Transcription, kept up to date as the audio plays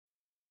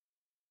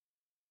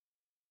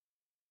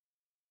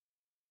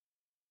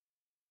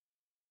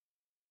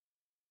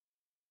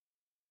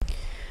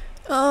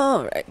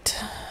All right.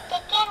 Chicken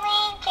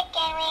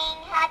wing,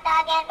 hot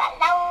dog and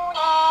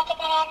bologna,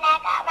 chicken and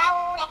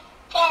macaroni,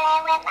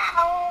 chilling with my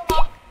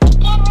homies.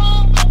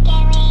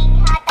 Chicken wing,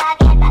 hot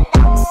dog and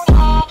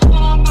bologna,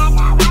 chicken and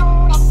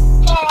macaroni,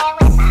 chilling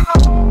with my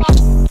homies.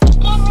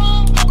 Chicken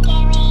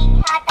wing,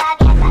 hot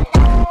dog and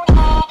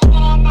bologna,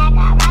 chicken and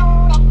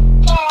macaroni,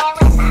 chilling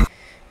with my.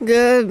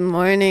 Good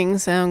morning,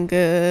 sound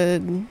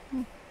good.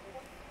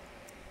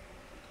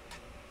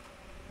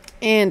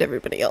 And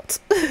everybody else.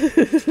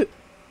 There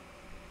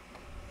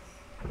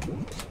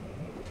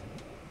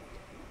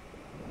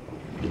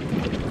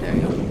we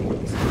go.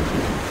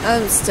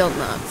 I'm still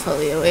not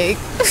fully awake.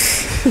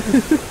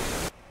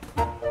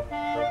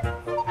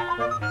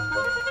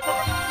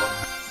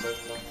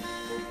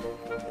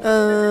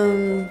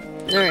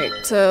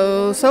 Alright,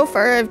 so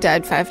far I've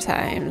died 5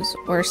 times.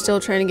 We're still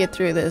trying to get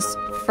through this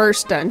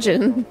first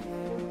dungeon.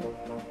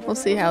 We'll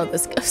see how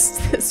this goes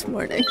this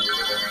morning.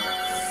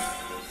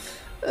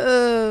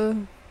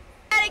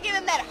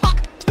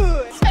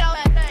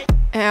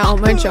 Ow,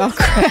 my jaw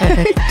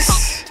cracked.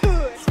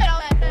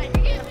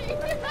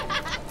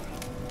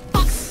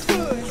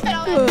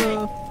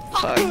 Oh,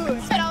 fuck.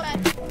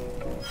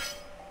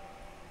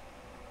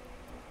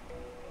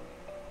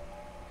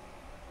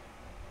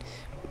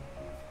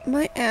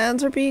 My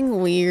ads are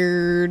being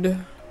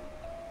weird.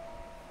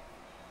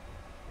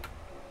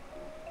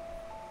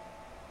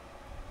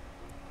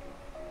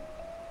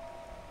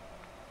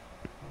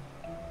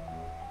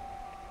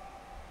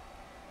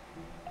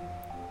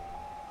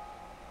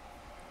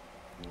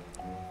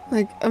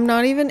 Like, I'm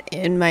not even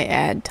in my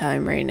ad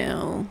time right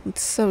now.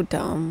 It's so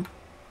dumb.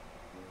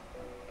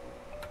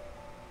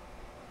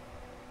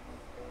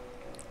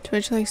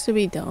 Twitch likes to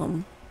be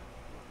dumb.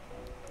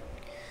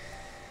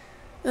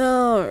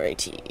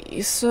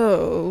 Alrighty,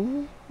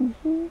 so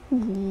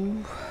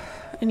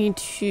I need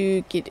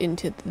to get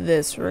into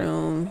this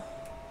room.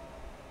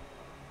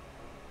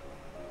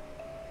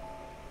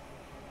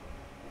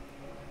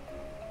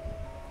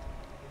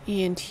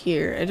 And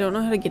here. I don't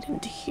know how to get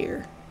into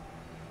here.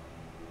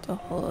 It's a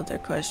whole other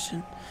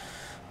question.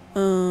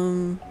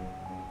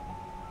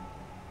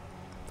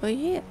 But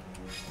yeah.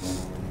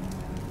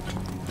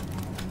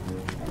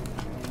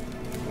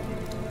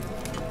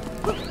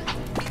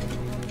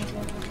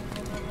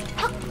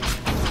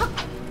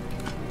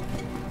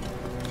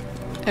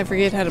 I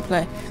forget how to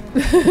play.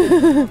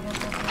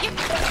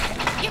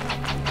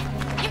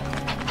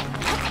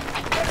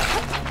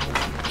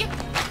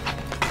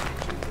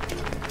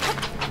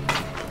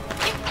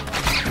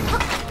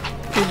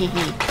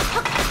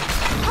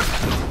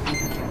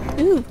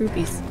 Ooh,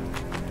 rupees.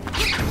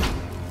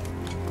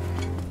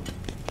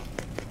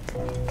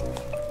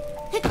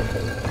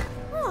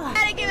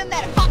 Gotta give him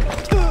that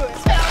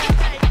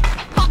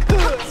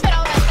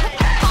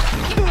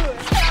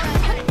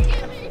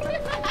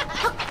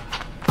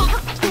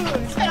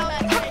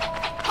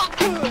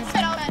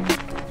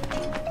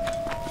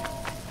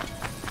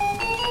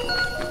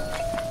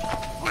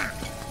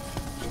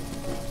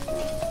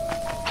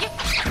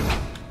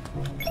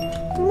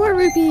More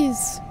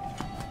rupees.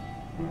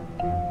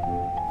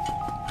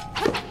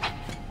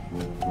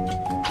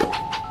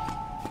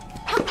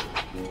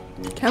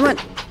 Come on.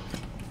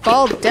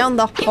 Fall down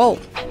the hole.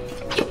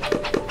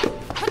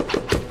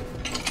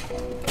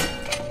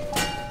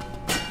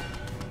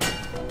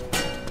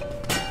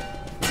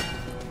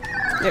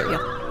 There we go.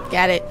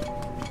 Got it.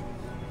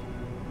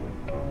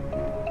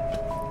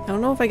 I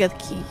don't know if I got the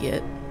key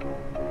yet.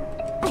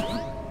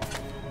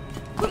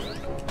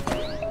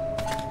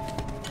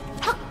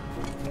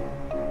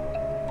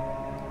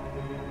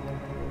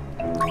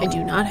 I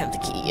do not have the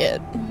key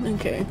yet.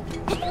 Okay.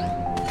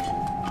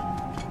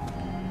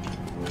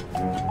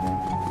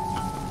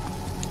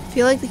 I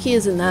feel like the key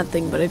is in that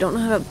thing, but I don't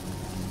know how to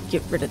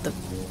get rid of the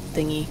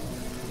thingy.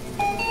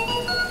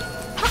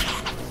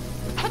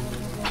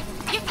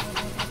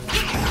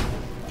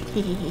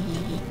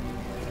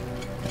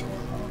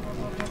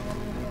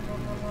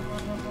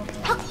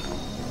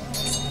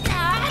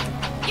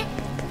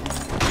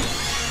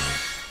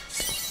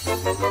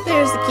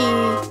 There's the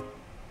key.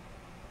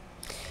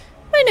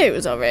 My night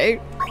was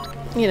alright.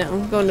 You know,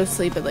 going to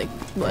sleep at like,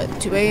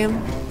 what, 2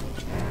 a.m.?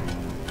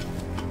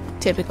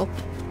 Typical.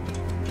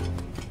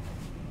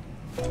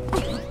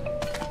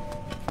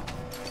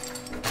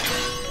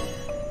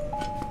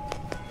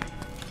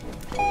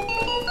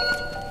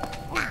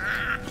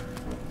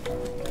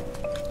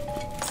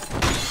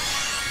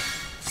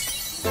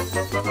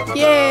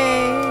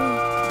 Yay!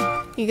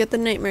 You got the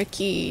nightmare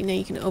key. Now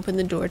you can open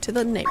the door to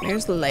the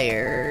nightmare's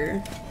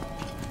lair.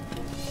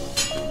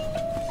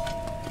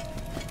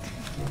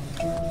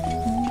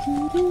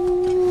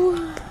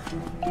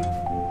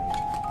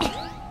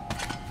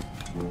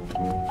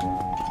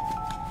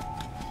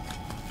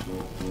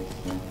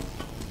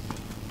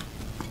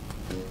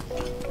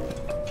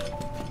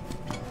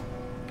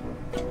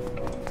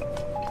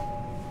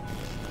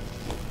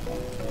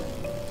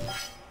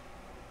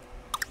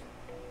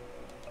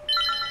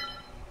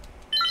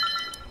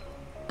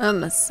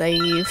 I'm a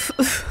save.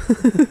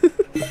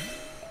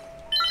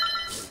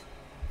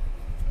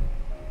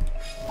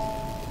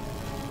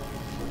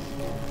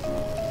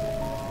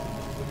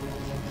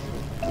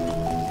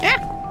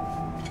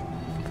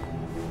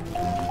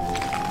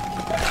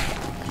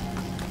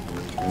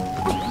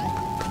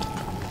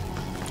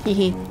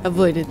 Hehe,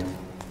 avoided.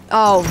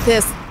 Oh,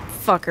 this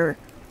fucker.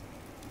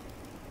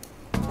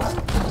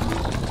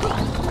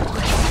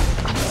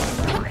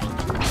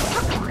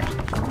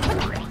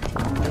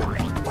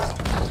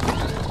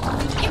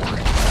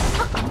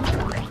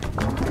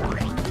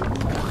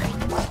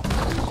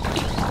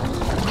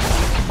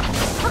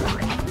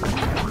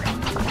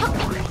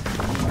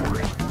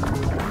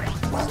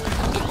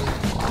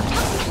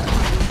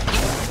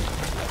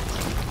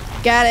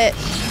 Got it.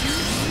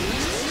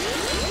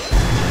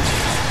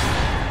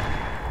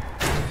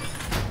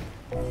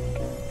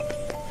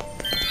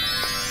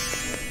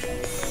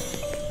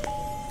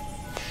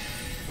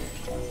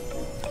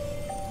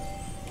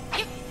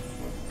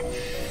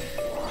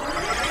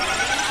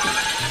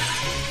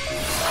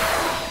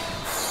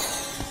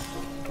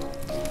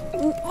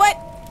 What?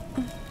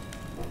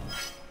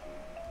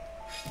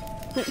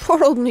 It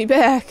portaled me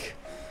back.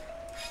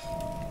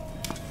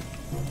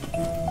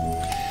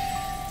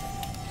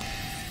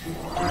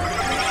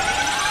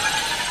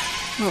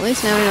 Well, at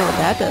least now we know what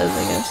that does,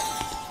 I guess.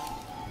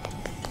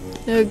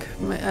 Ugh,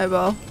 my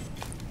eyeball.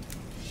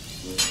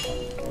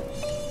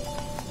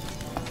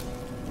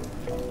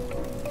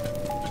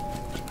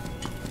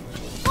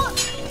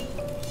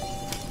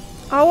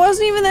 I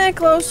wasn't even that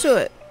close to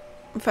it.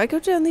 If I go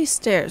down these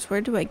stairs,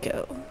 where do I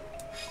go?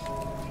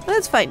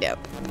 Let's find out.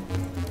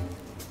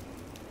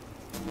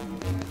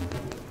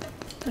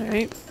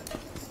 Alright.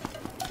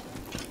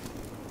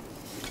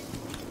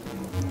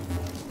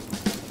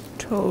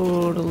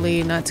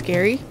 Totally not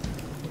scary.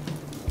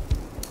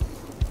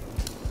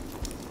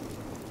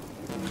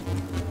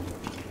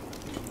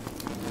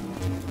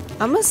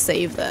 I'm gonna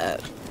save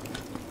that.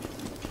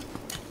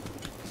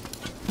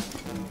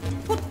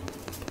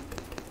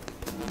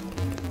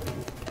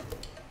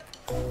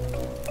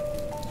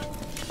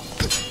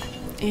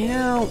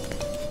 Ow.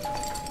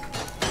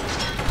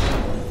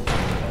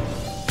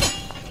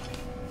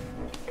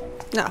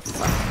 Nah,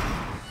 fuck.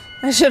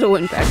 I should have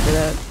went back for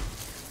that.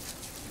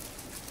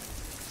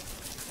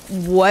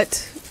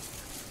 What?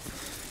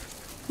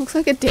 Looks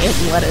like a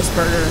damn lettuce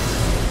burger.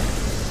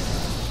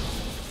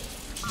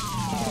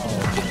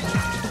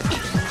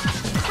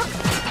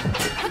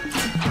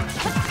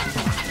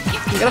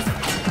 You gotta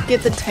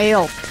get the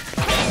tail.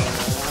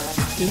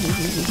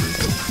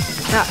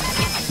 Ah,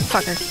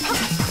 fucker.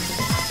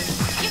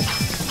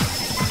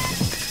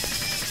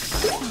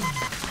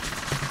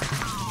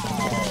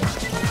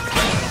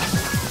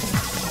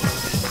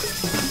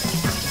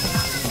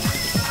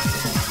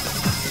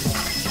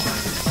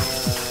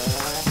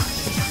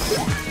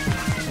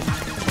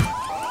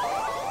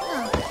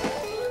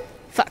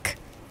 Fuck.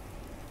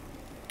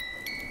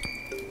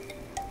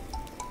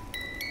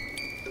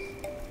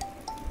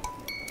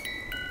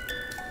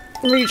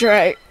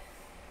 Retry.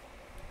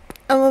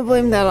 I'm gonna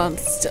blame that on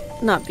still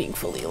not being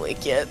fully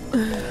awake yet.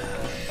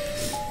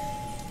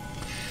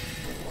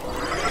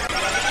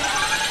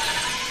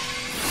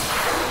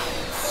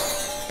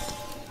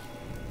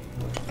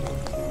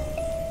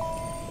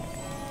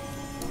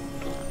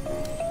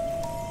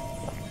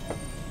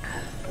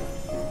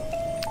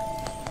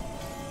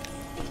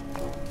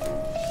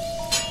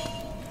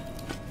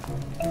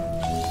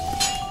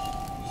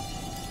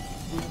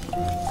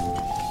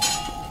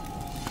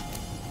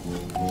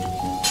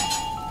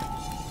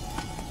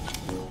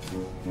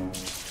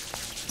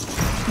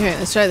 Alright,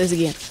 let's try this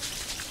again.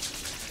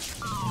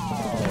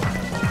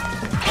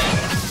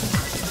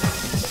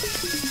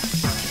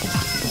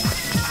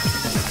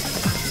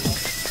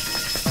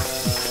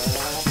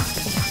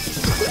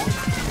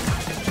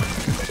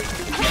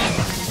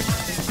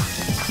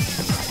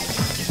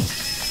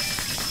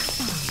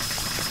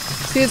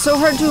 See, it's so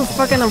hard to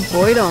fucking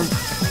avoid them.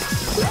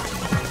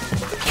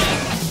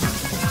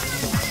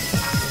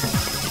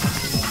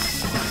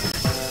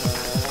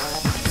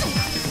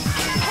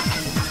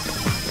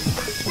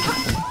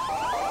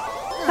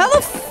 How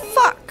the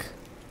fuck?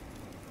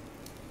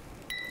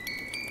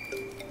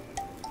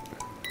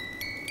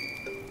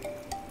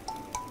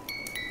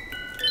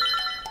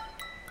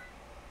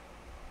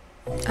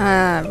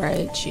 Ah,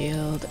 right,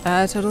 shield.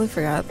 I totally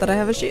forgot that I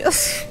have a shield.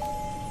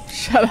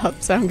 Shut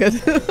up, sound good.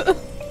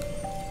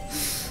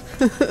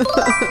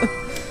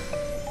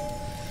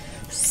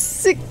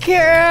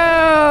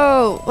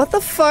 Sekiro! What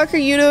the fuck are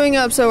you doing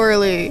up so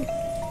early?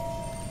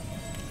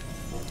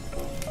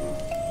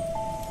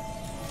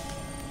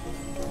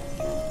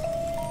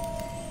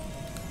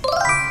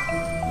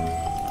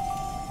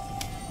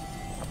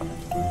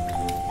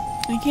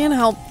 I can't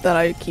help that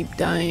I keep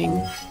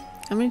dying.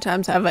 How many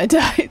times have I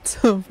died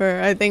so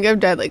far? I think I've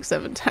died like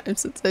 7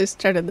 times since I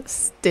started this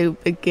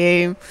stupid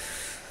game.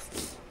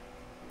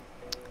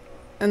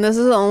 And this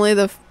is only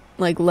the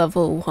like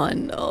level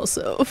 1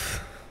 also,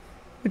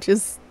 which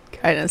is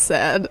kind of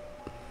sad.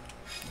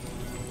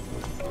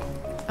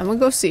 I'm gonna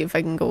go see if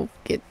I can go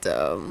get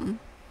some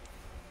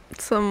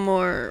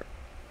more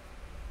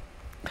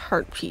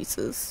heart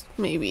pieces,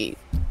 maybe.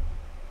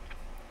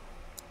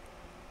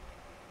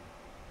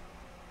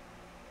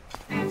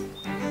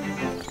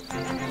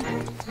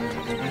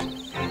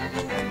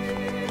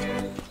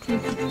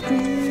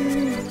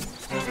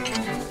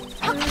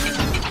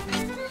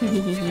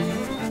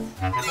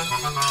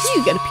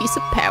 you get a piece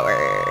of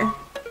power.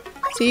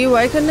 See,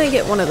 why couldn't I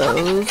get one of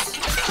those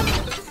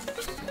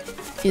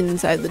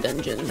inside the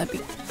dungeon? That'd be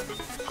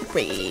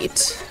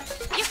great.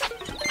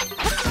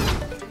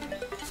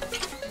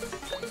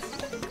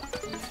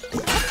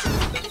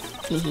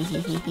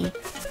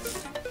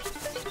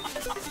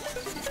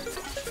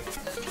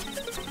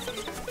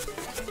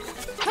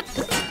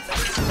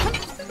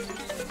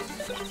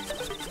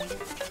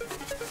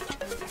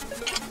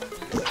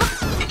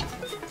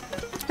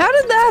 How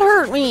did that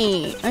hurt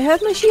me? I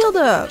had my shield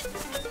up.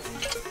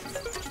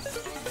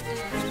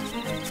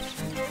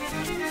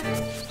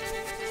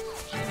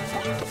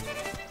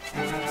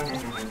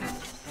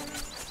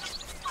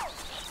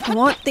 I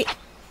want the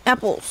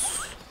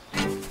apples.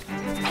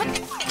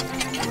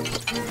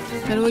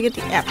 How do I get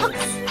the apples?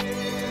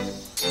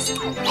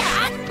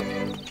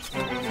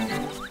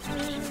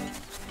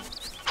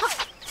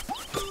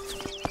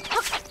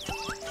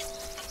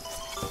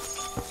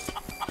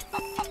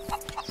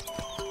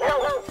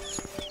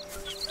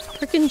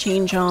 Frickin'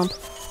 chain chomp.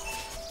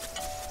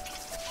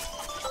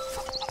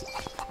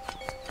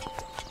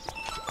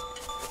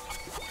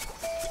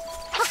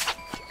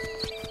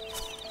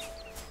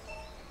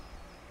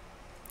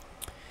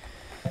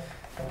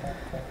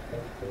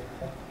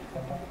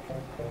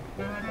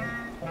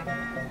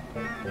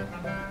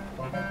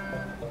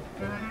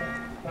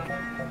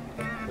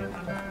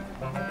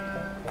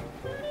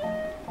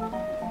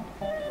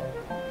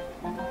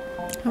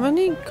 How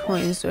many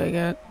coins do I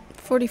get?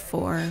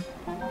 44.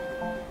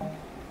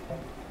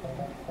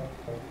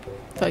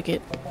 Fuck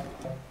it.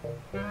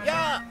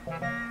 Yeah.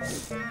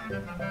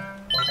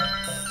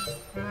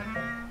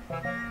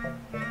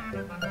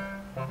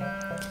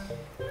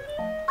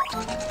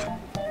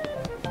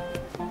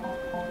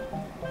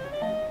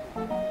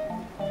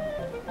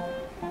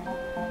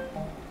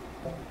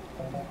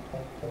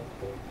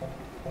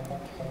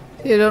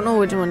 See, I don't know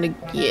which one to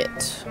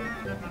get.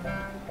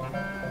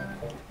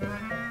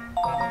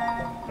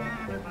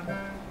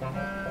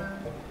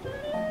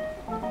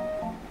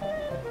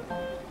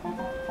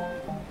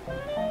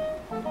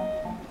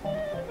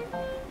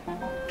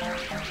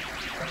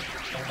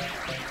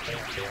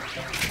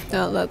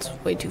 Oh, that's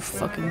way too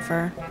fucking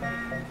far.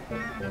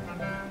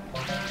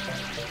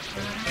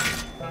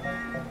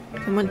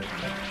 Come on.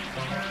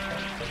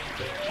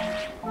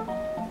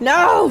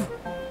 No!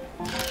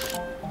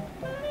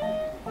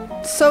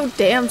 So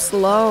damn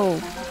slow.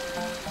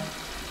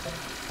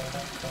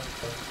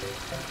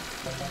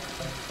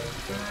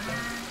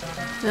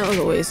 That was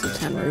a waste of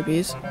 10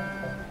 rubies.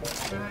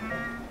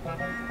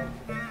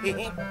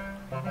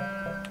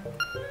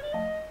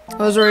 I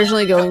was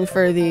originally going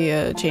for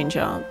the chain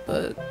chomp,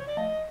 but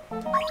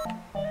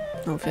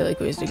I don't feel like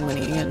wasting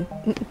money again.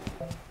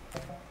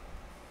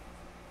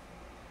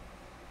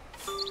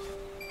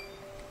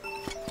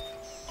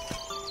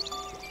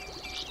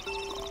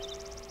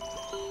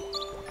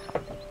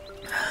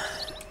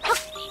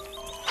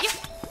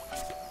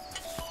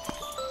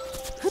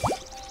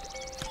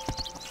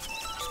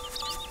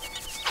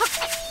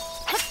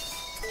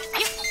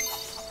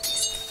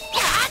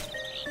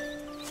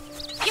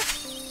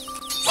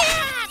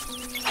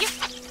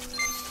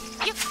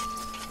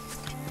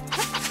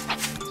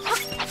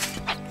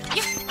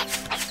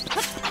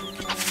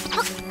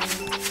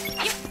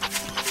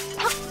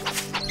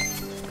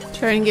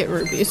 Try and get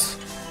rubies.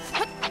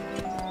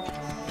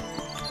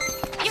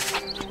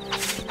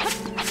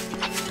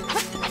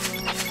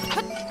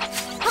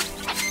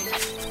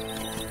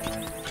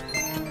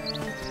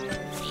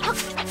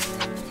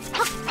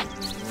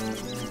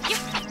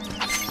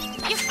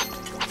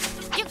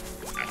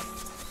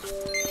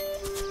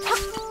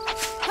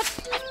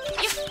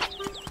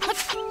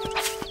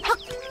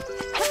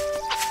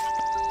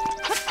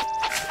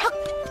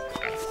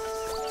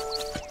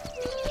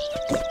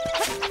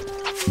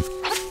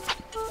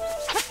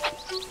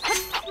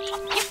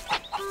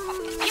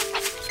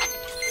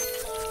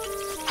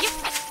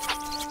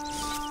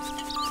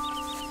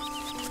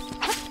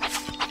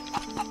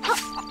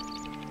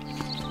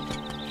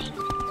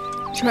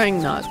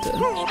 Trying not to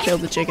kill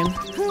the chicken.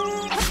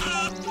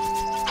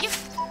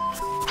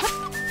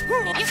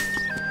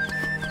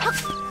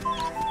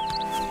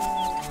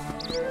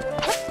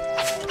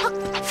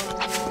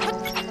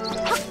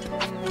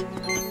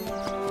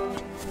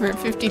 We're at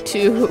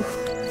 52.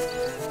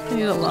 I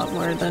need a lot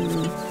more than...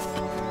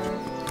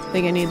 I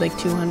think I need like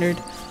 200.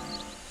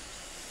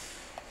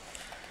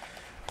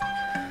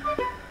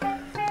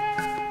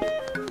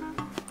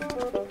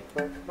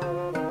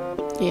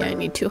 Yeah, I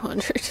need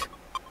 200.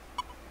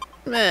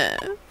 Meh.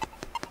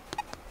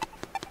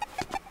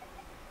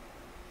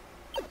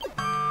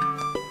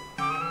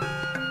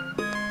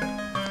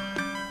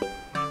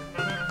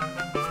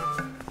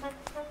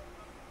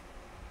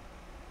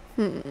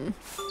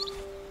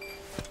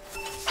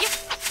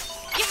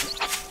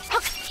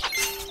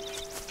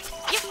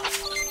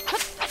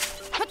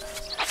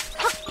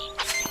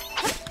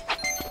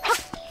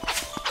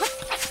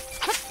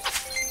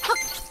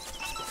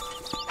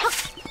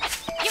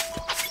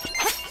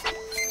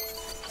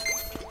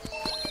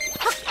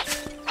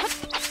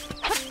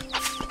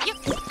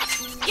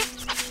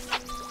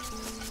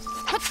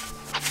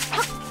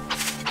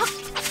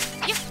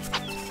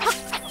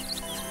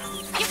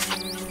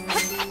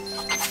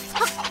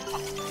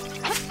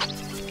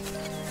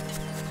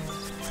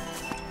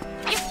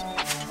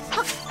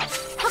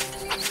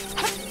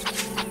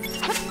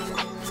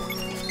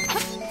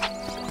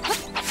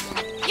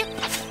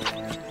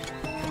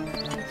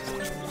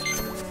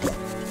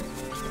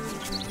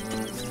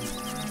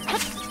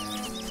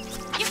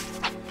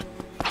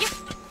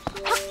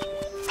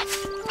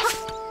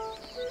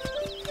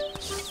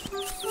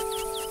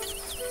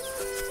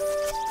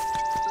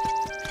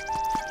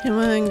 Come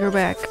on, go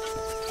back.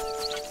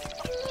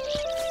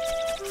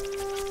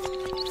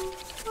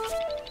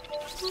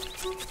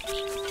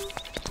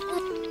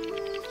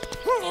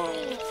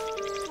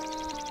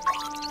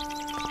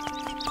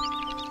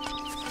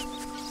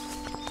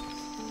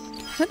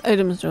 What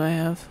items do I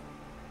have?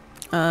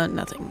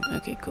 Nothing.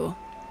 Okay, cool.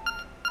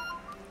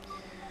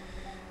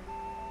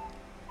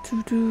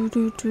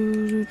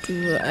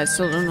 I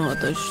still don't know what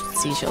those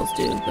seashells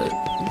do, but...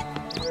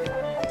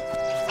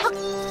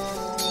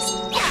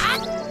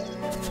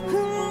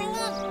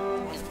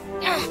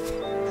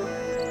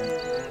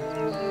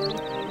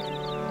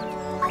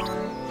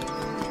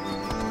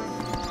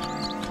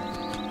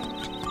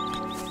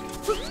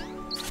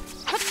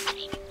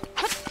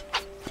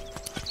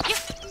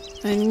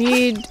 I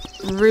need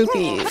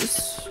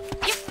rupees.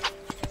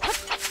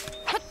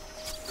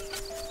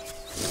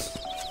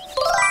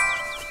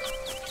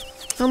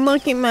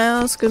 Unlucky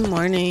Mouse, good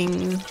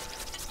morning.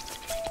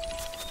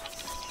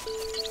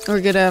 Or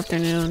good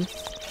afternoon.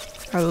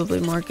 Probably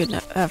more good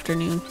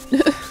afternoon.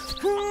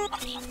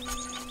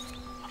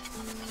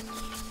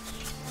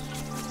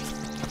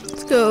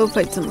 Let's go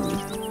fight some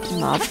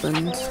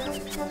moblins.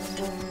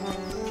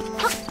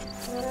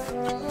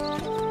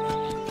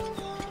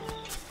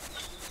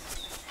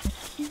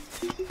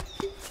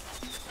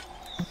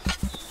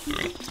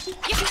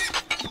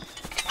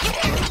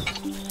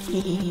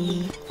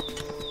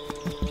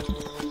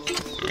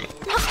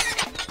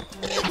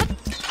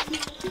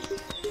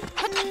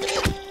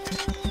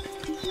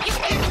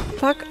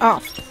 Fuck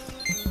off.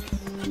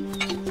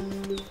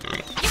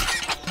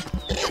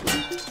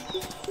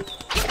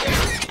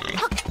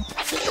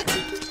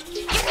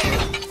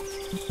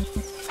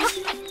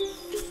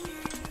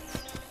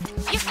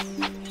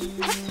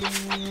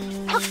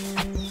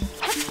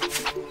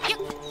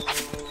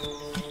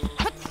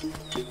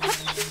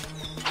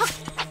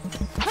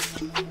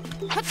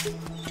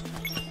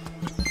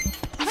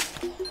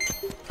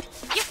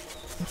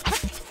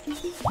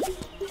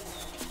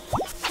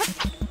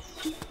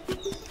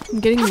 I'm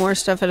getting more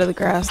stuff out of the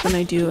grass than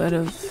I do out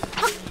of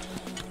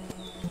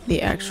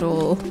the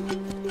actual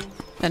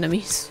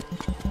enemies.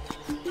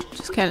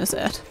 Which is kind of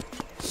sad.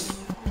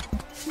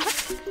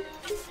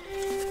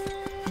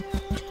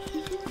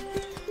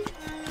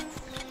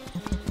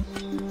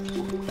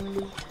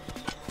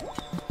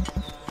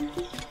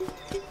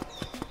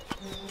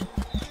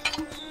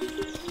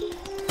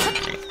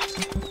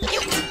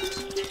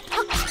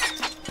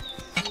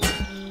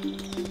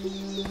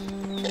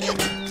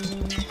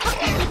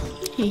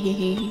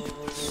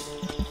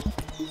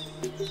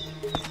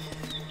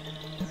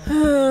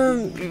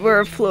 Beware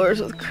of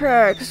floors with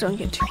cracks. Don't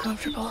get too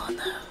comfortable on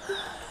them.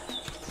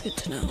 Good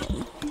to know.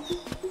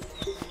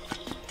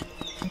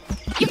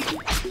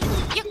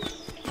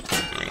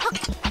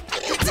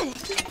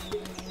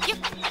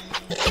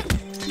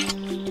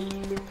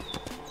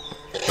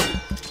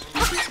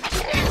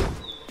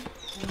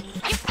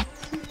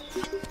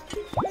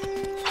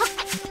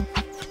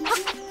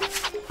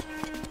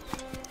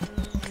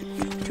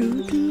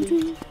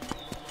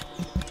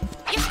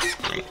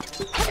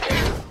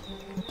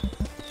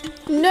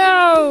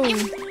 No!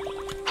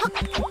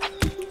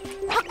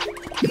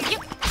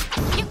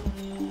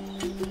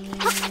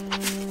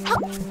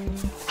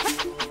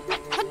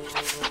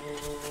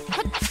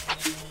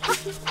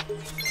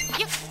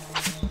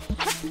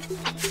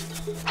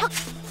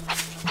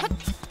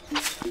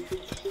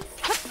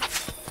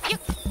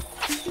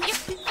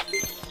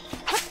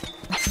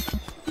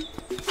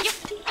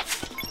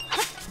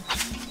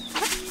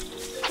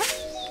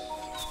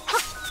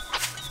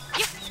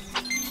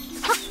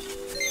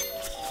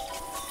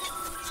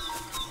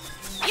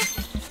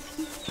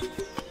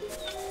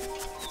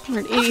 We're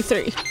at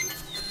 83.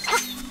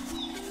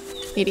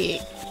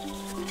 88.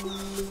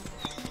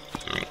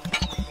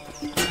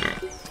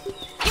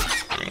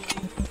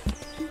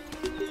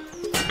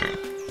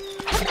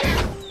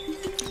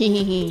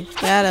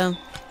 Hehehe, got him.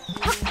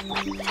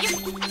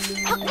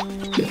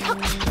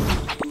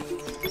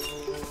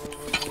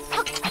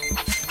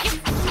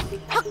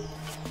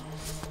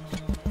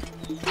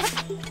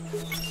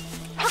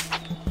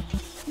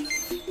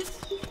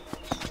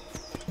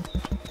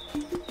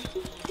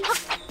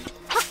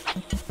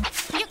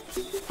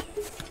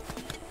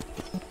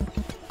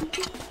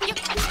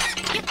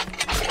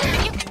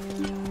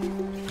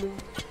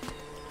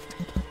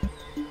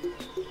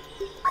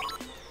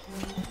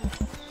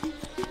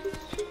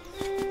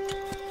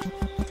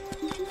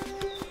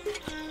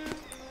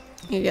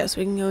 I guess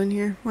we can go in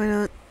here. Why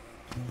not?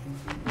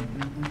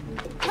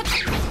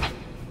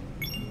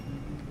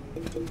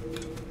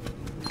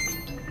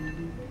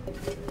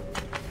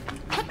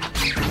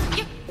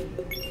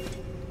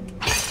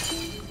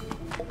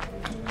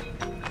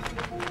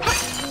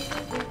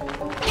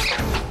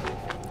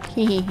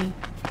 Hehehe.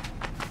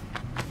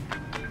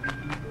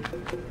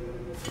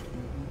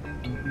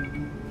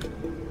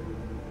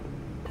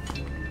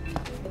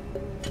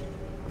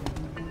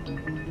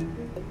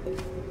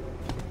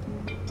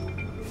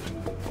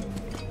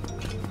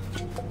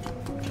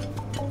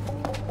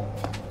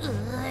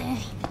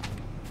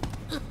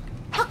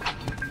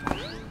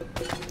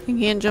 You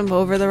can't jump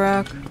over the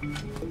rock.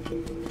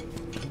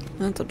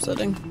 That's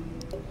upsetting.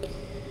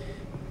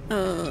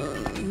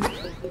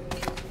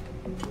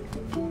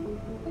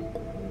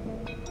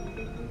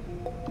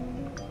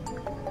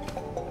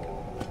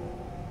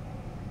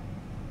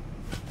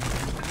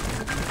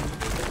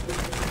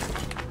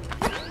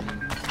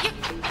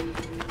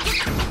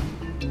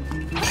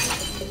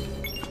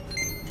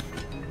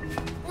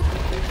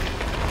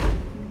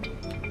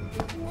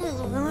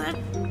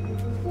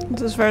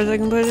 That's as far as I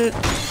can push it.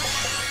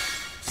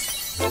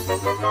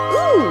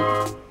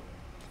 Ooh!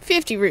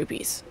 50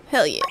 rupees.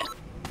 Hell yeah.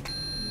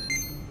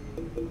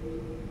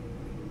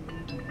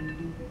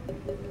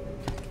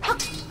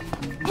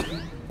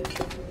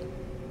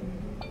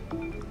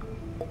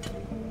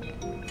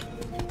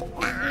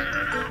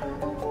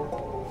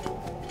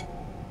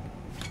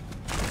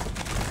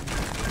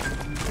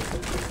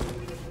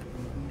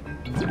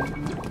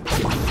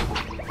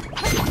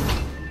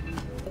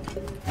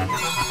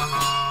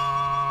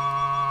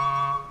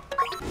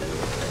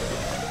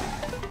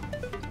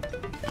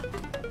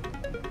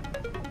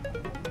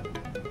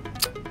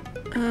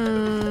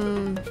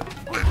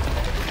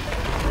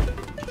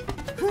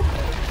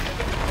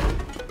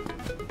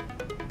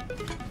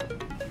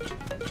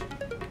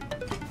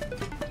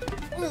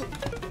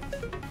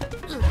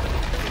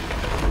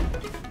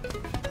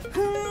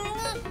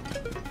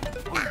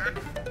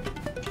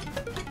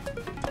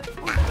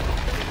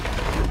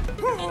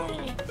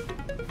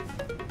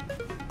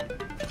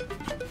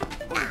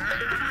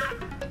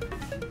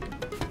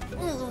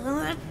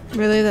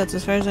 Really? That's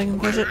as far as I can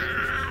push it?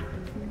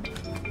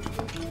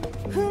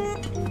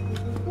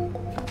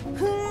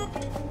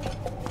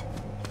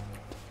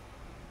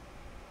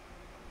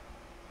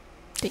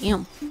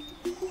 Damn.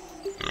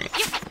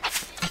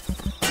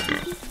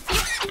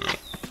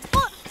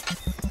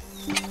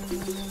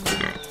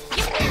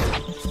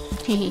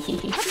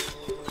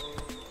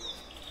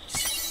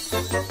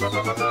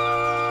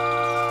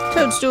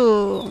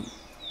 Toadstool!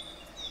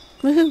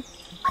 Woohoo!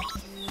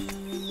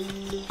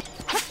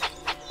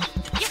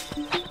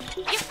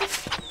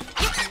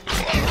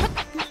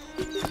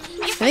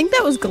 I think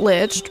that was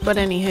glitched, but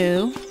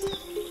anywho.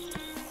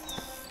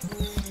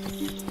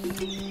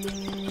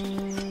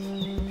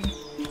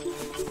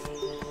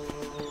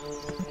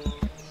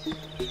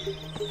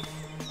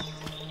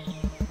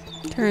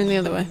 Turn the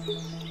other way.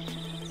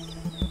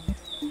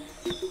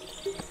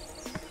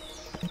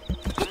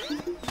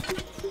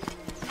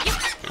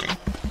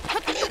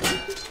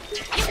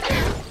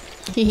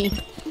 Hehe.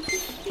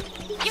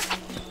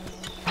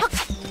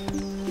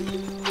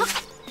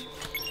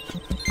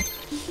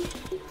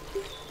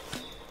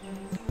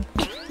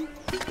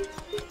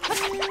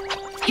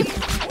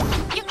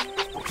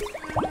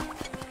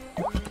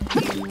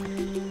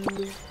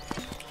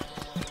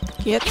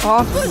 Get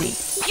off of me.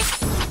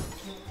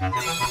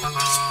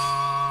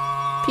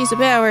 Piece of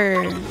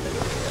power.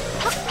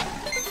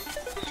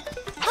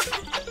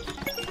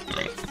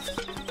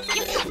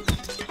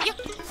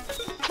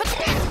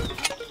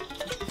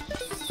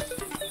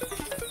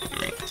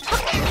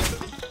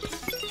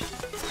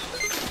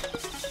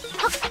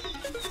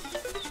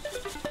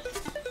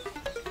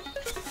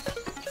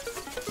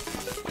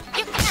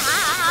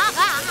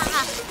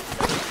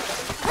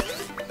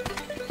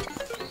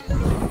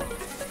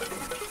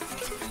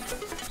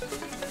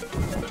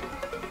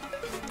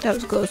 That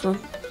was a close one.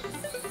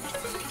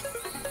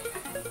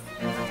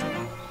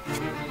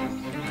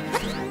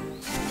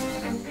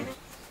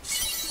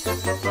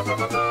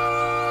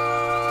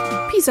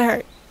 Piece of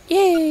heart.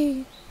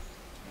 Yay!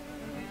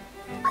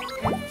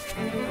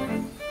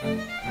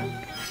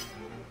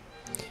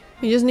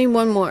 We just need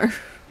one more.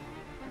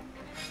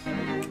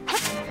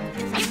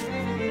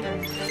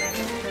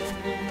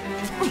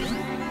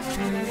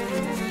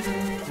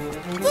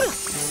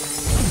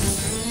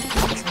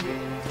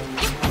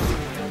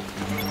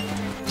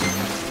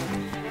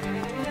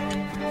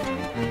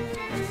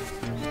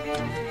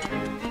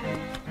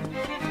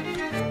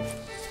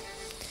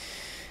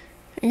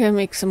 I gotta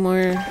make some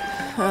more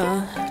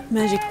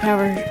magic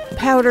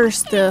powder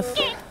stuff.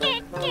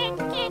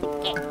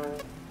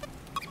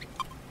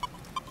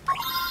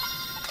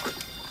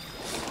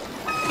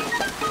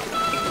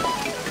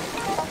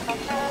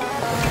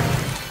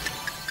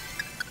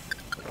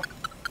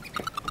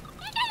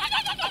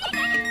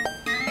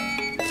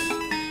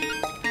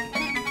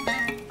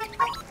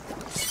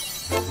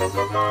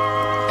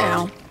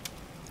 Ow.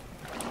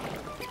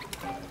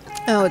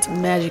 Oh, it's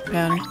magic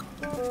powder.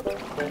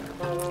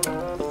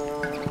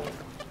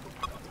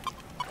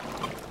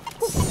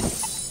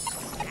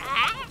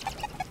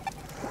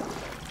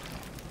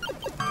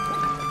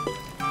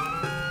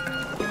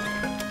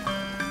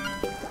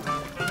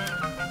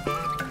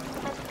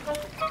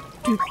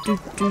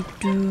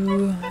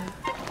 Do.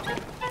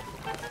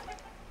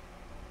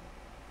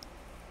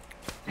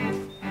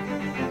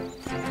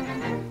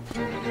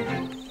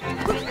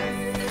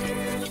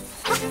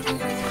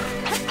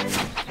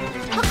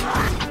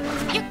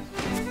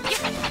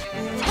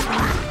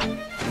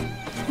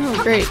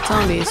 Oh, great,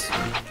 zombies.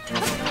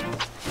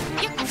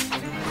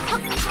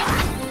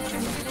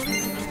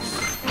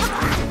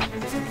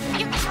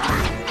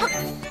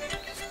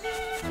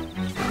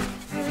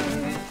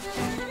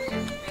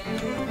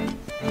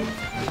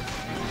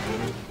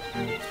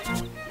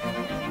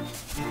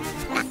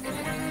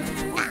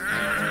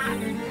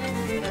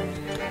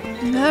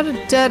 had a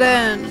dead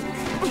end.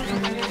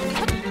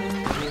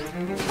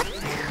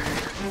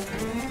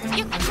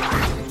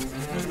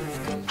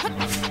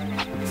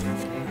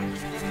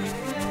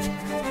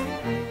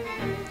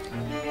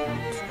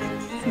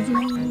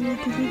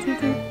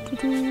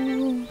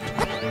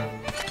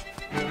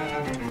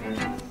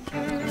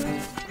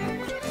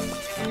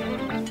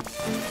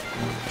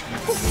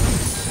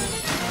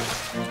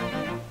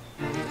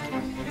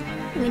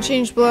 I'm gonna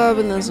change blob,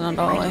 and that's not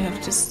all. I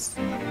have to.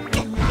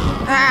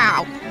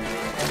 Ow!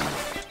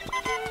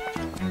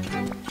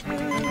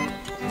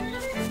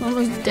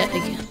 Almost dead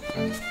again.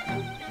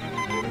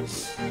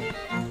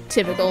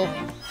 Typical.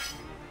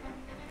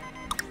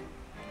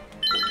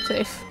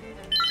 Safe.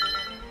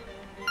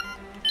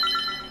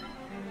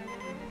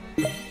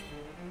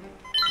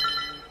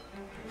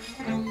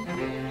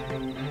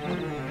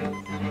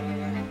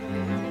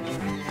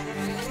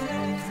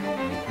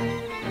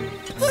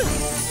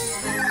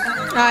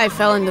 I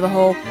fell into the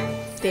hole.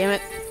 Damn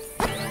it.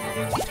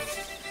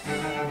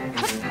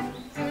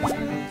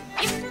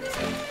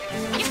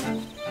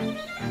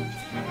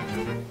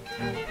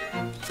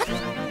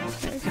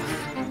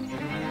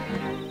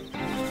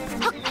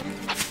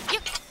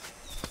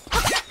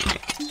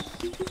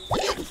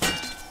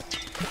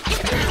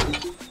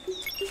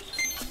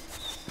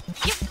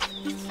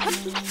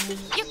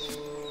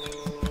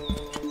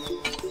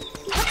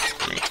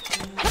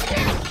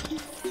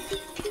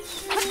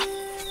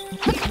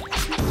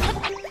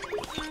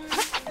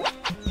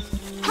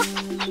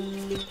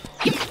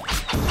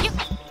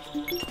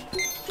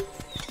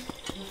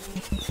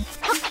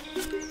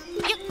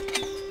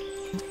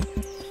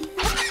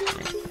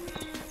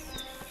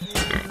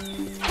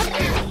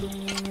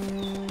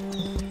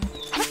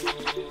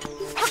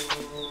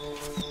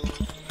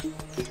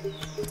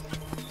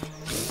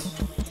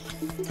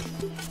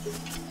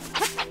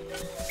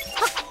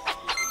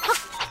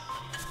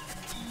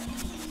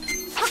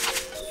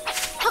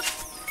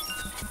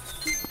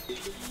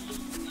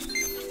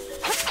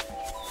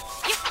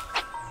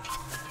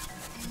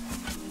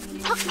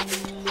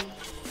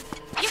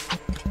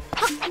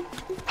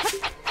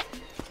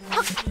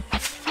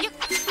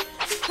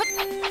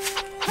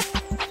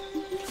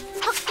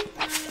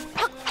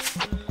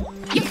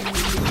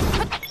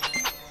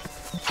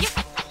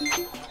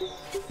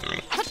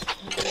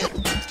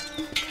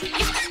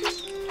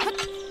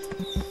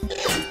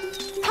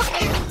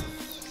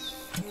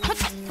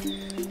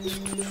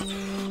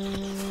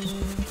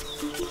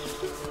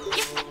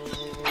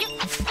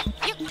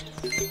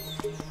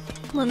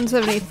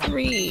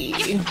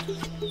 $173.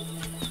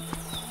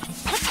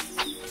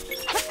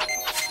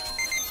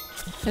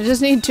 I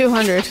just need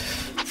 200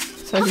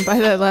 so I can buy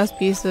that last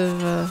piece of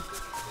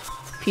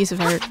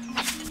heart.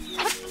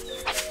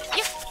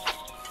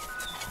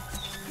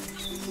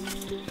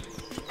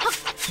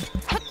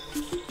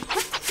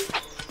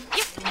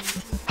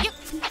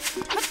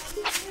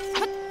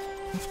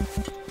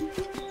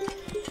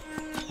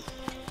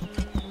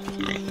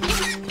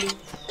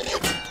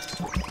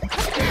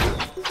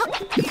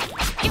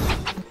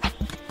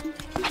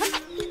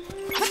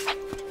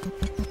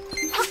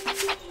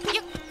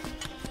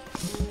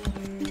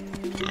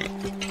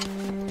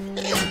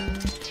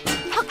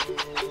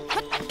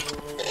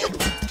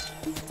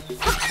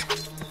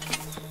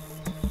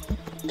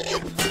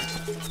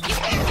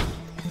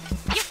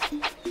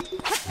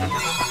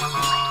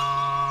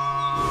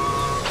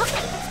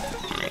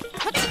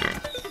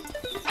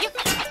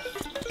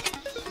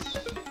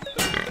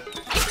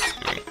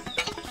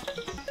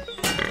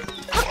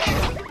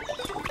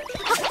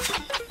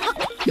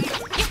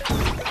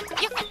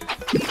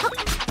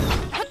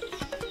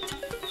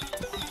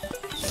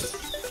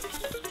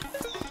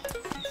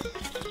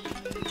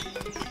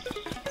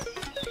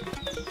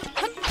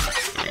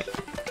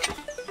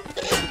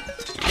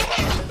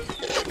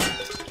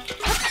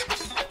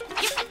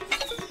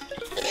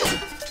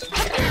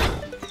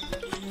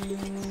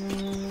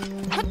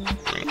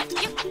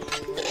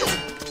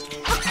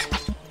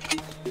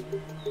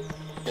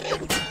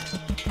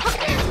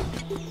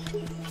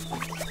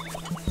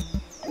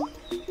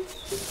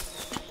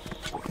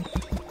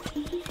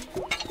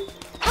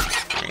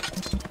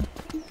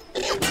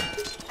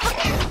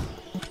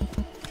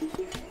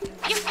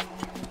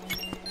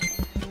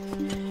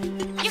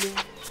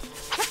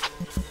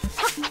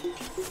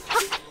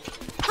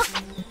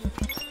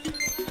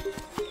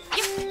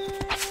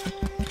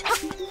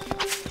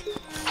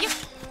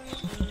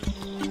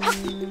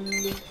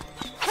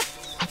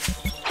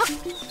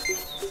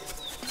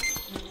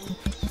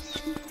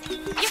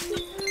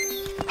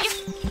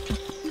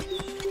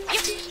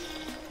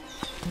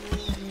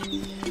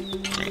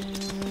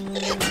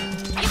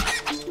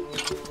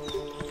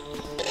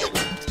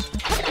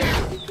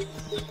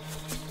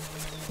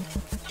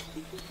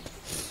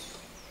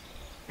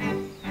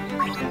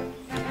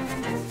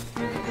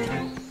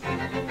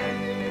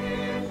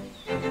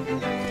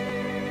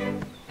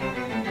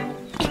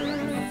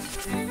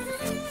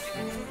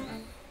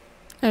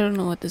 I don't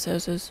know what this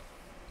house is.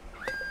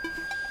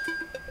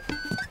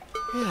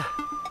 Yeah.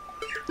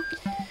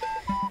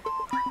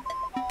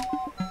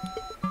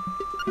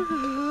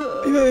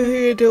 The only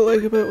thing I don't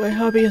like about my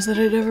hobby is that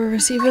I never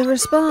receive a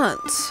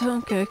response.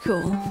 Okay,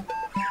 cool.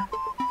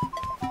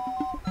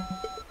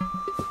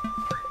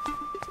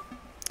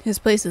 His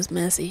place is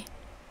messy.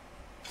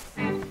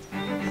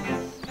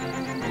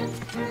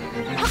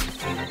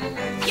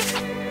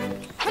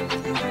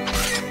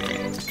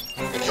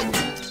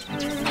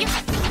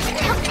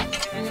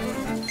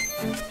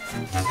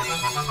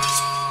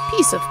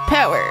 Piece of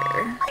power.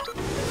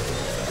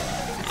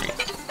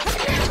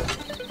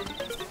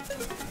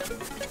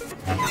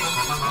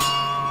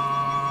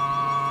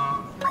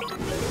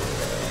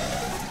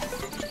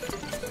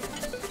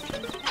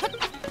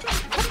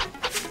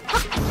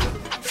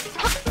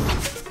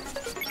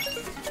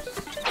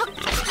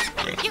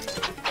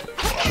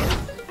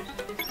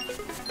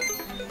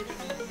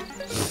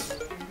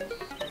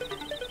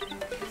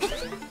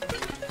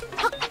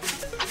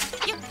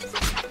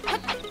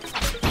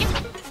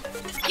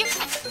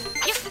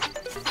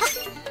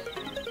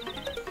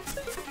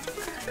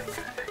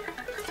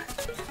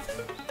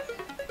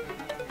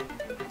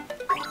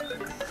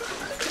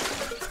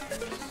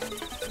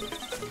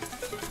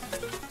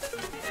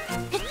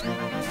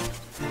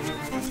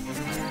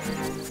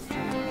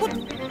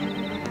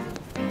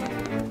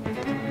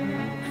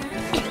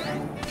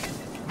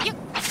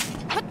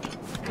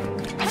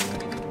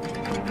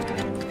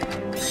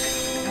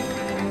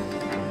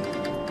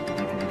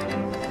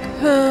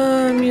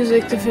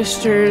 Music, the fish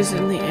stirs,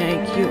 and the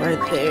egg. You are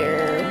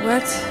there.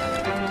 What?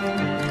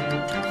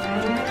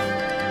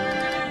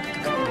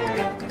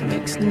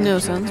 Makes no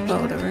sense,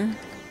 but whatever.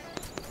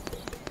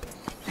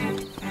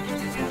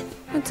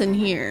 What's in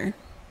here?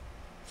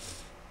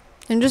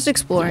 I'm just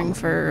exploring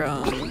for,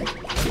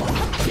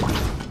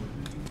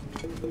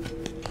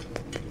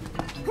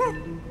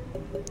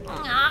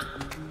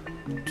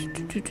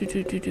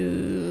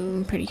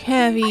 pretty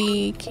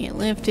heavy, can't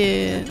lift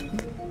it.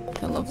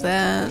 I love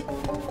that.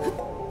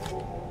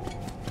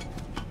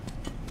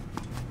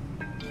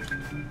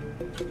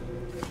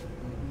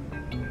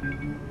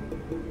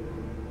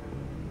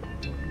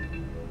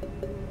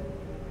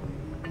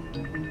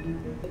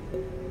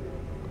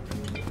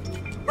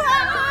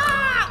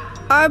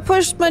 I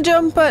pushed my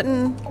jump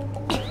button.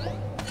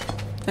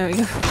 There we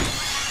go.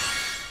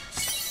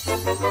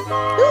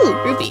 Ooh,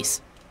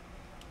 rupees.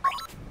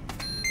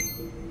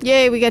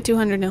 Yay, we got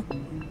 200 now.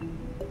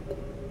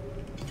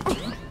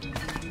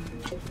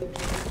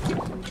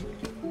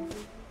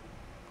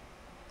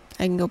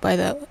 I can go buy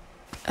that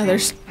other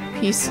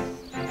piece.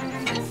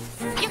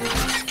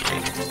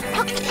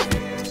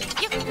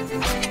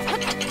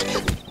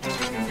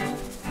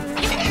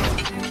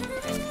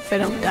 If I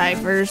don't die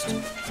first.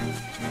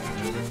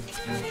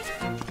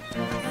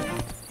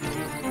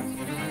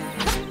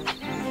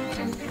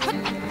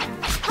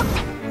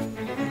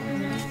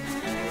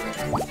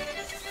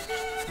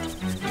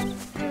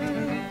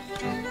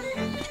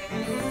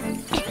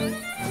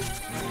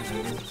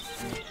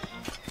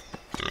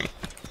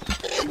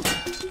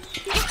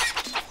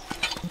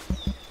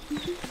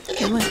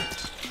 Come on.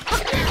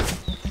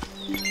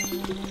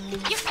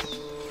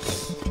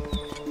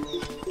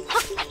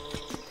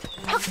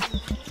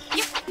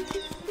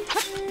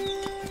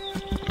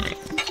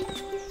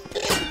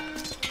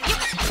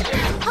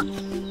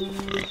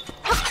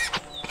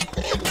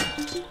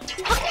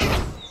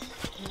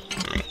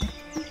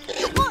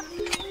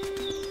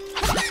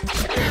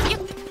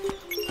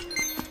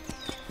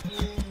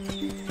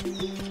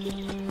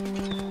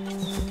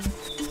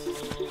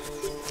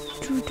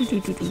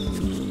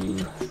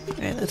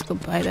 Alright, let's go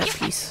buy that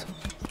piece.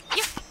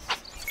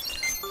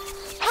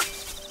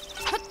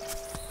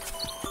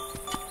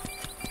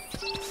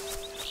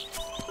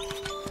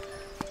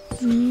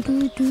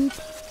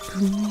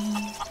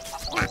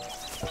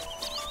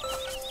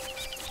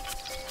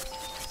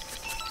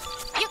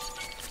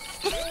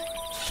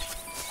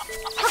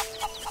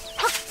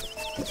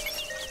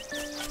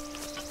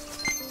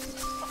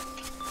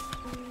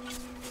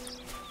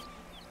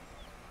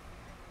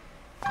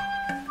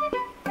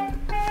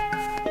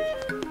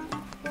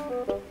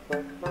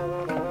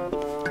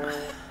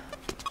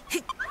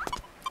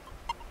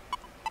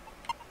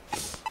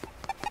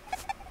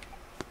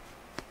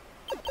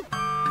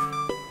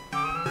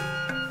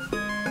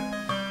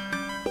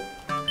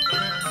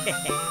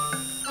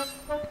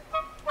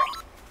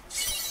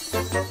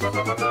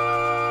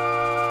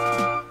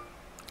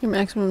 Your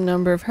maximum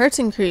number of hearts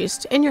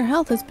increased, and your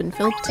health has been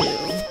filled too.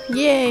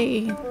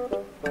 Yay!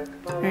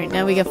 Alright,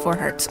 now we get 4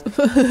 hearts.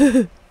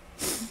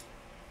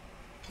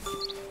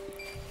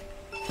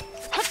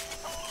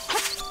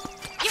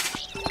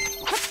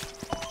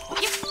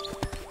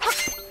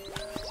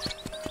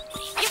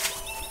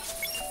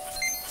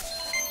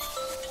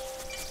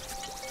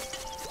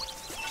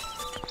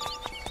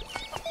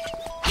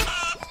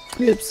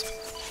 Oops.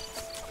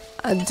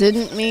 I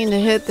didn't mean to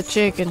hit the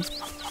chicken.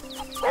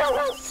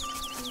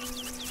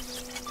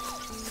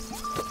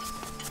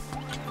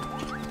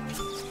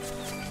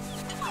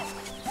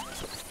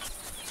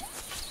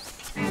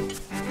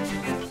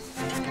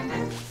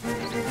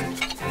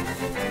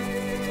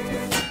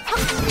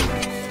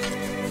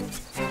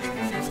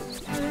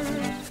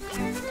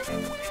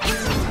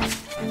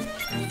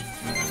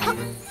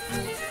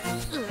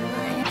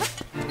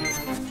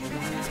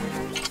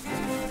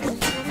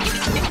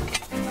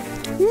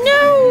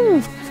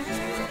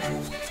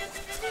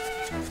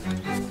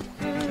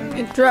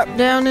 It dropped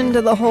down into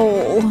the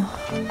hole.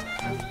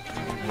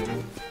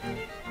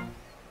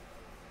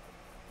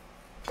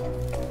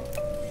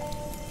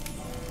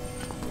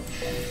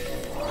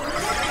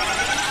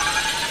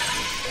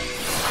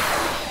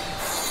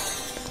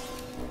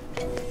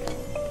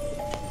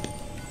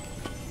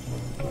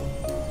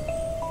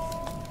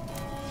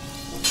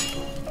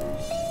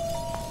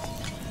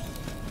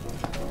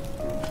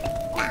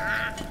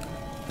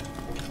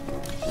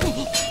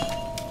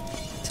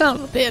 Son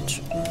of a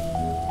bitch.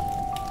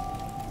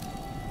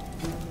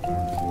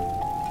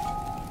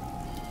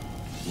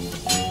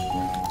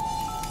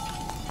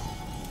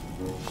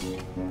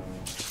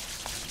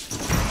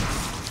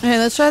 Okay,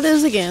 let's try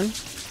this again.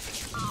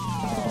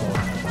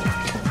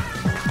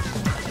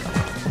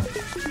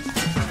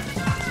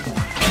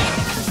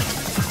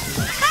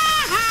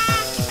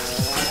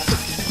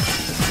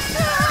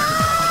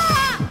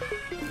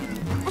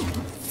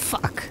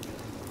 Fuck.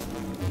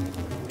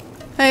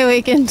 I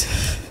awakened.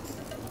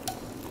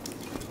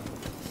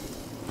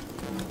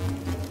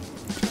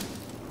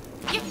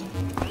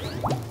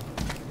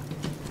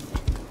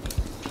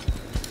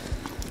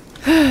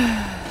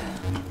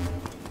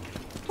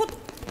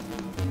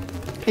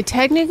 I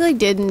technically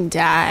didn't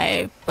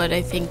die, but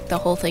I think the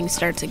whole thing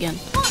starts again.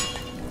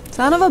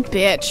 Son of a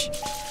bitch.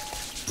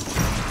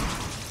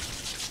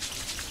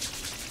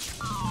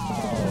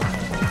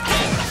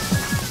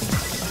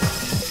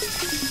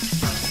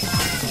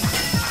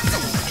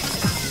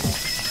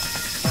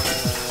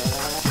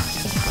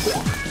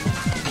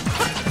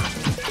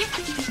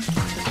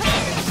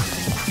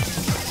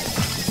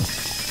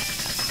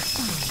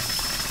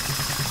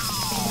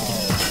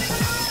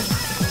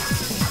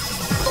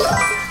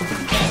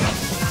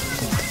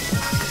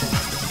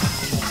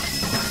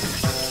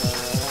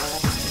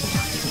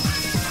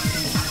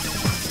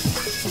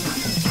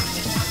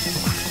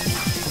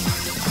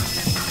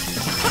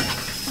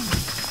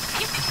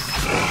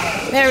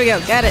 There we go,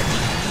 got it.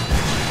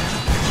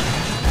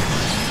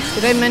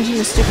 Did I mention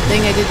the stupid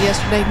thing I did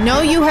yesterday?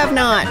 No, you have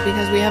not,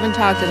 because we haven't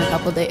talked in a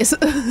couple days.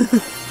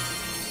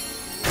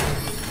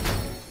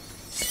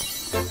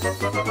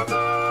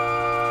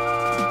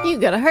 You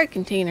got a heart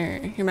container.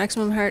 Your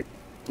maximum heart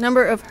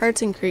number of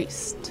hearts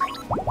increased.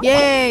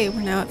 Yay!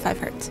 We're now at 5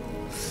 hearts.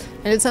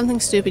 I did something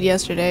stupid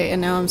yesterday,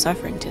 and now I'm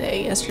suffering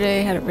today.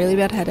 Yesterday I had a really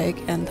bad headache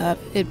and thought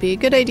it'd be a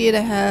good idea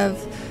to have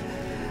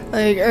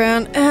like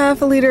around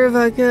half a liter of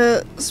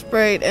vodka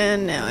Sprite,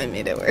 and now I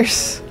made it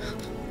worse.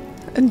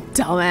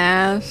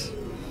 Dumbass.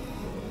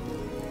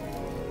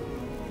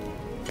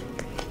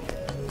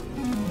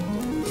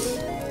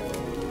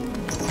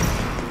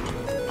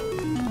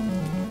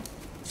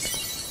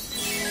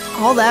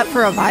 All that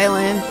for a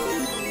violin?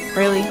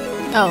 Really?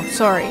 Oh,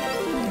 sorry.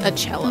 A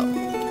cello.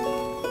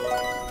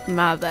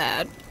 My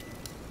bad.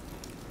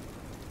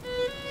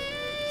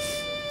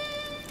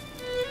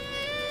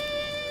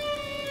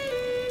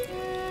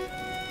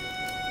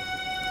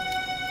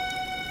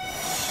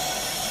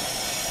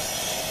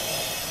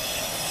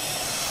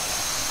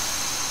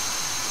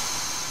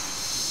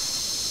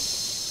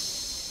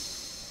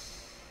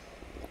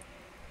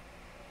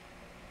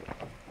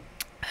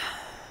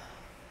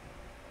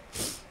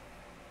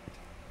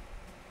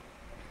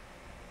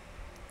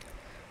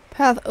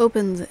 Path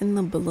opens in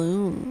the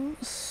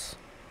balloons.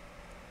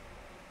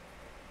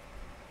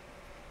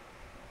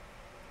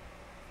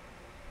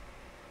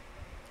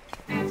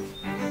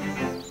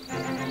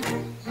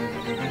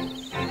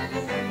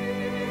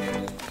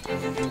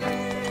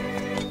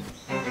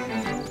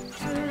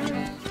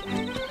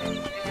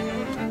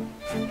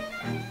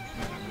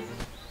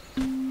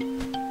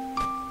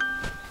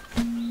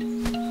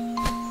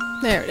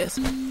 There it is.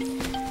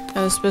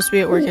 I was supposed to be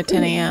at work at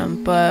 10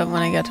 a.m., but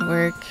when I got to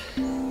work,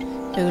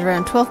 it was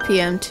around 12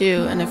 p.m.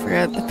 too, and I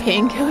forgot the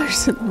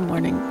painkillers in the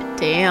morning.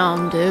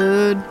 Damn,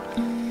 dude.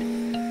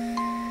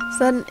 Is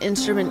that an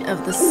instrument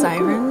of the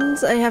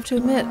sirens? I have to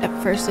admit,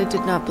 at first I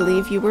did not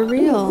believe you were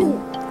real.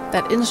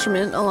 That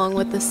instrument, along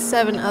with the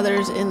 7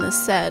 others in the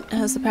set,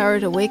 has the power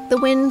to wake the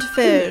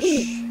windfish.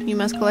 You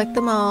must collect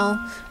them all.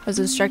 I was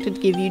instructed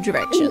to give you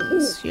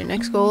directions. Your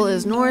next goal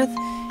is north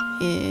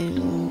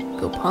in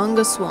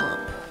Gopanga Swamp.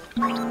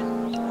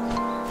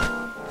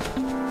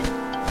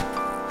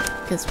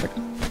 Guess we're...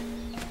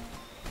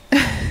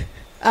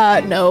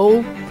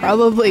 no,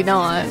 probably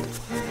not.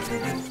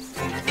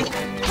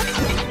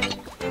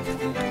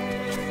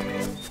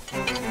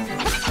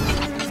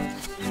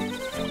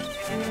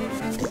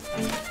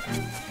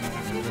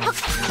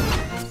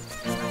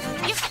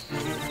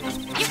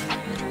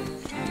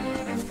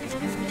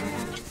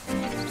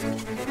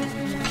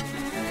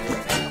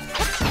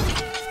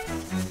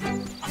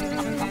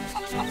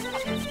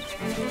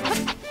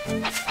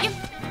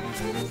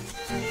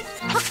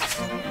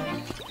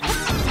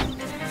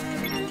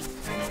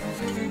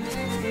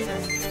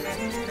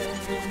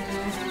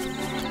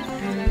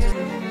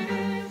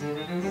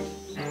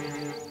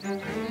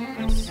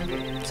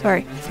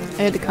 Sorry,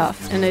 I had to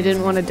cough, and I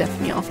didn't want to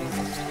deafen y'all.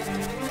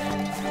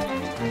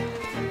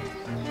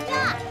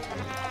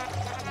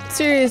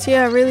 Serious,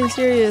 yeah, really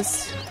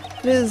serious.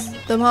 It is.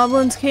 The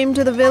moblins came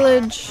to the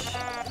village.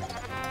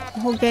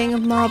 whole gang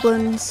of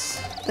moblins,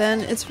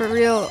 then it's for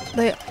real.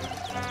 They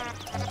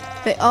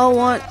all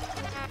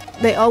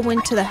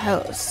went to the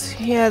house.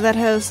 Yeah, that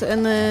house,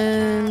 and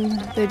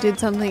then they did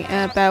something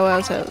at Bow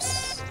Wow's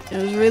house. It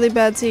was a really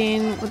bad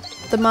scene with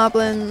the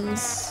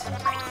moblins.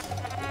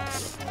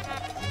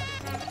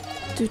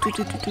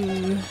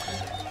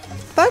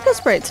 Vodka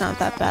Sprite's not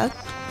that bad.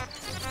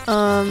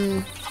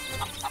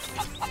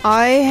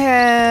 I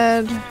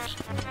had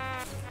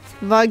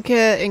vodka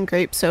and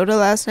grape soda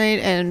last night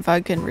and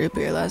vodka and root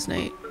beer last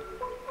night.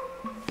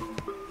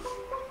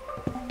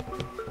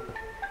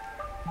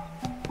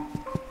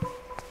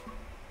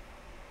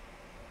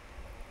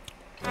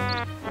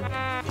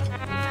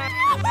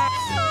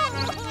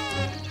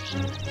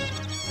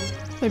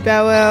 My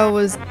Bow Wow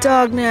was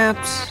dog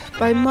napped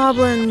by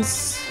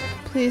moblins.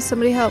 Please,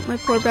 somebody help my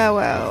poor Bow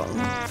Wow.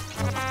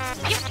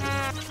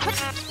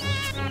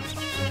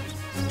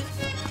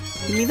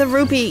 Give me the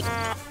rupee.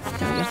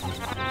 There we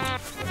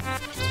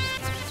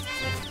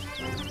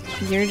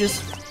go. You're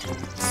just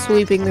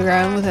sweeping the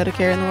ground without a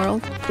care in the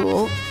world.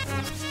 Cool.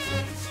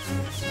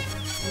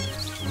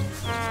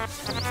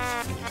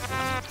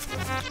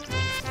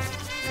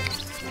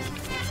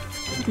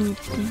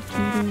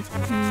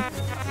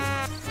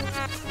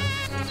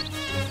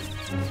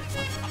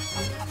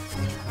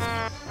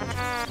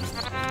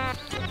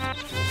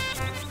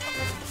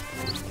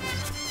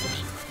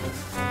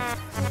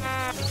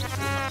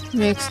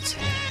 Mixed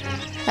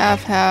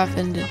half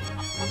into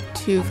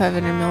 2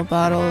 500ml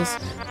bottles.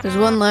 There's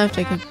one left.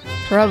 I could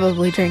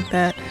probably drink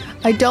that.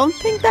 I don't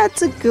think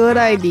that's a good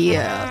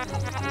idea.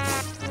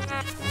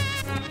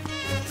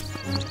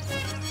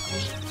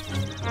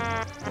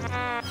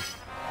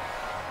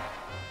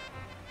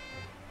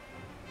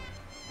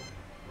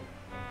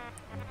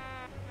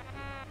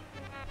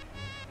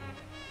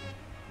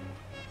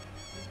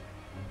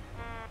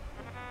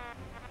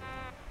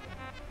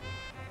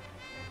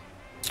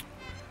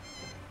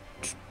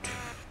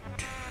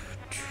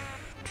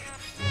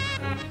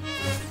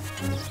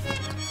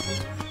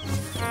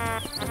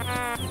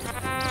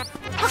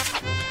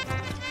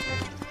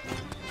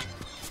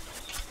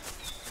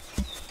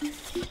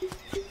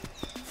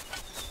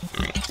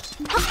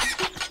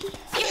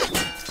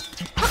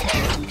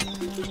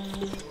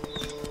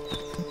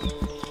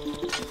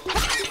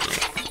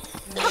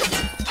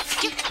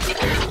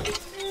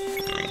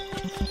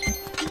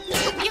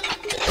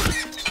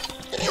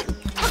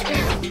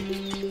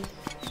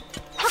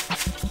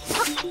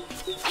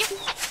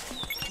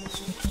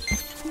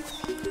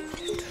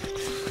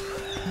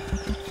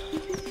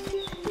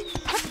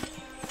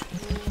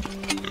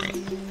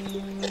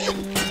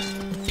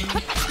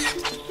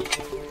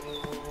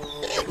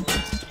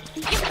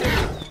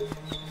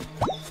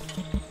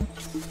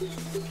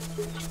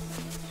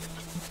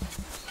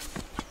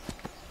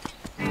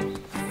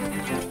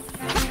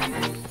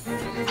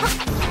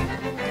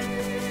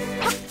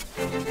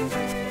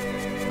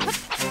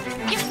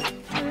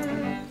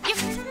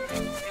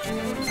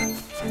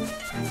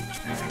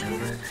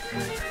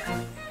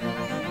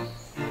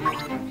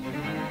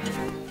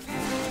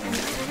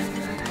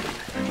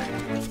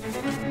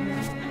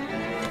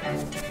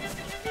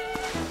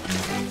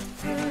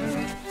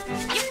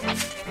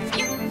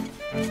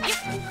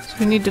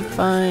 We need to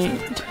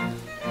find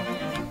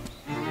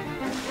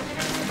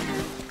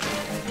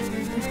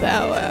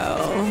Bow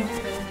Wow.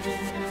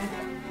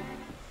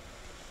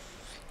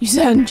 You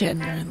sound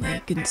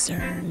genuinely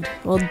concerned.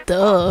 Well,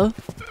 duh.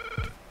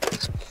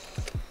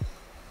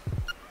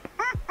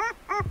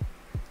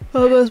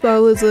 All most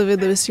moblins live in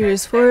the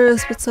mysterious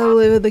forest, but some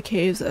live in the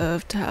caves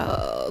of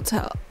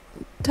Telltale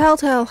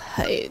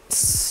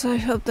Heights. I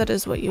hope that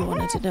is what you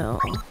wanted to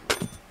know.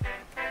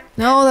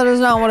 No, that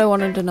is not what I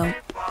wanted to know.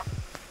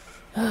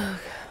 Oh,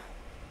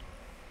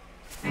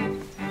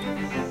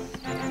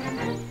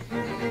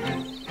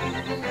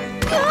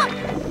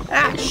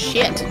 ah,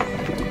 shit.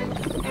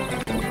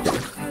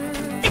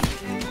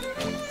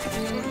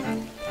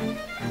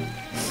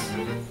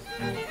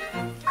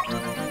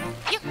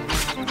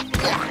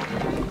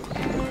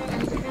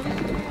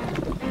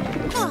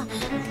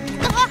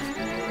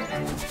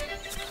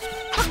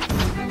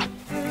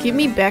 Give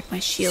me back my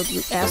shield,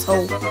 you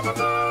asshole.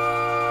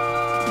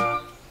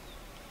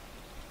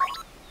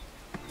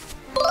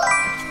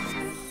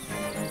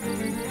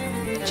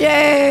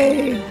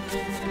 Jay!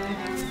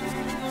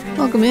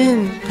 Welcome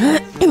in.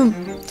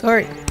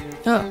 Sorry.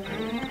 Oh.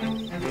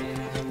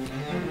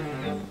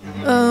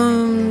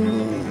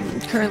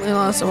 Currently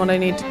lost on what I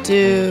need to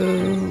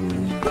do.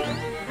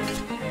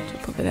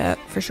 Probably that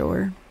for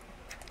sure.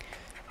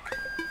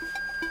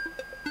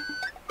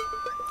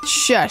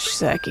 Shush,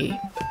 Seki.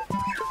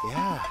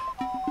 Yeah.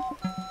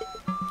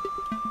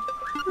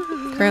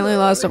 Currently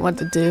lost on what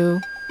to do.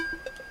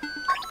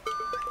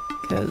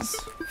 Because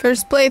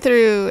first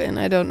playthrough, and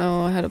I don't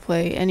know how to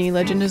play any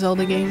Legend of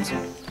Zelda games.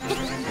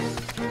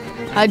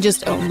 I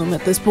just own them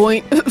at this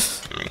point.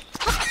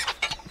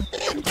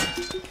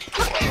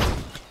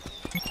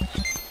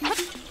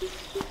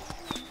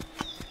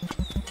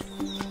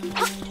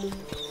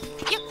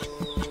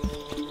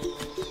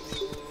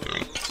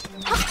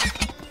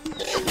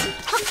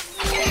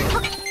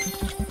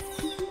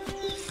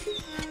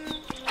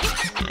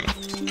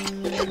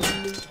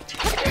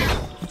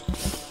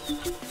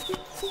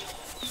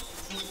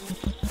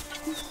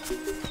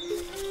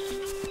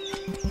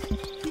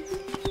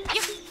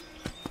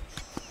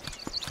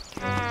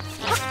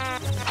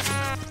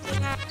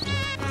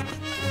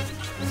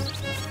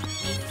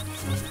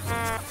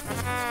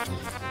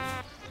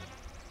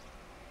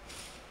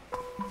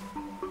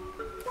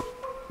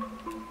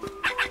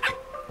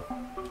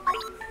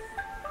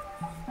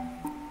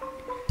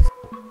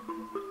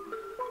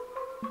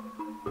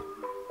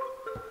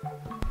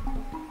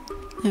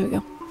 There we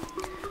go.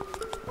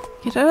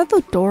 Get out of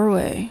the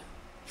doorway.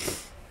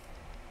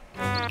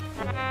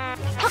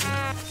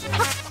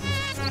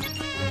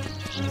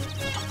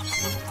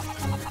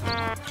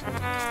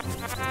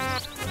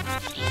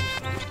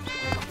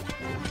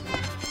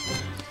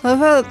 I love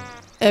how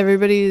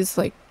everybody's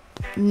like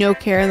no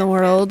care in the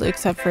world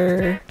except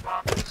for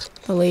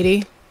the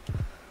lady.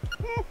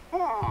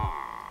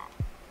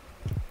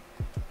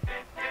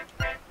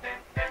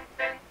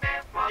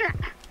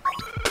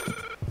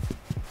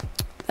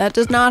 That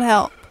does not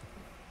help.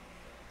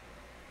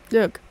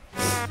 Look.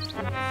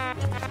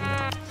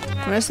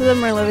 The rest of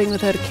them are living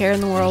without a care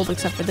in the world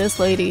except for this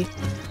lady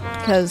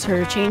because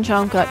her chain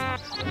chomp got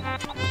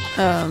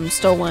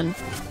stolen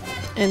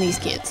and these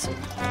kids.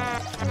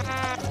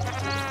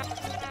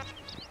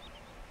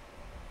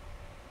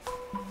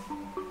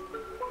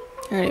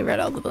 I already read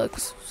all the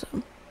books, so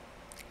I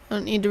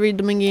don't need to read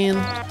them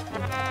again.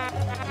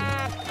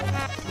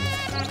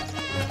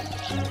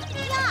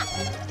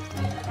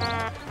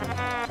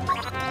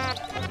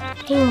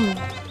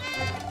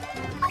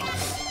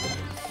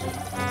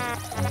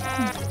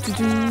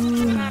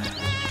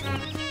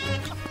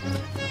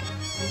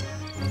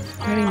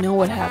 I already know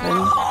what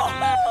happened.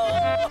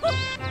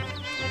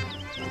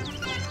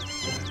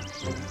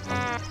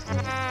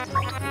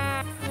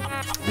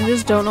 I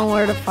just don't know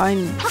where to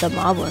find the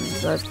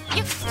moblins that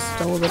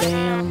stole the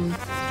damn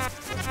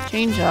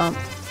chain jump.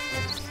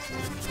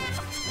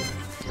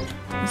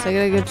 So I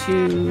gotta go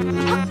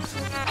to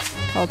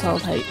Tall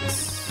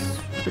Heights,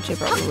 which I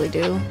probably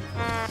do.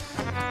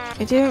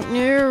 I don't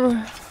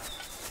know.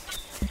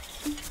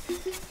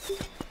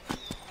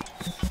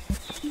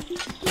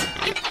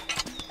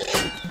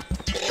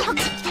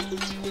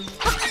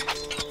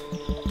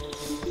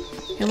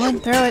 Come on,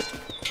 throw it.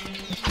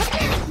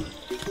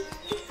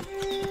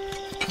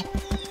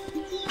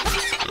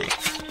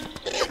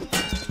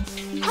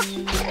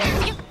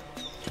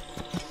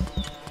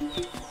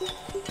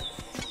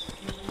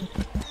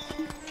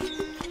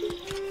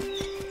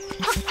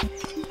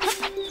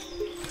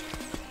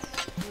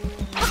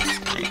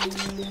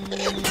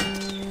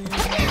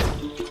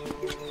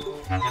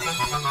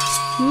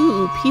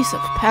 Ooh, piece of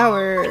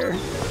power.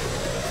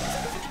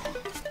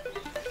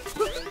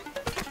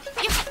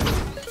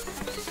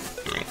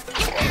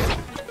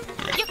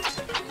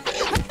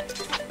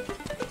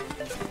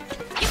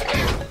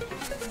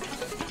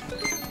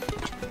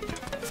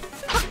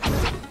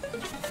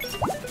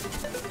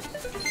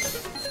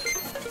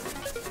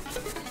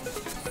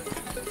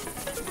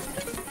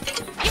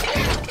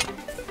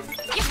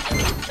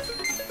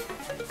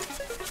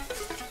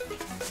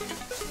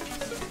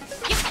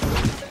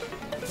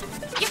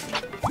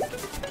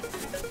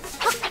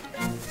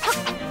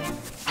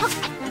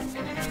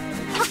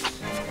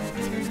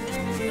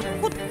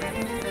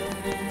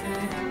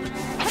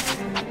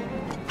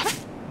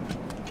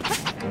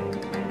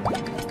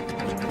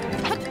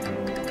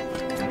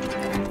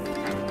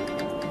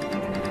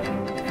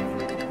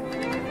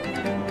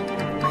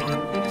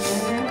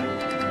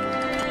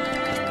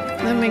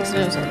 That makes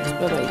no sense,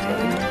 but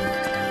okay.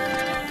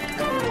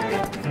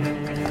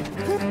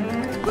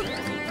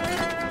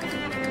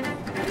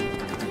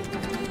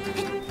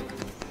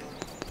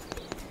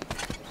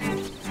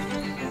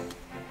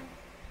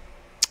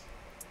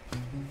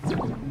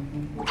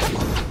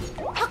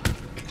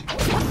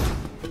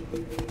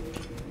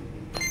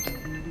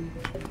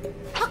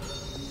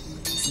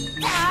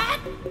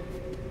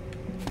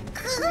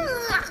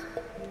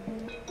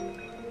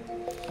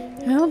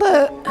 How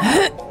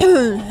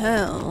the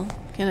hell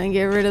can I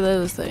get rid of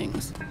those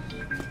things?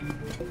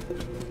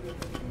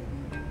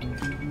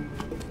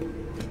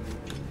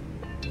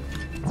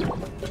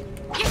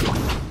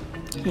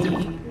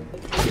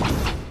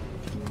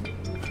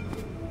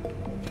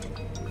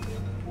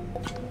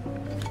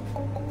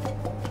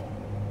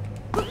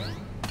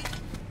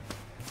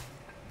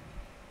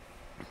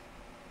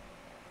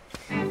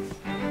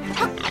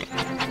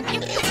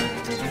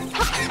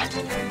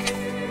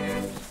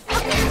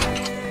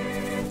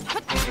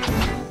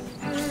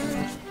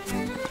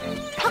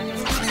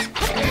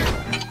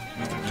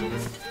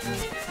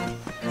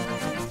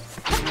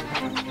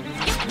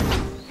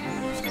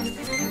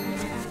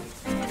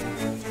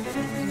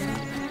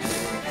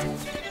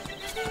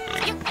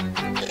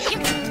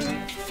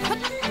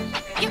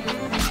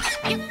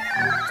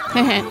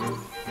 Okay.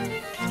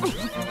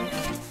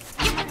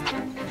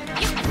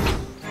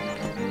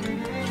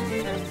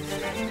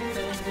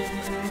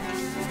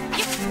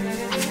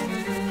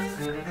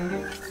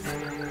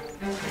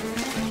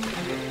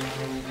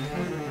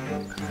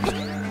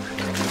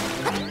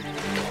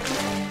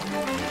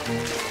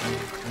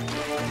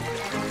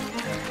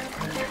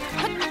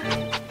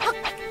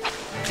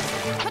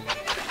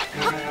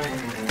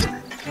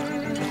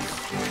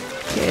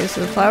 Okay,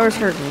 so the flowers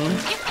hurt me.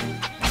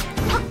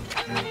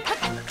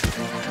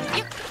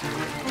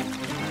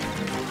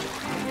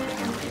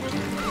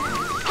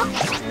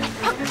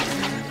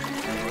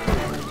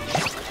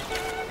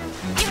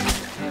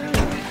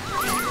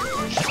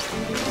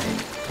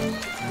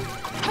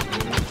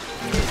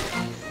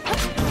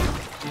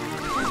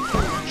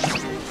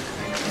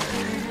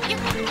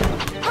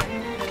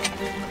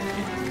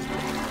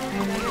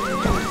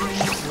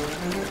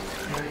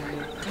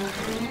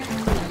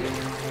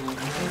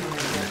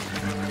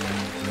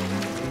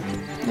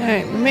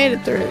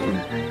 get through.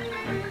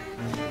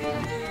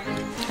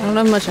 I don't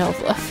have much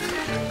health left.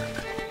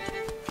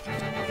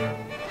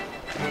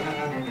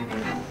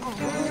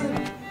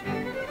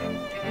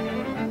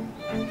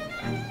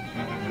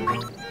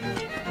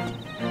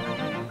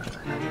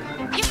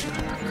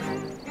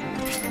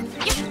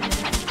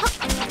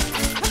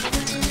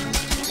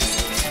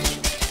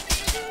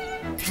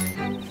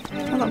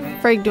 How the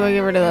frig do I get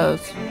rid of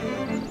those?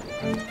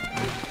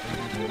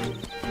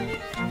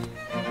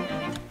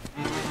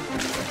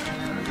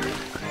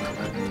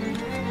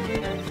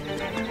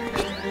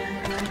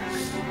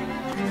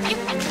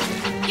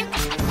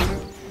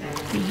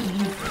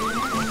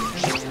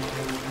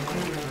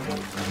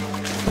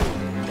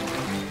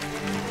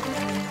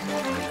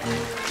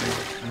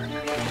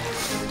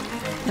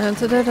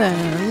 That's a dead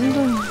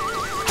end.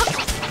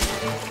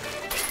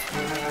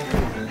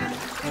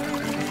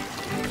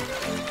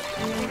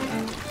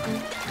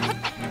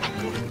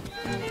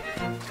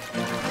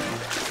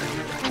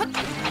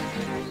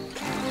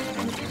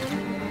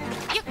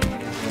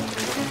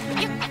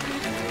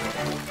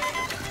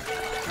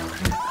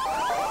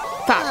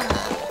 Fuck.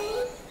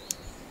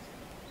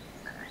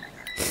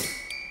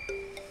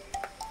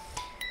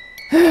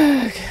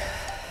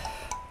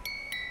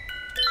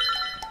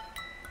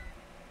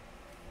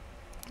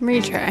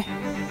 Retry.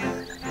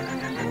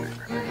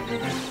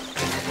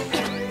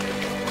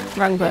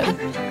 Wrong button.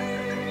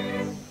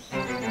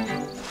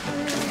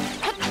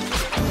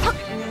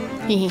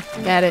 Hehe,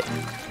 got it.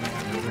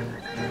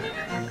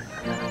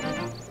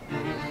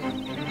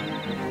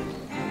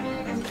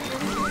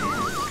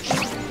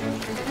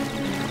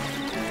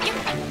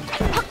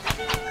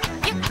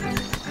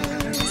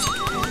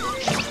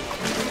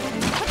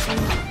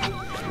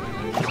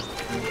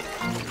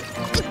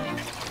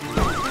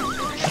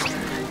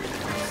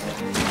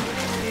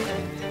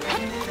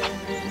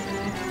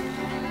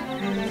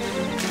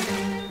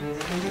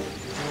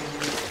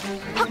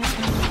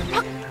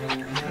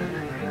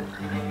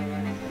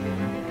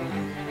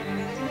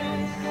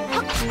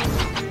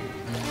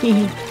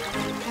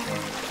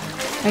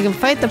 I can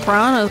fight the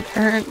piranhas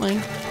apparently.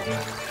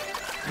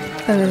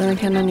 Better than I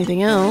can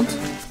anything else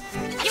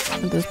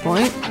at this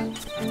point.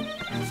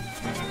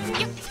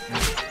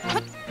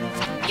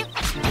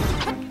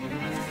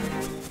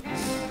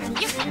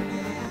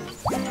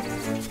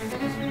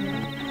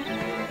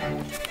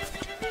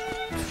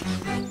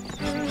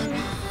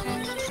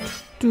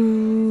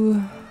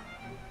 Do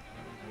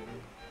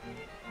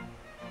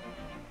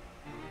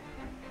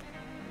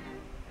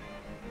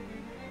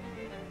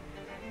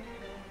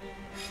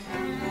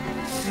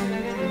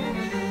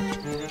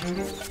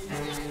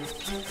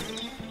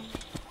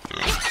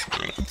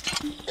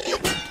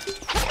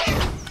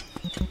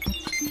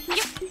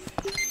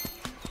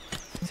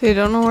so I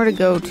don't know where to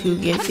go to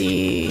get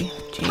the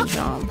chain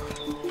jump.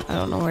 I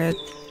don't know where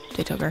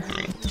they took her.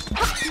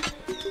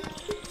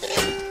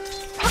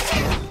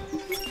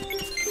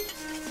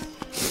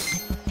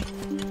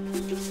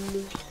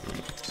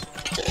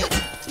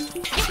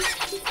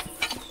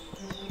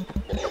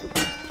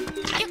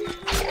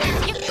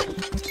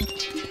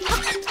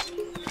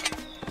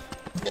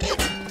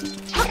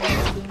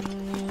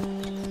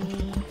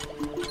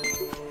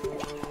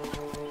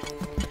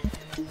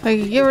 If I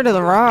could get rid of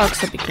the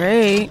rocks, that'd be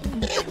great.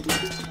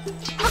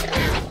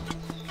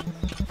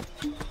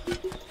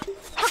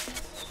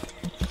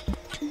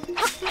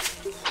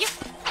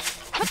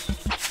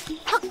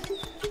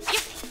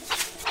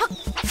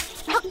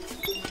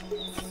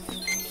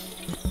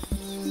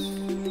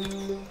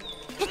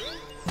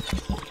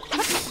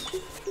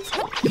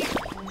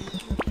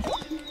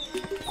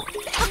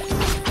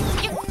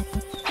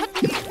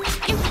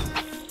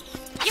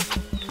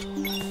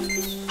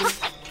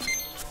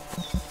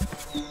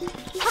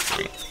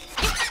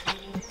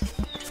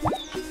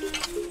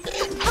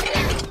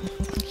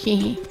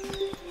 Hehe.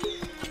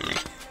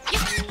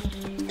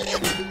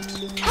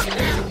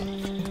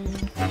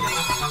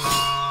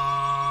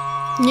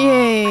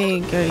 Yay!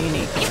 Go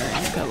unique.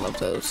 I gotta love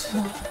those.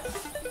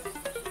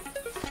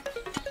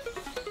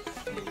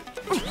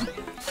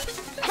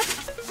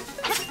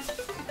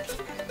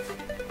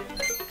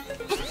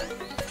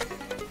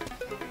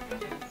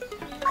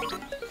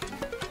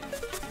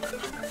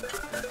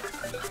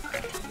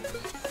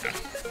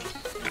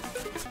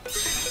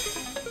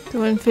 The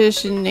one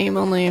fish in name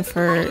only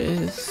for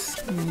is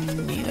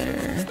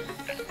neither.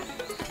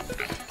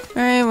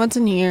 Alright, what's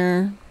in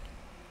here?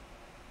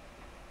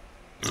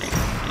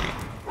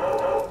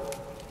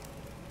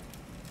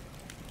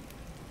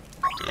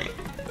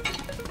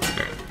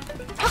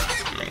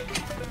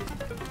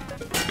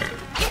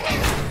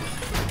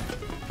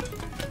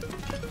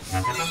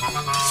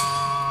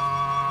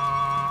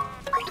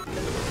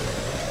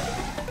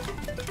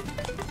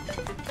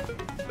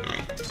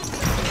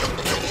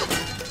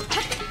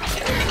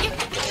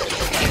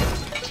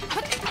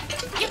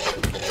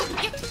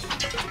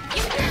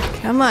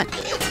 Come on.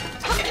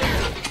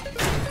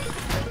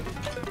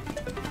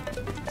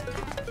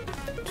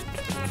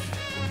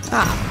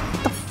 Ah,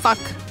 what the fuck?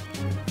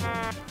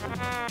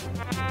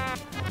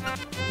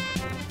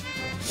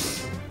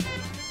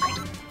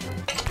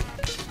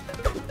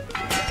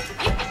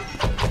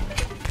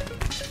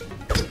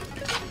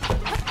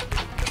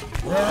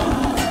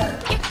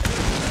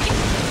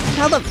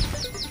 Tell them.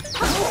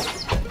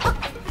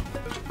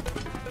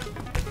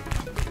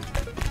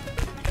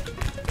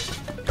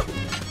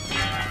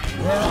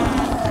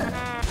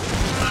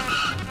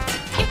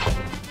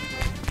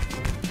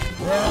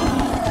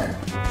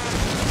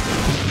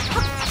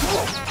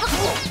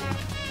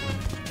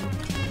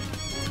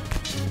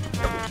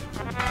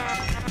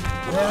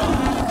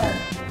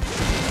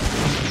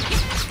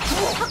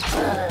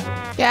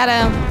 Got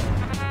him.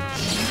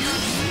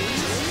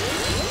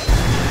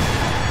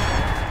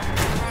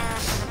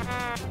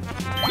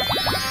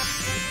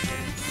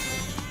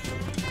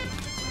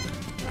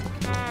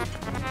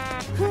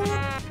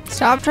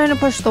 Stop trying to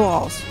push the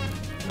walls.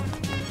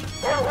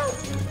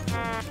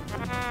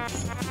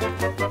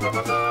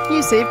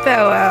 You say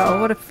bow wow.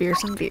 What a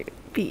fearsome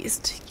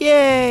beast.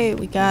 Yay,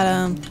 we got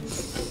him.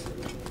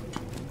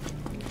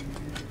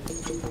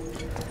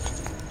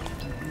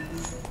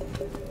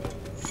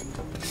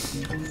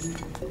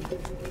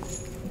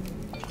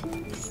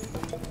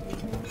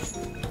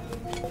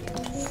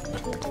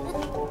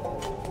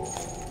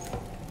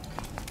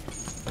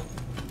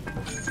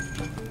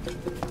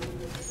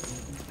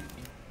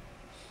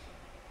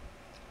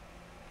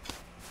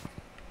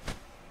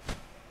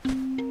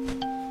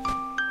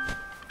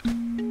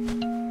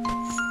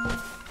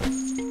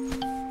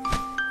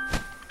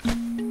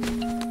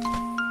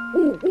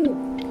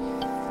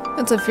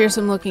 That's a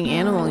fearsome looking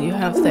animal you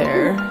have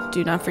there.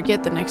 Do not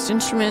forget the next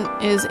instrument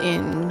is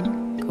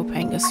in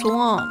Topanga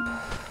Swamp.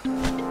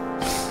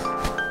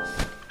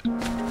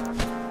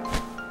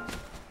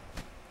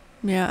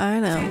 Yeah, I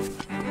know.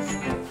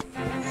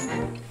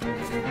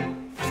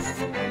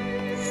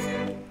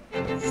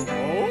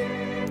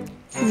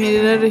 You made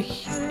it out of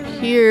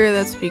here.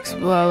 That speaks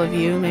well of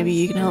you. Maybe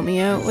you can help me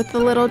out with the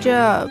little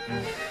job.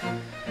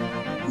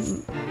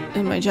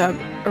 And my job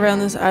around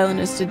this island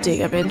is to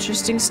dig up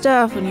interesting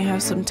stuff. When you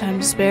have some time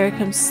to spare,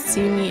 come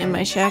see me in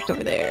my shack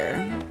over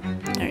there.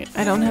 Alright,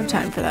 I don't have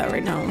time for that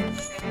right now.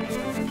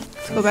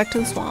 Let's go back to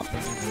the swamp.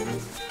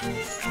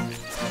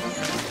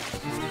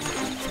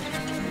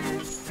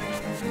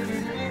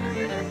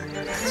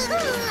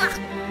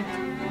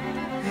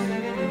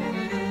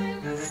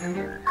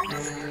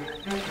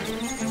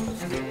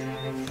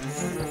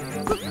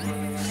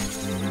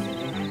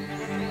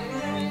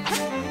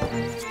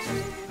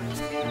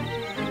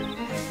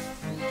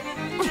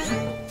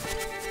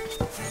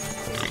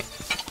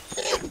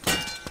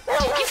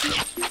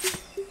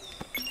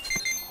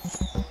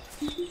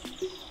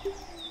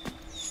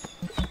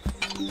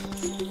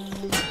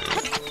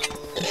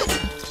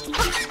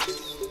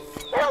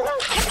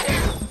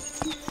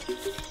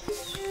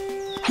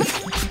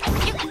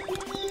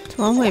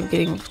 One way of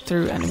getting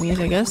through enemies,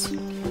 I guess.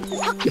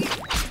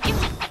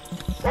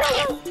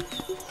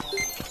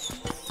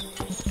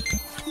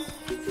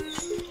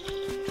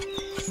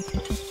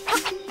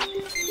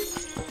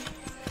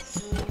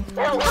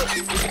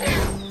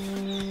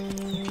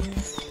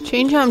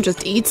 Change Home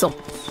just eats them.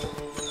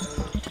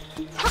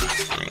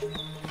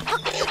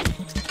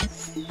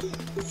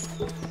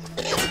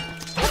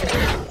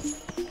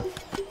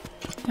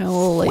 A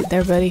little late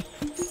there, buddy.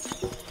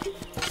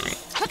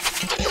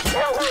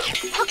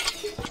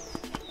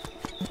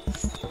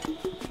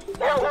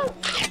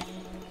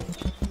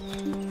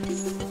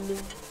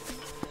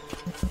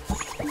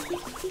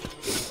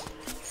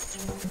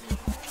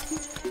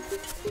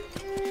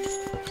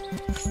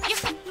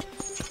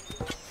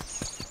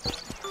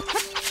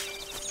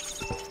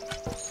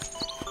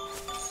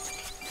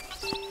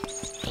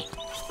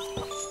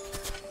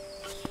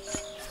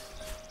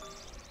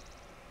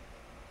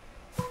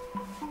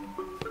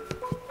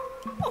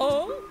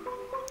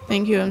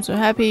 Thank you, I'm so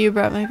happy you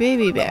brought my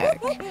baby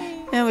back.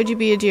 Now would you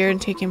be a dear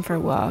and take him for a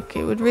walk?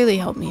 It would really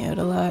help me out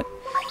a lot.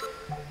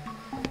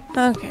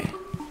 Okay.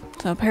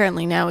 So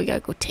apparently now we gotta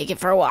go take it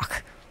for a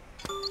walk.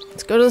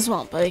 Let's go to the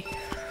swamp, buddy.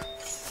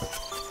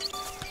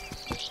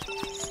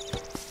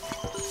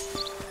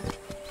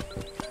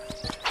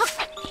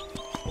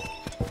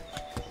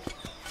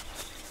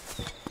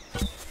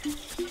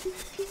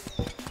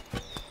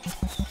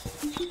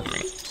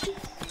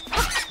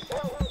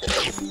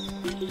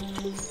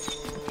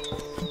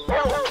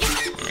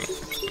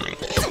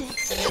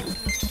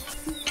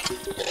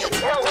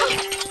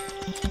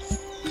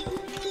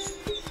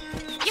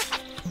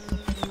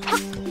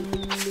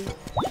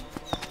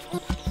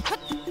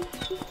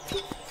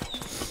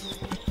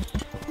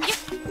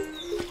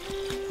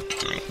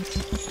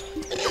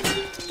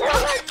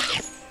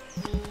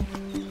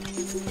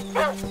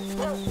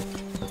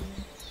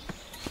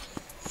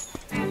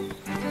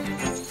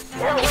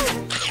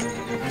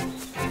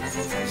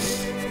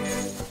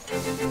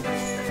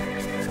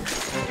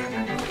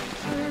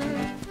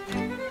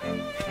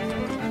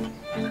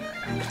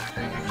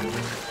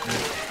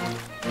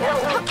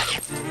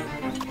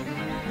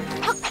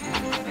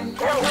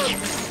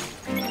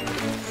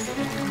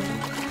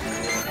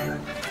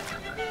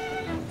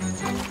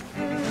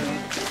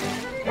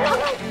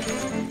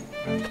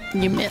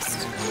 You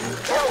missed.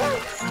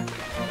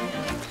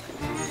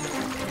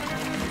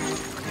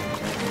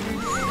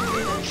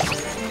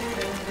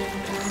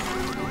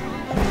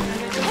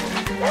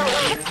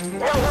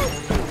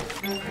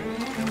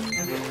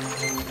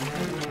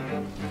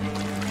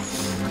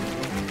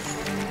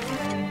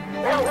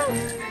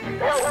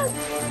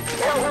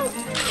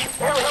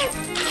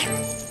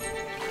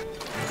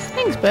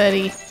 Thanks,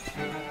 buddy.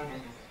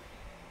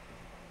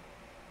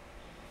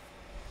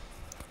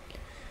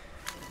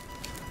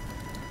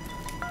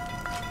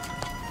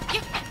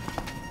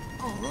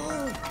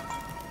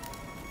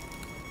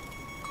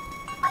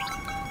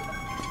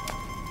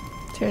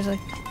 Seriously.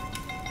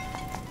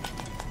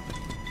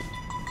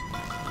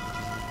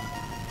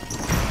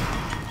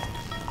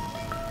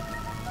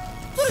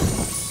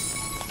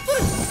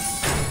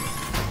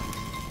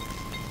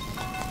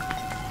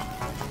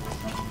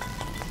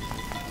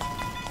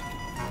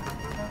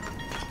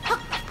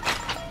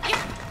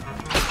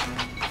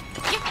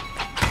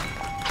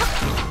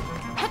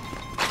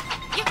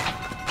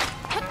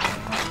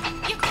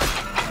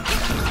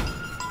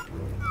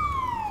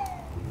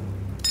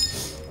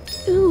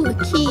 Ooh, a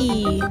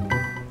key.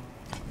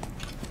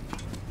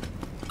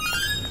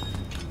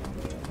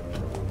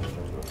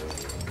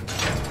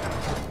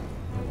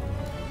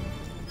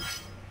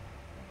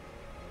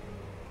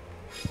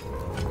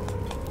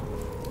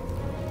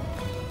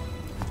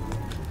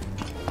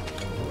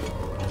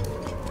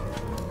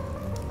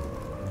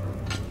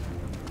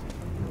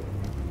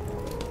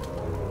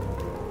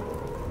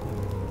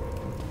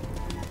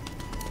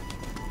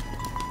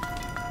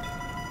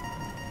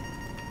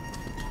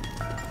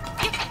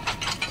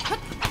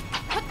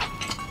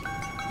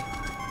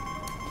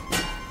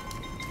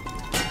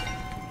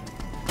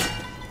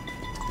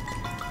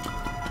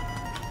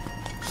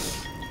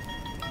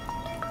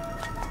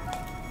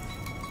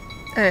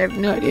 I have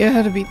no idea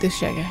how to beat this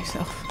Shy Guy,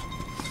 so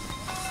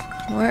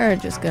we're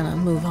just gonna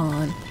move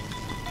on.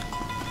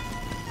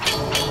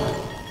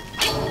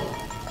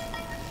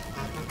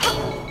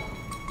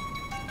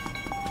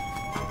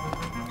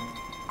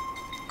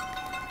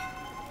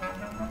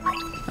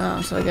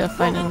 Oh, so I gotta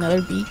find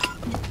another beak.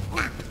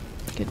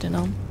 Good to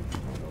know.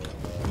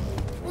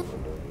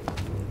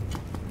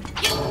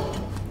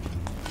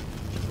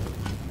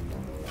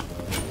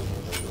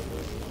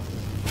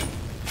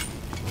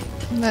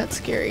 That's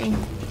scary.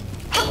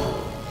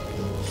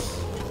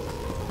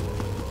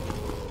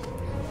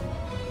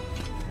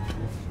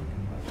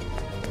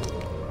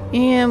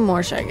 And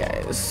more Shy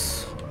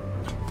Guys.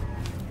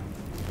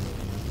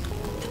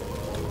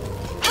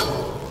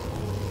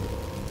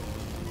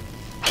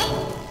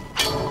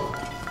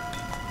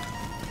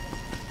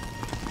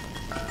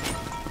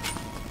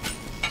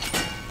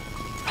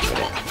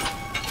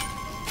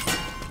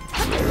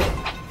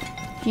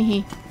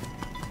 Hehe.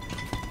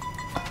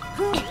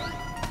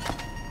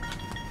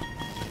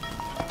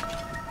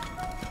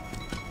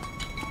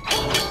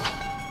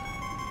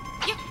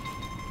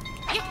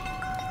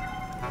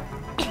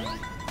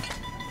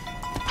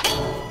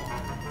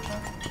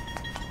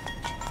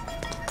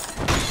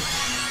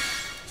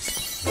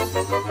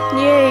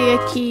 Yay,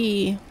 a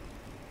key.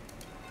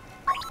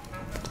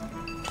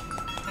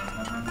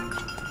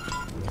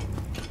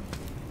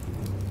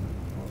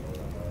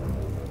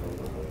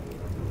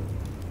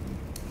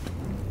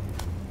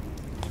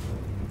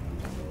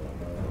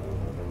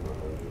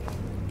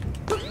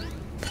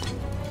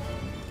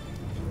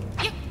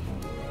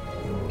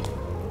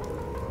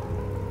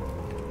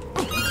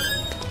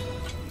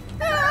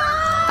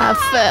 I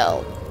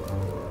fell.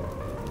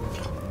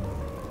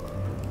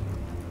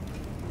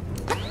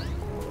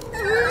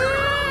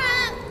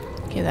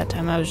 Okay, that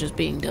time I was just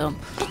being dumb.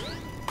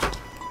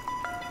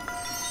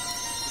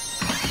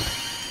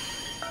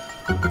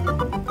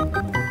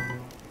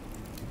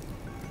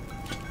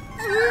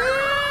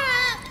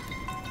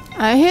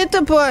 I hit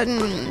the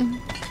button.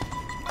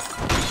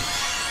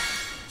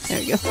 There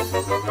we go.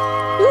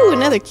 Ooh,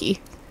 another key.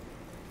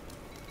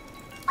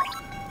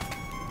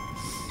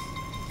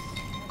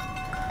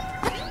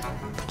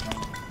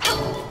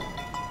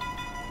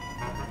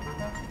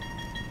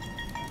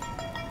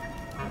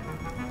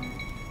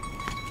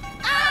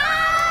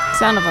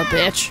 Son of a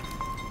bitch.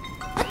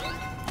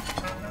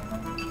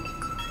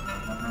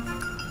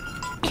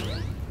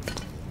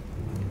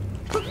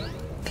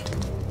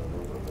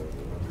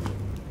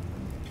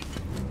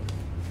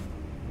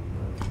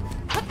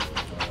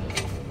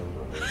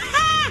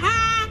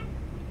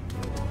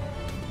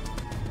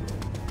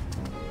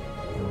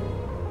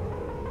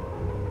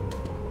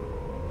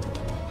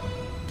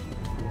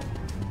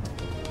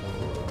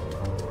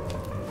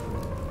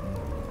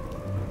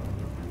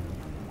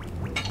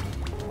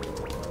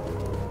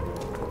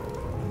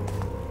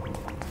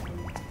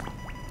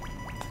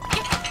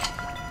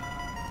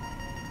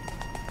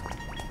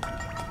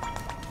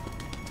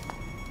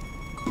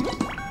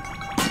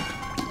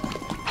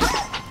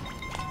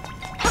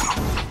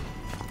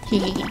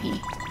 Hehehe.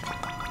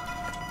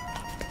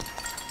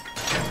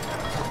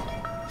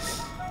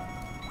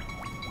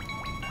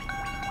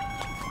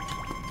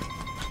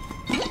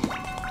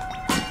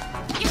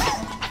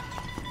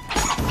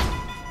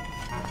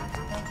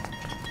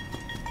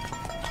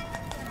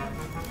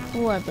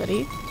 What,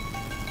 buddy?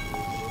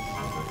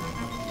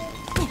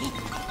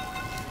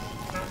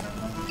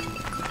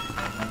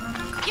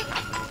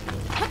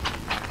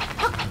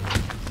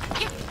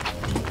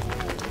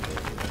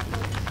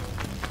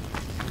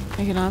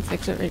 I cannot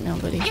fix it right now,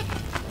 buddy.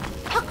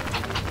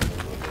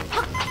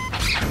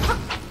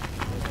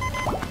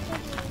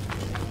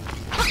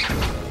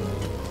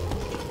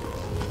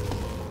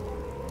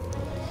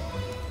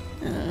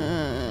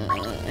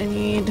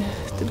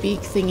 beak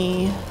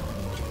thingy.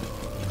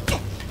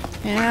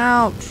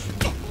 Ouch.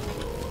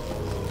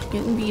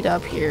 Getting beat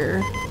up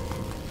here.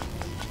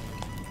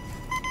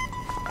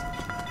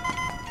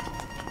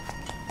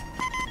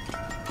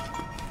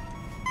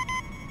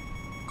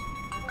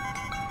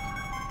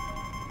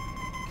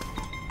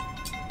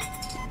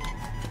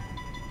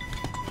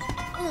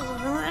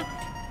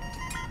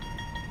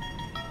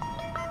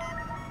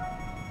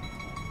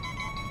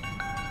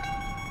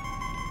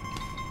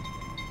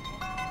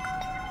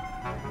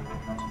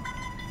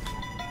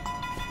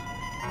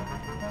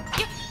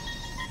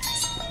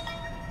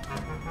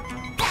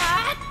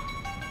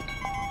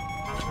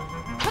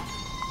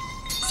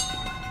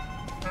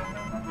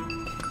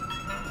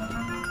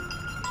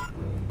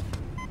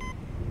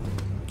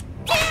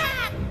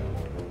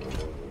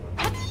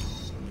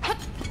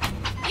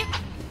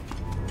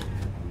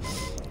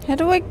 How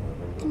do I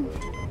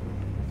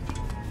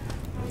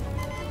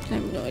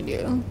have no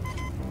idea.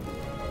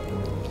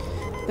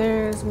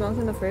 There's milk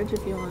in the fridge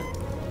if you want.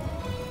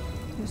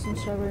 There's some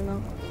strawberry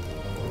milk.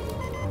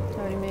 It's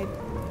already made.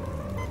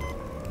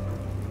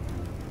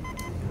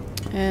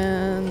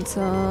 And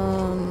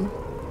some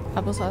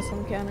applesauce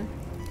on the counter.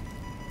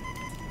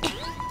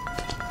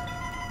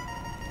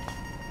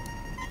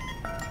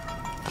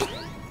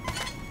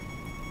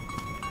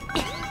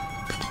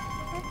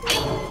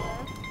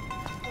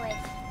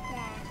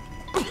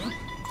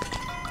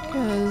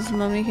 Because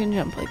mommy can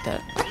jump like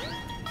that.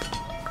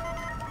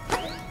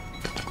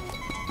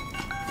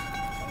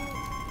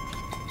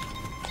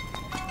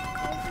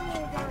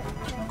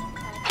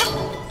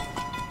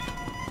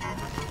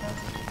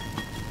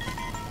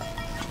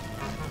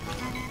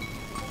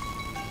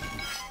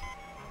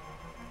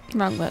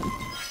 Wrong button.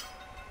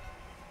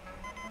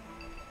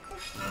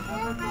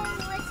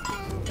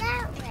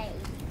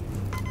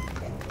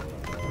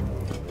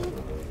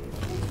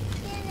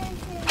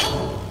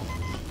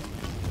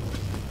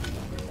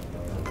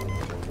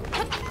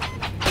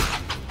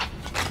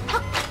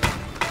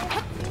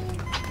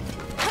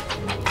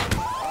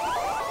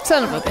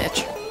 Son of a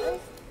bitch.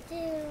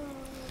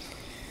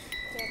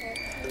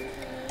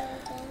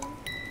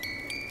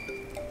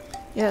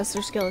 Yes,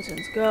 they're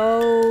skeletons.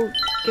 Go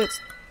get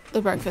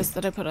the breakfast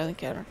that I put on the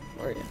counter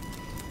for you.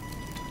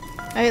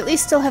 I at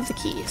least still have the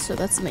key, so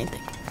that's the main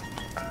thing.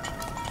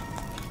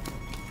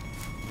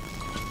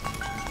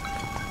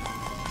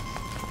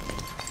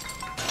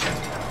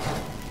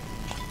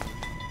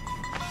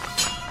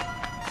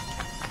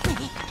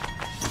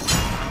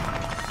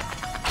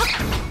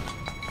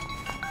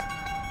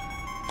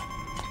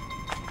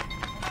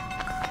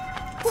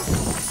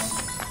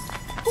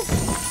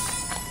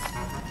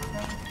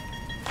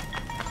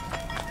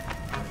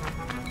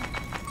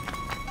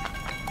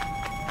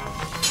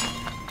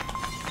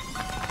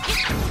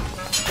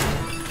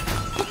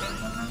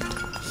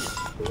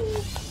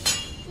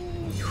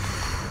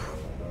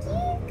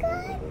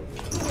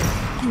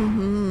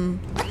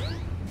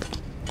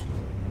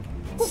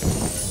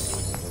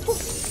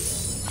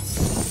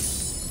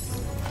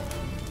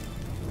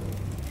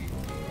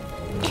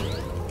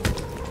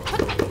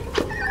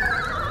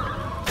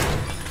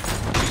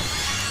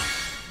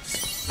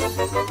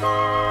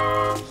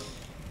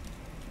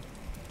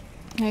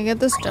 Can I get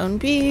the stone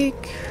beak?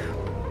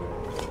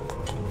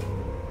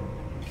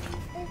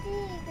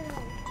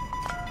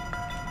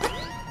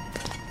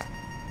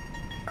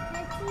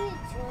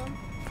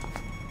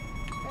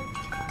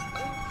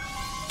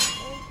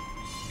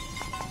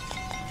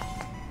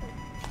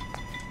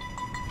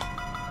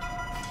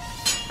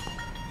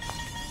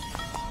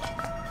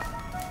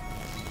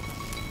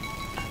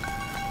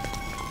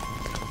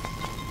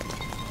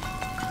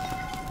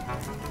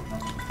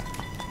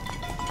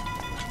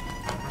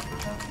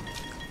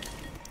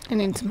 I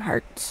need some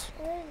hearts.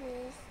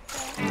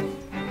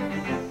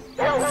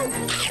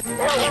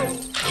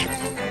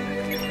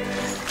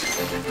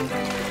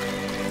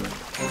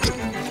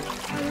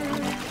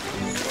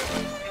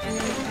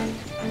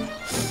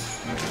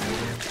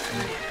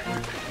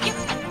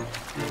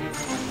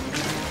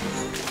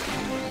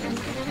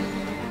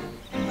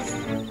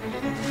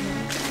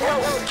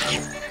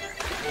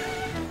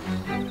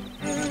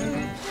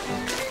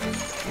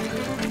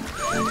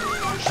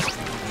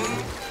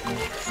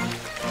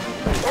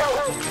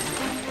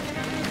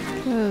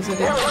 What is it?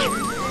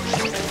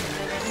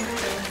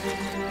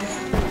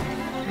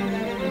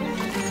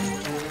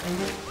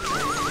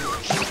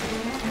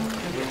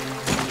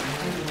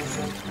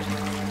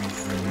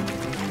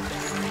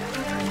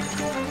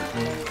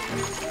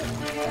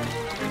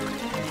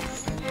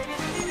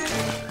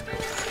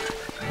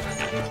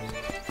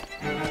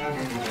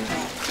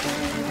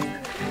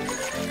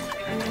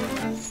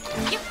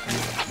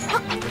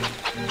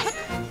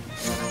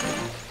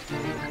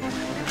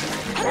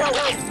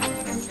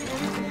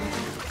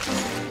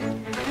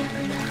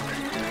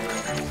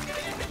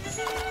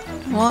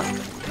 What?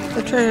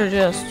 The treasure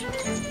chest.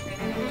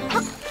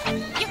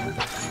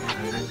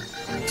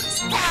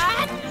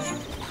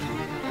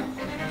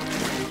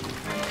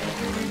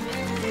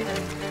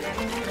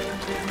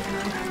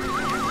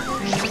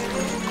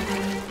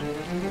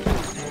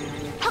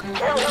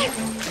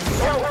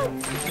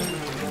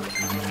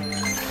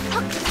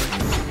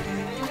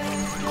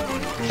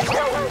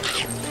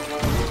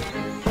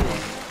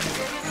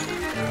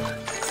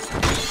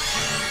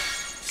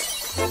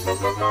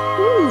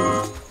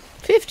 Ooh,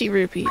 50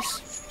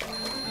 rupees.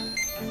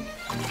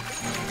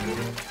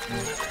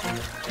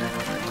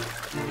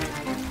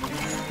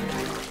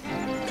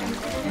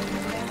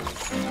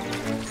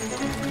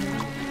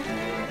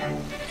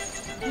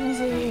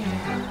 Easy.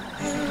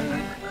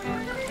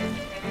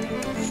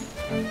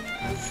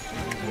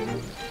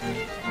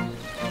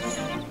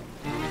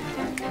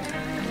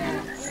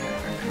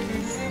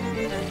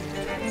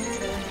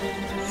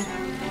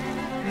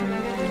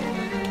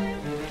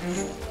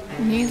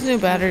 Needs new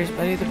batteries,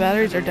 buddy. The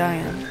batteries are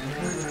dying.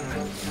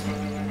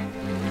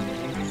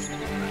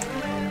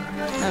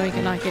 Now we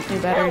cannot get new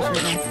batteries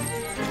right now.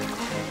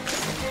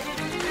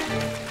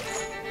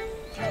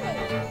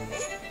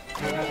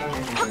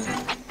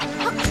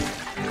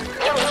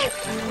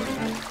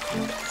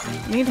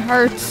 Need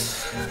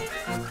hearts.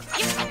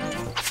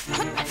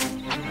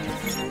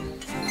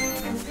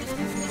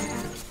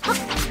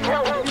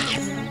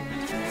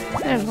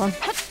 There's one.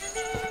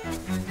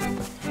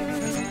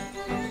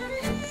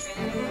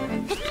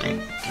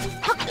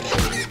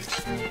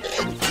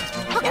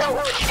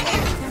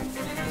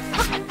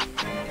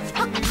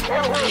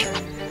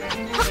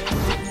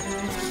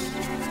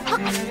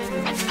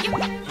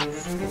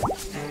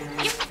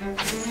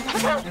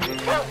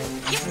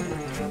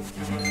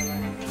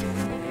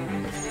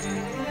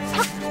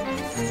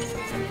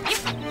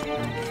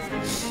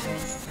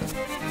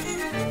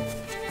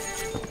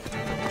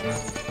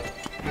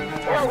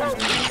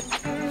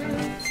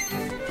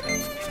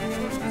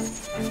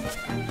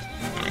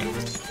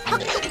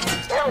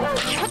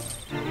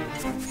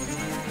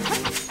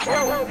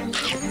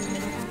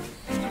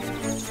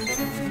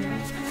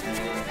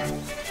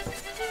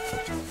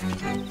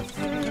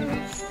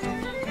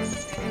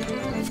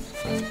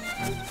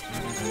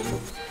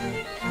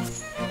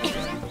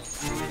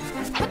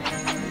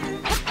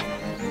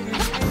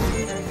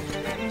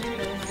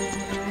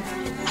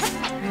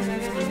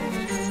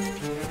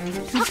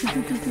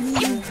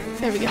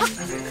 There we go.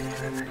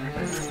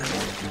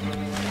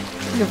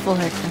 Your full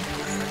haircut.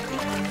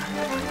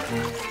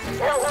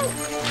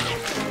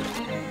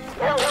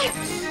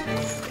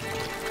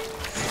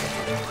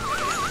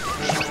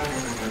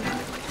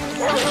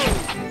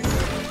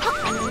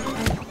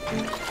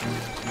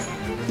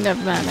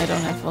 Never mind, I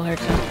don't have full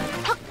haircut.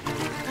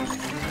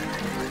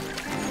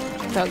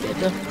 It's all good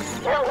though.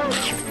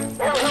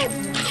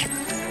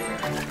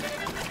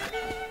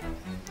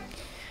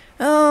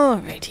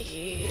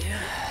 Alrighty.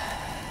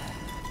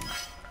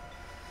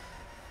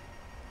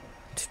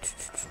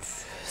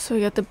 So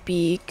we got the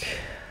beak.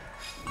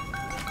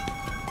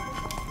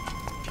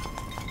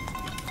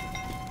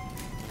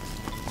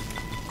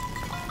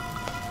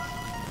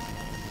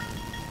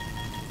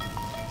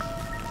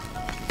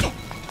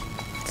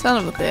 Son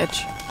of a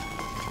bitch.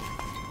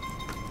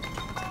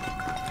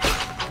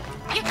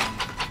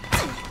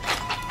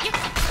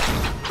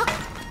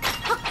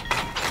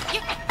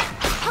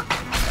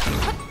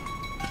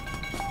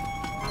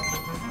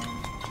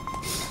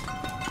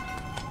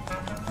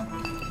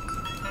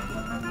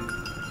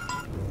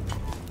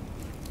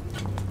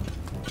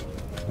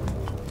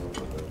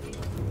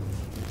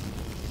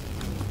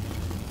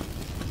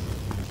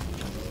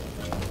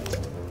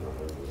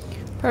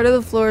 Part of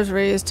the floor is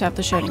raised. Tap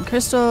the shining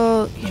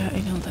crystal. Yeah, I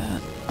know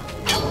that.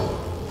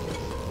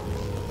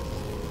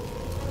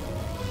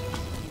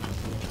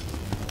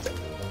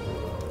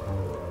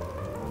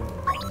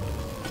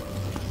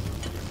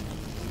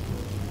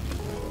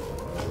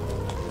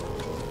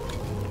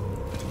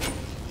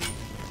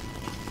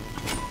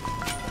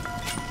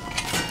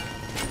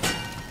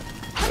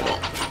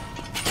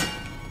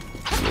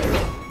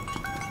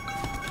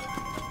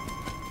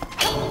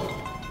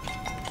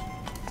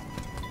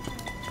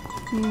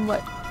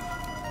 What?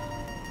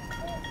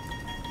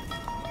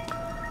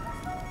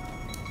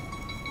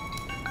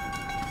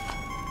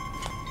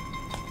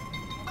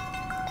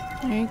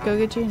 Alright, go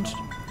get changed.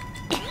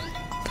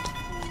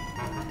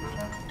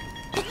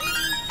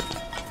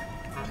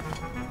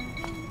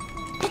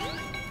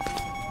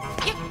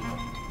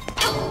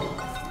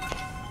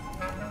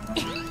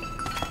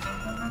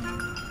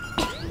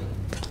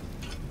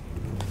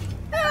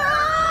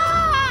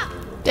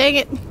 Dang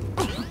it!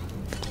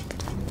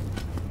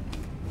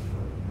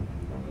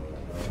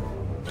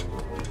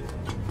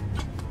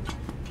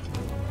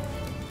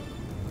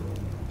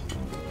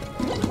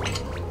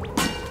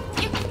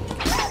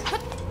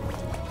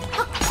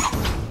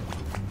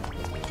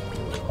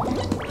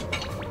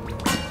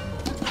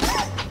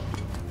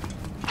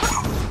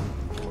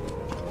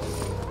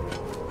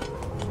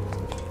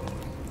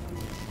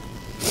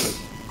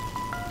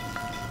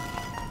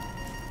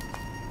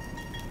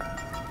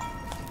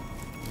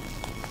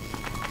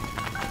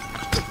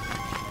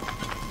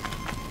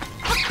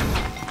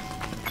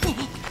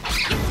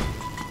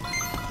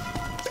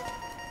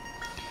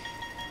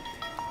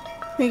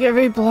 Make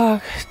every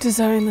block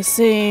design the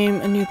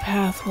same. A new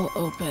path will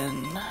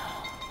open.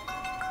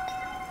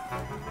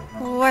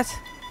 What?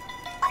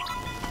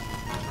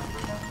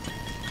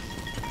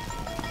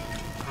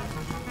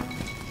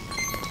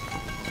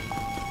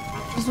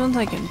 This one's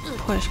I can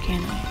push,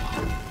 can't I?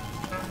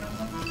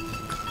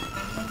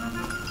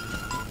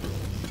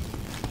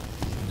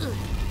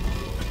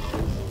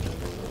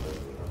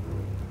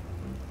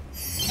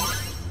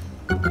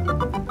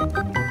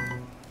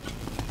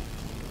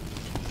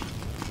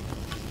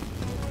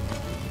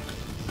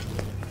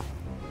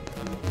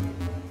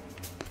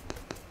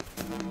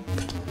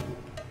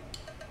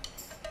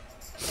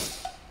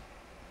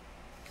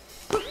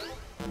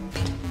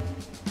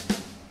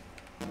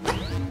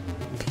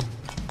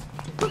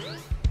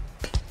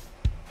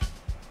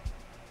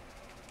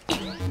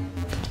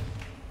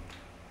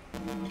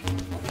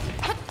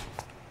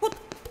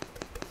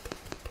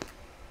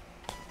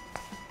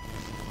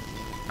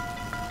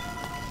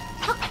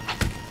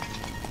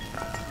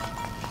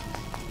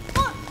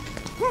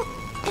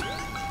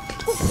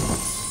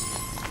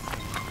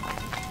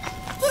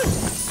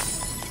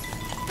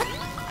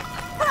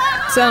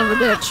 Son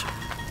of a bitch.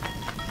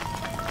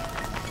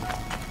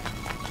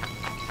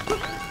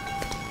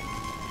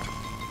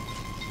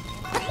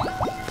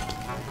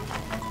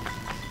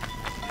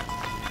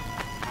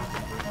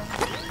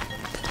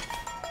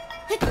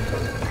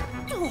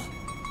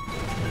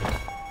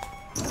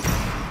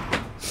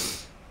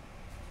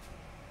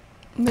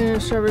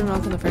 There's strawberry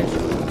milk in the fridge.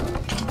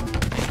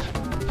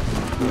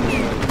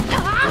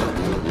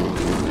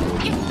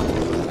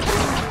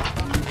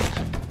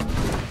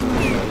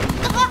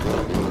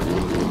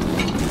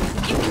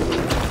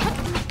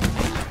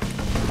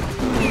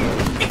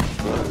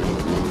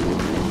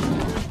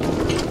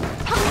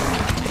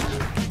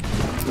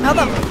 How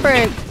the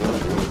frick?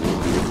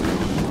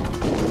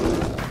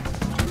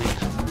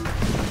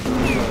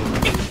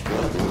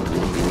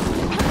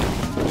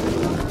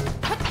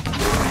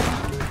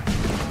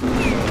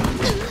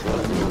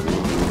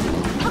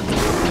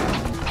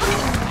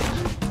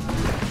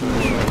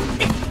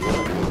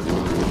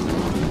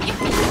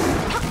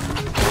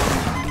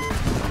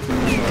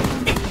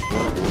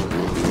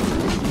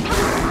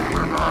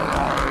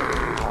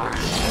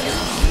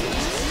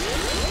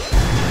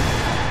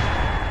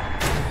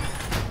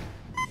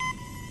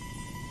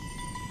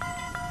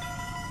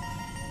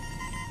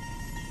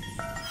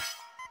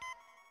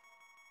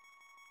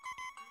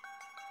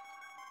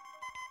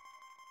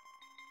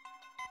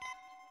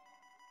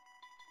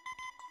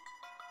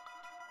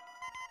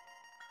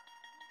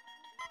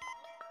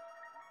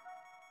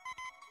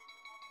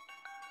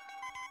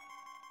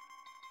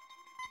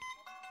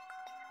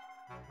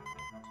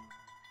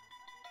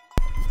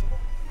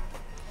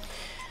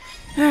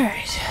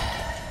 Alright.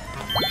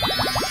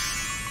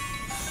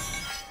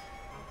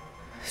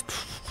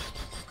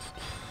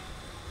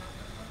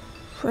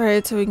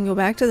 Alright, so we can go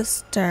back to the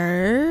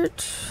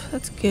start.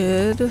 That's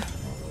good.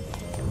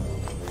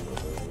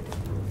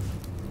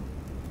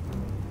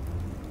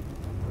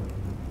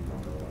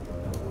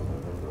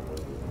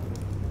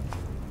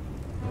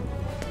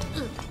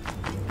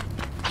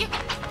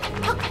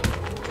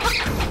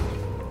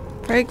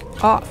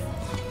 Break off.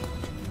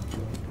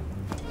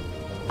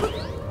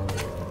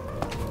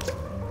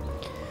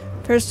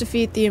 First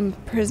defeat the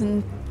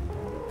imprisoned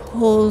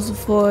Pole's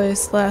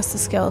voice, last the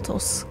skeletal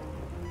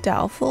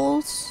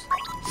Stalfels.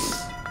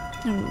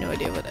 I have no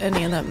idea what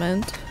any of that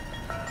meant.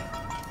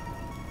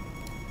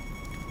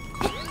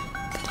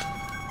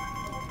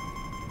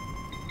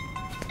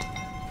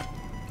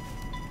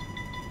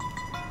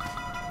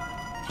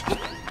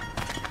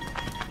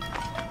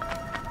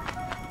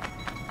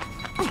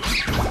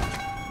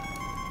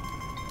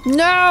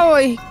 No!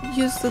 I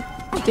used the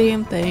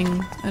damn thing.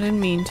 I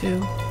didn't mean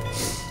to.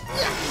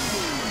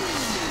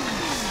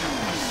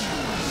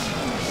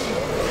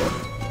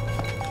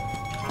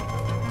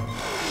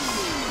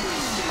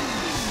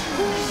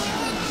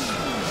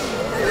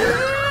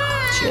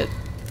 Shit.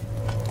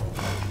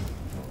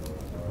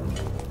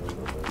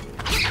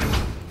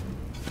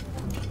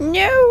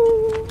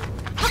 No!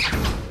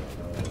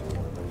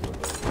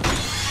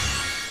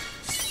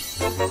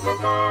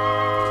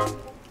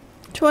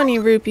 20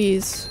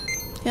 rupees.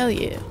 Hell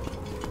yeah.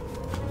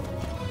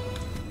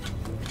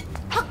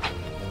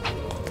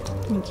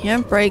 You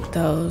can't break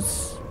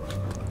those.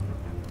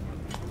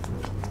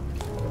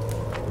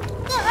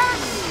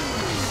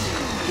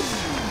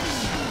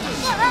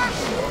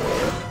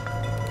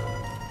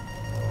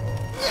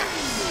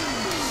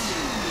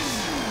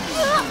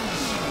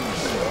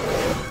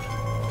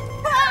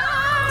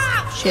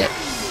 Shit.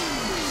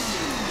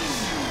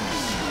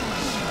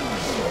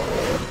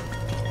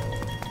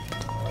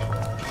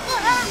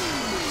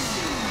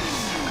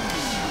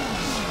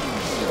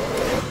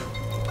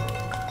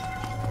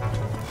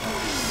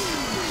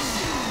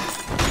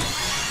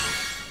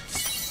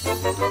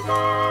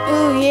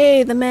 Oh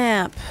yay, the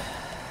map.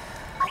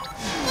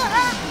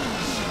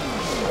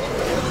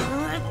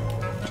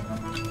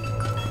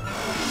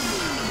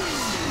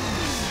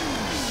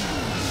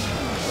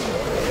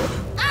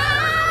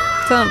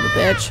 Son of a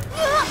bitch.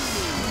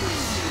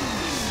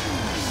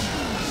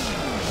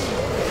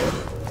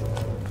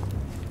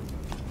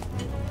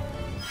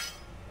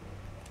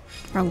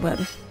 Wrong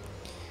button.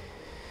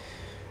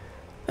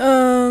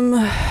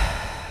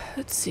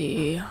 Let's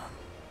see.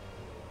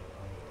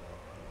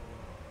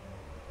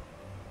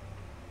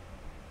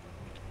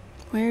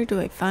 Where do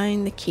I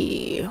find the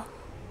key?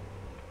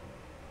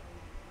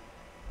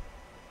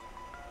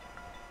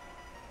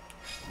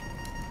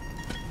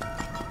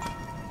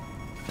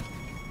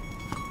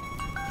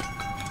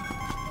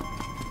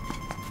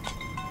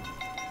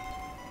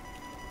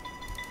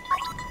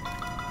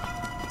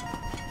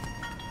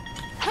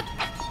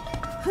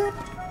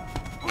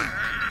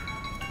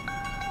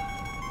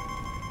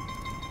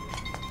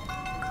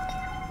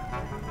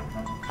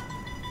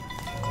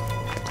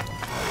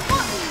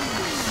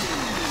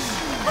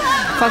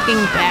 Fucking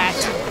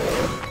bat.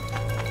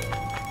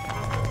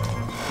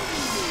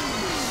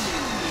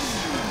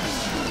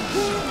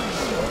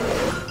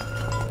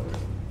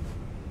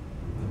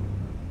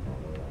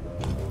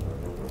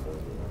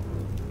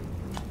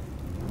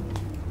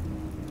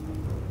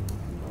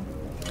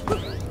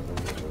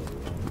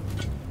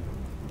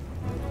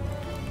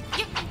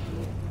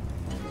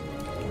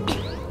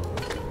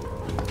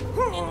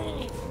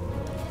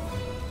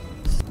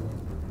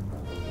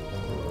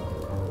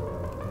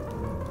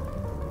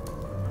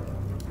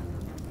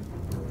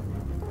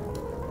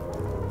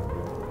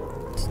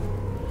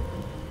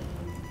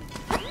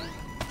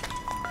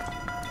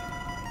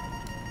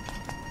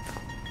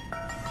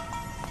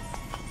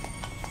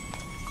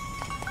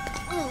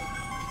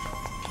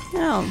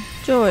 Oh,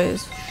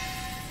 joys.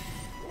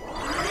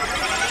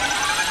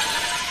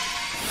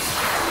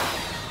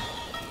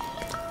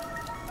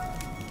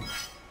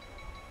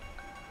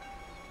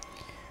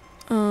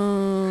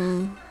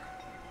 Um...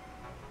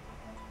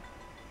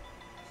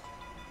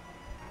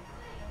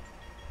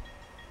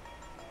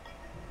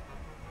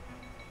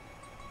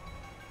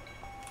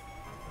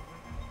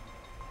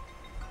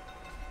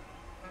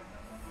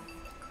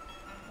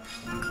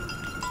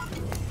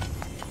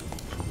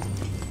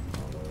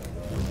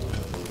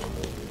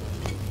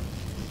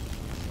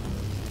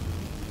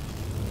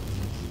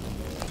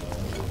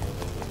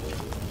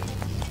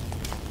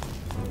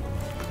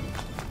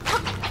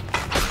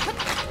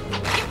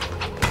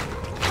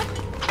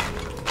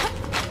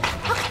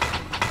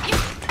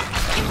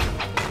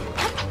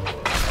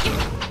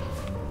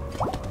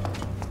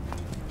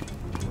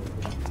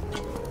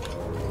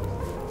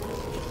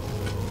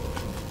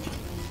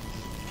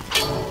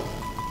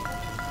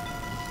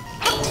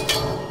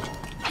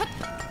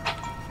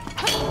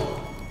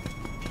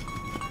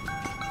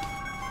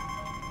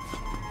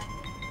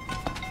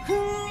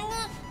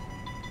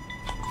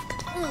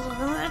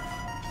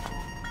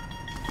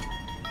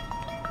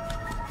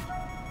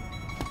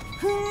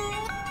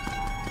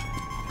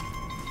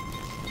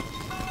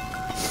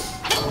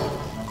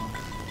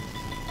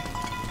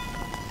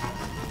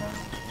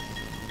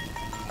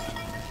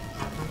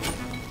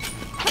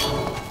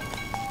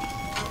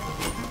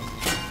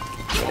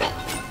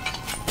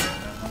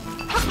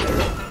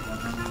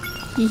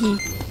 Hee.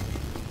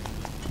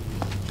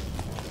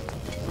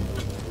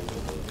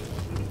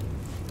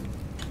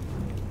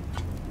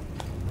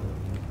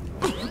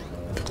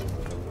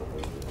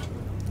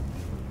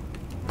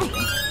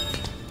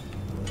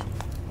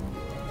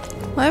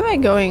 Why am I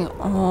going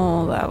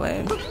all that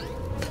way?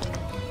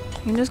 I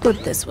can just go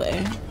this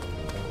way.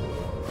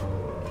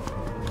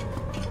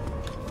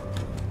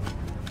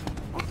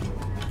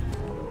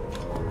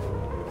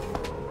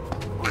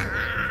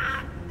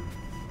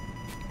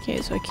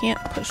 Okay, so I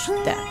can't push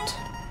that.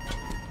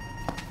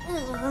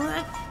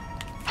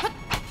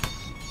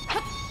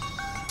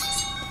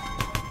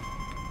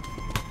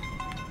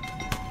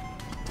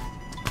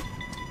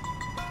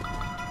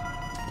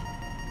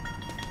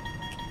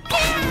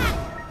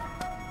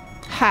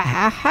 Ha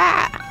ha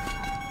ha!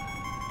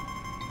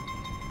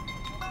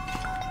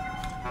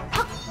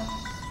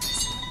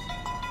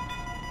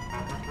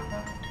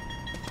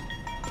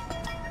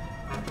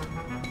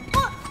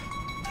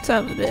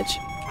 Son of a bitch.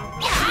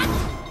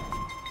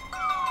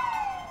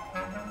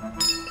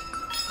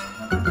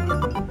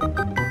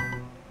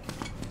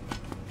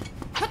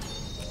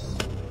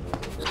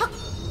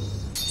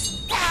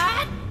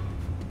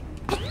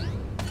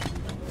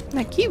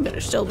 That key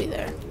better still be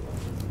there.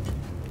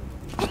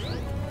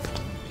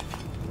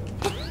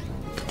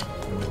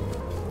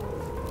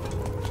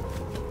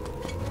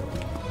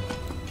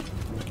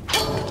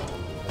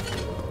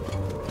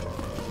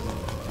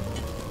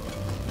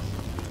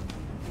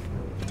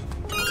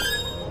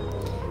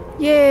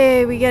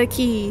 Yay, we got a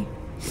key.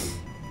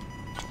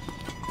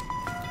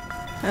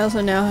 I also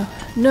now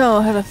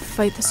know how to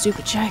fight the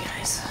stupid Shy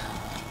Guys.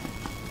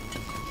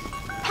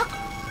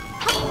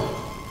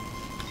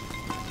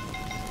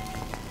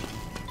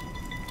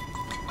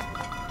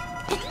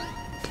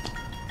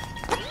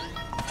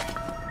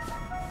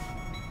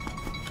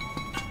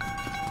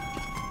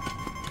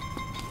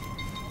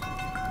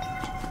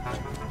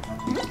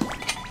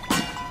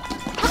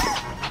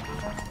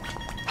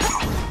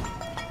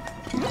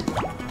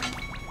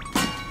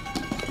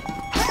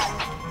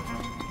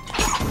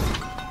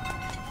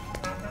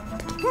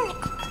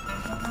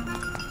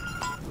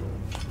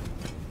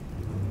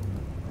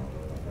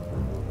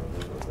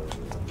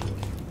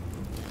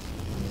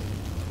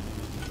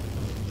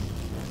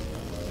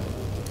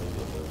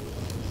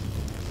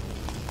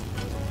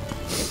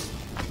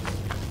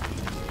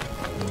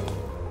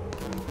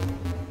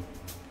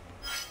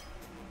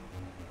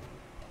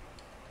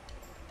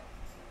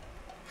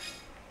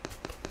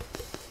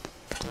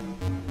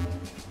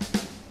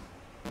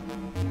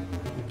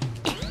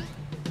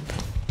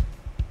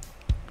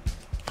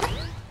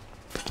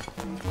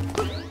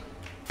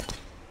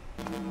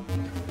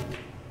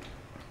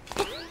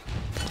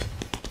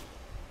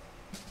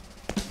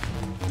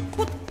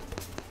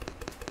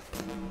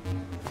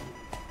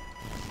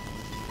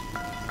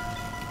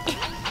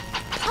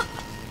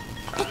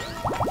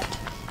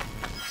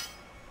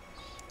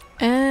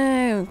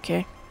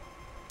 Okay.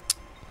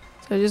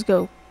 So I just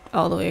go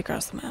all the way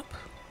across the map.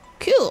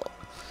 Cool.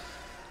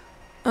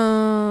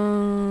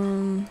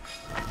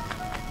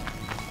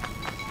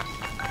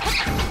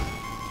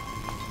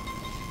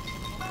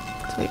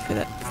 Let's wait for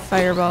that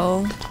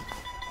fireball.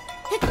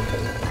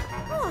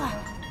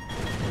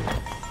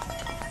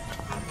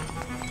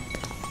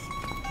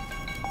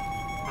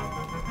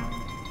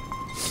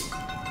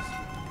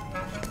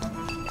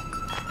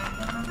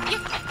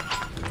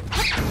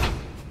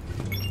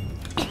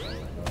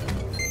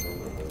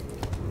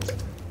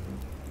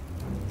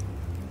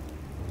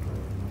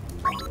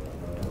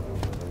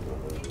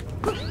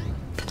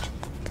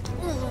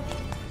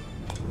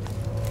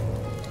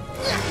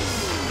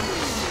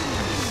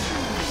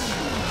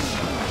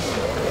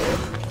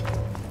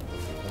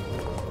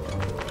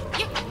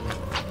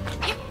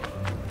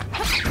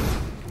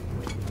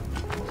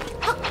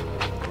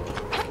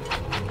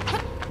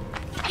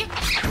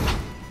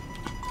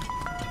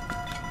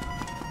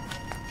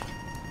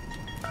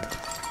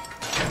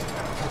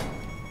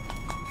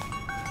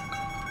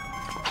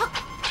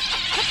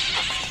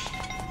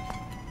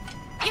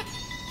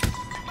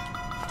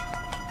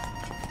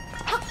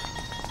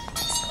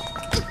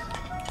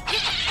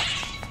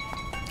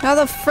 How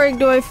the frig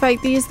do I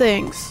fight these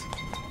things?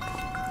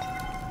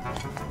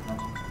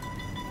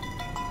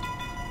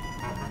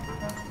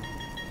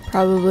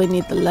 Probably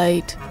need the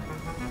light.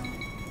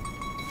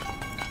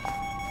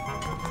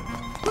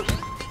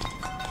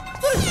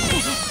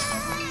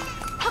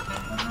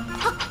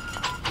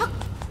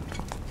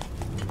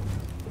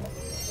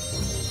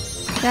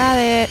 Got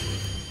it.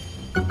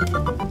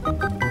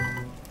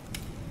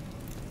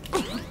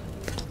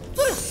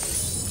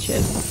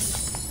 Shit.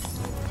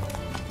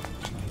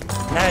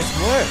 Nice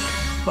work,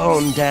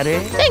 Bone Daddy.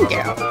 Thank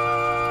you.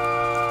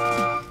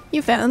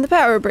 You found the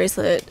power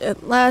bracelet.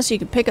 At last you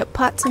can pick up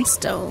pots and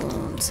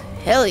stones.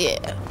 Hell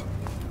yeah.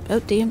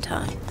 About damn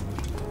time.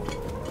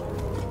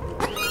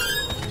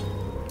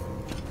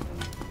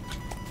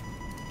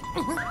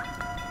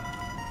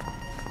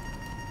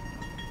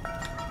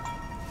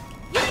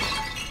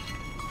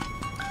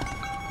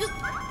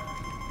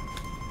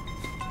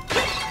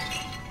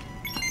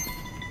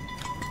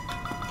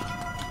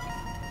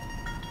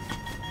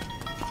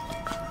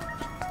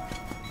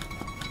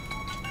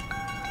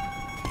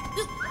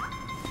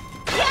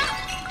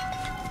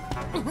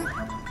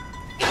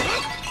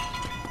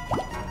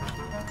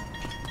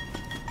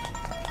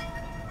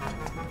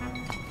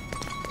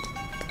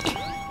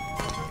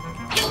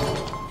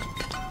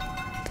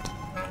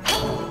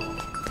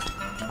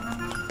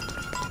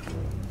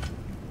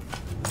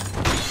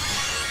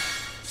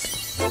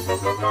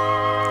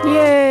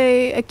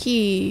 Yay, a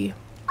key.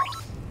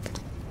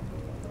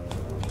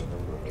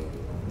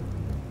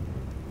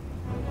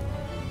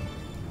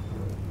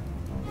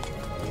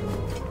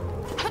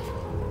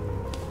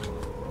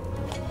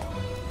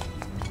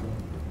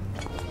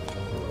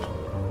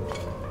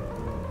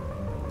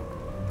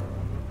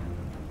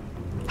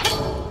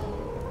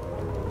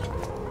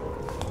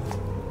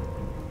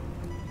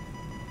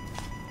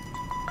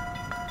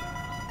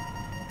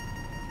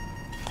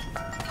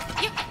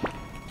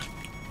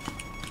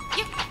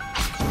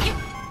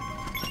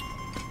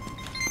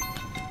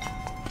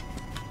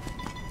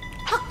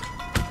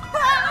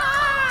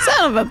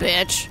 Son of a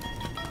bitch.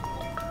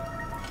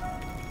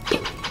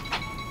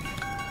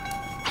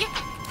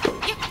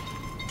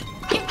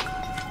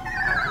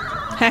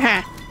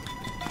 Haha.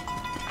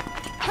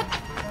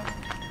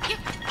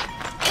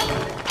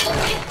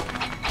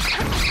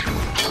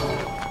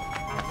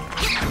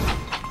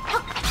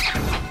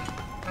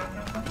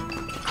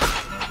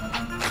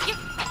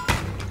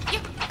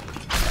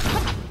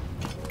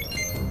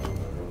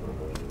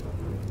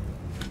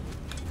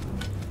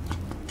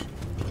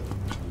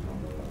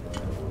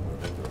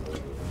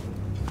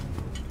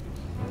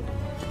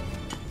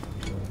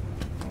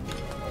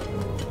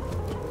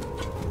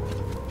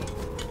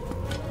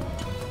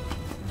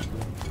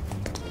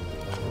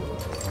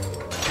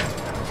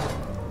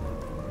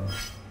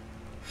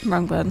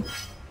 Wrong button.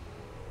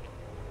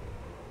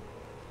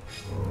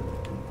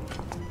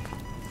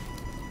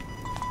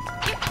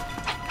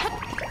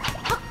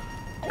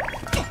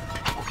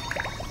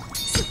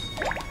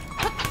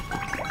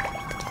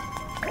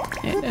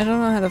 I don't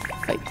know how to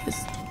fight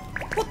this.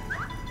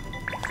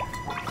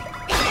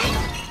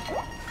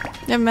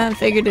 Never mind,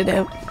 figured it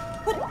out.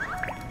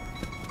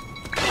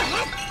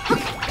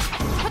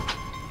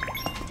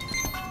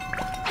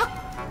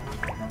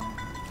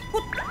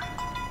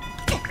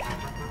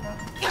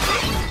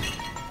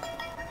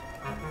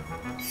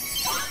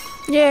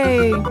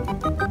 Yay!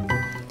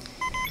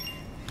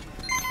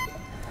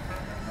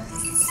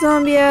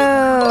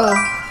 Zombio!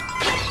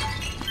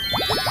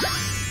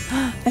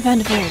 I found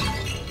a fairy.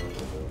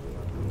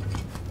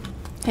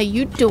 How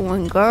you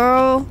doing,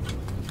 girl?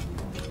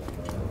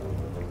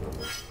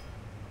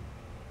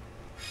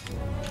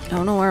 I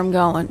don't know where I'm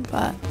going,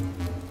 but...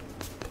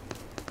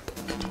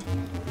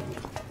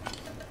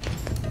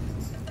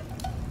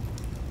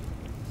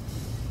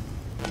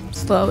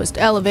 slowest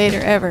elevator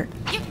ever.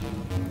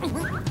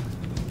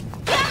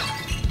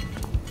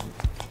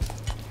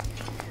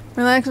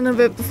 Relaxing a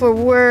bit before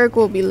work,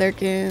 we'll be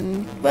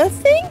lurking. But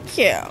thank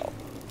you.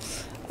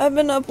 I've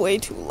been up way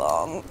too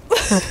long.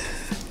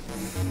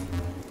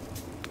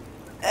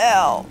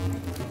 Ow.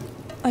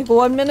 Like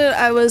 1 minute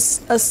I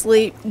was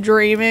asleep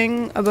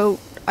dreaming about,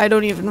 I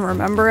don't even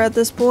remember at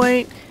this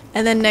point.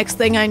 And then next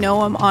thing I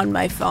know I'm on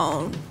my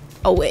phone,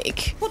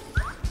 awake.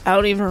 I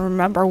don't even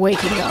remember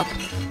waking up.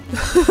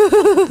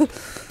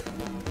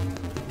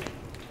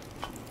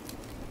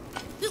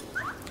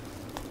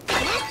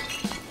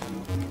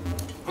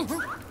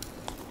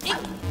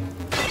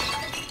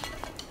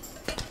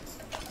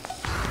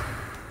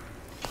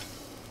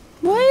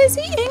 Why is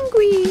he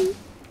angry?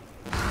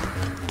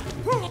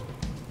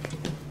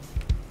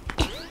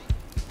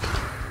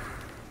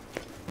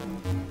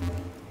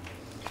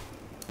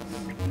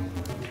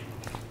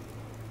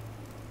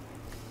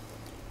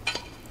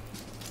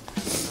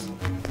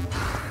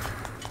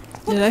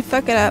 Did I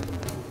fuck it up?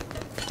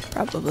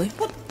 Probably.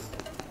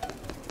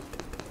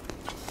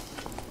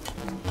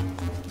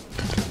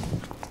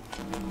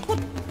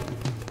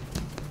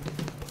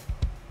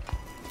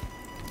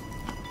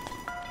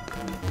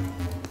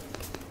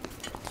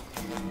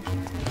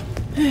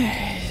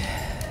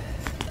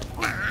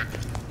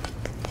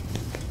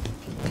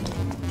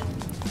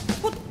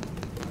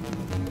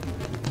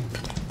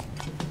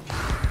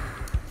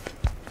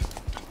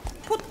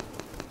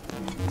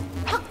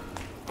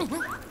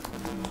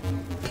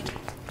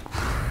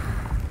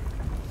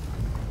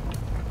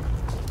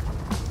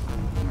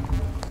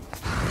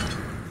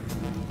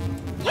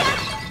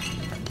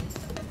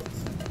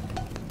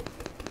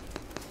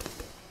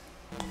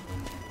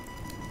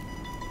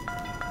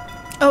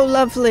 Oh,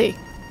 lovely.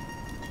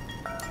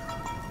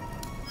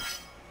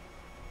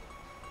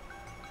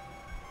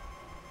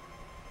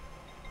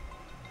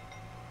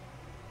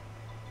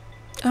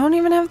 I don't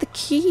even have the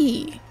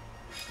key.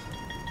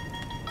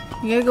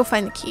 You gotta go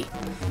find the key.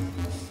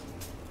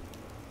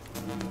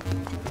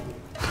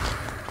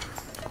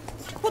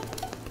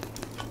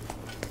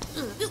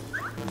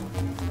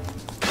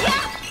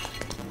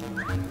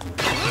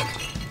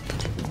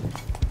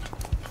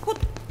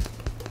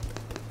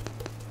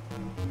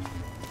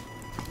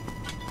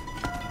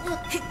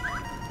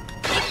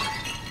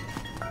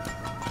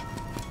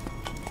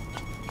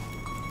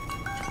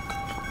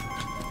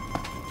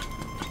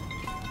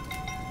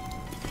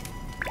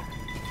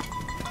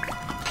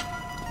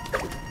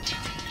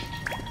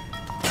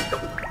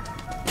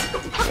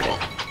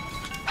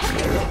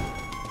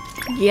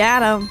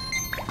 Got him.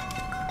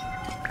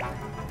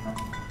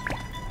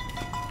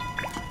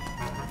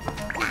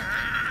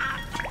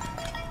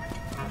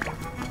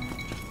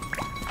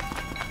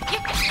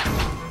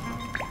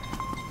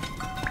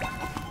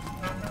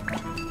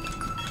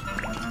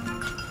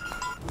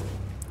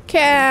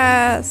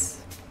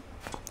 Cass!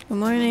 Good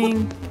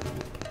morning.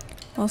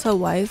 Also,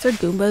 why is there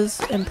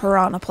Goombas and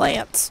piranha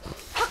plants?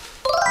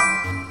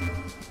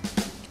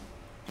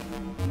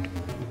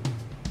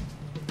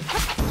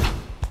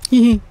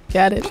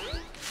 Got it.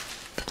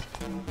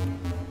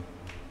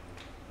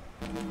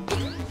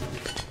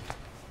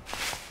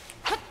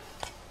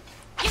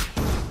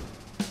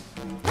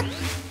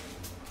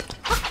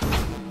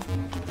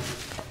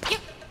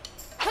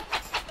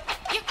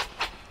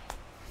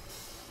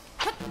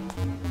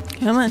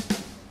 Come on.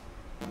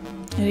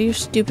 Out of your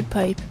stupid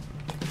pipe.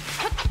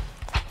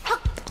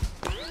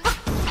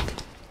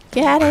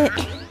 Got it.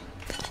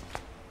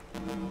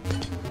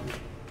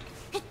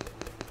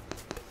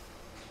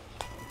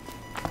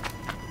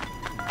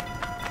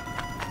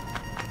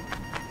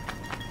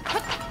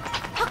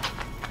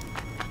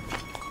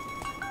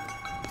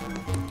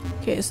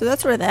 Okay, so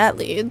that's where that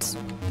leads.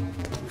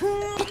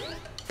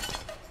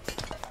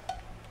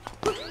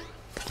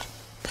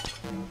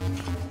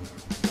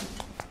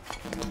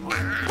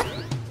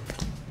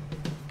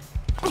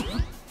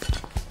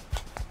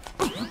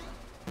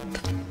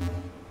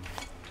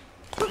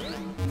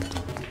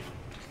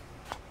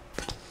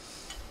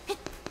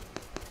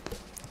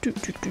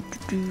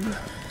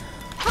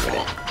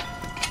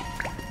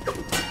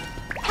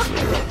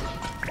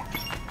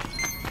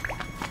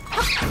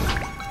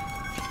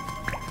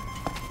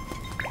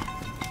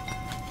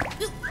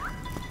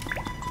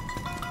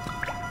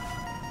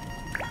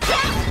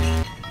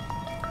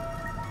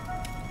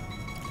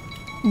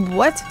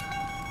 What?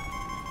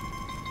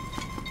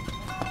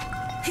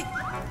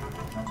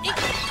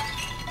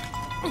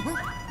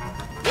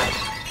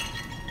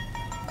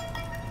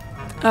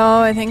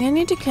 Oh, I think I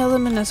need to kill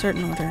them in a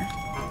certain order.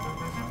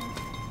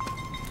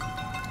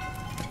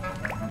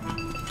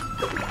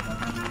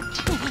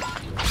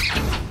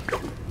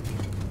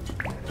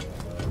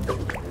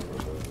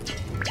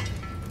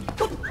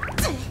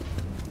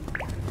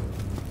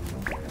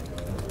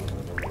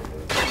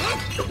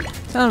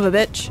 Son of a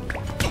bitch.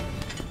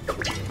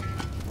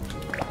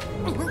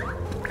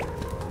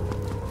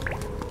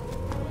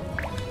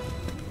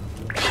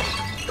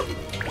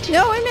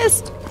 No, I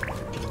missed.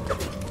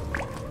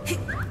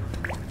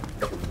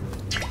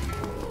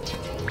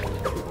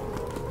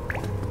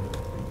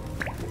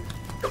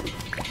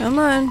 Come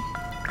on.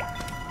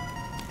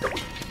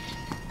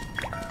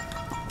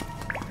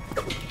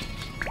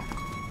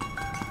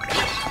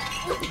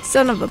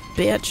 Son of a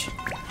bitch.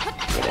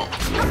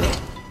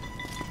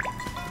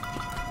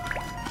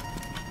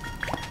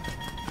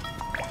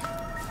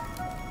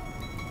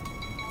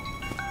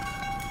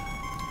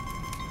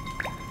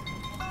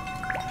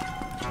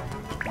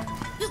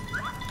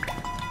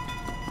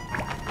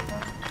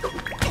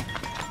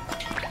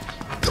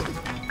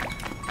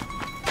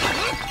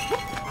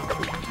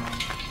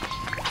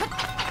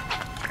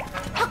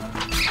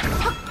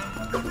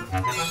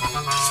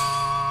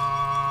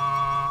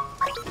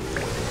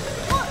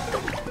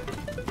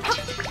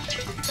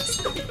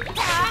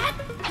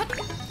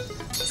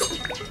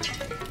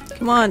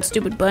 Come on,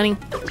 stupid bunny.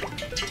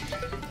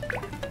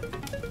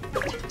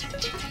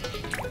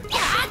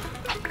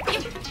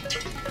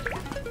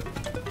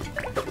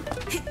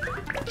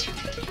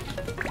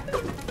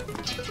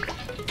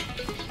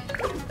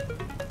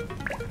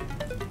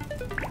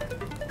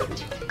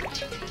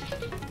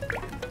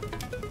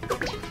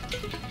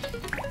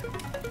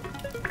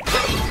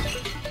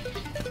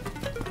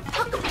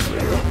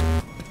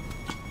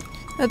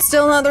 That's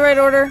still not the right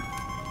order.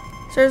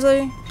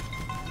 Seriously?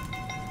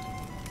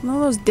 I'm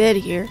almost dead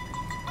here.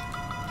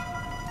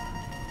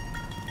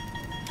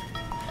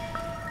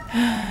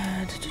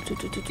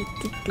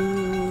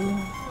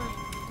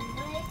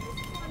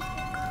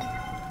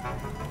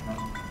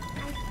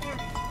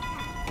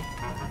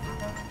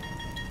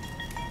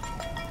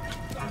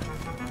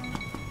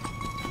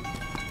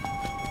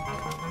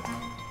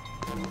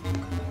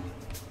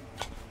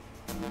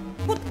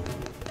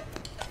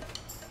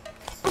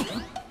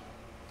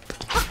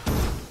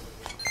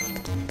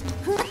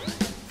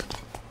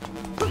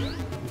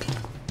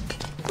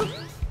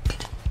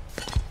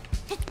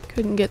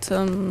 Couldn't get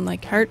some,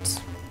 like,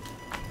 hearts.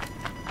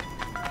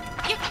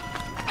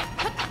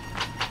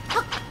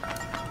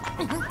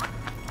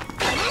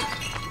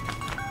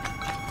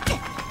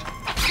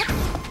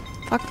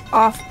 Fuck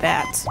off,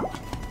 bats.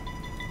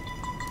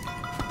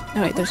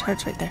 Oh wait, there's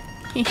hearts right there.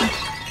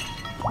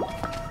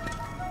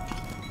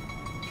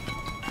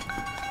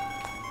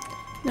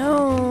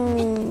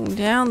 No,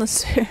 down the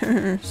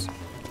stairs.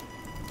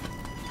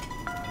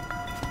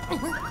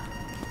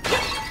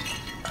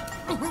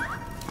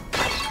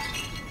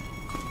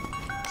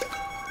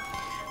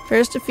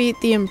 First defeat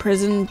the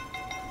imprisoned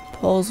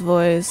Pole's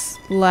voice.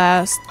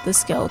 Last, the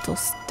skeletal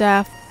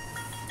staff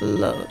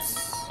flows.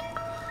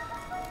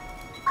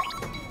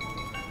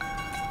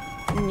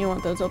 And you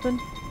want those open?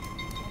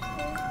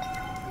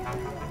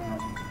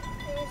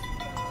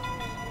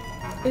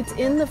 It's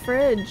in the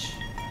fridge.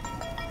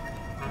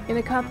 In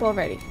a cup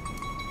already.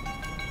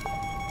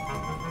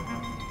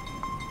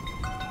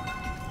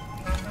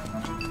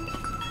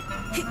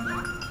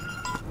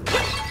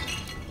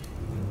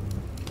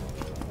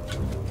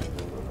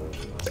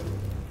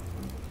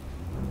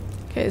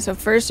 Okay, so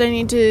first I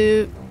need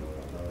to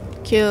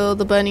kill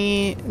the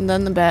bunny, and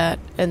then the bat,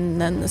 and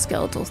then the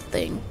skeletal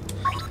thing.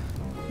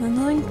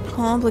 Nothing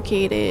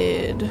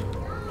complicated.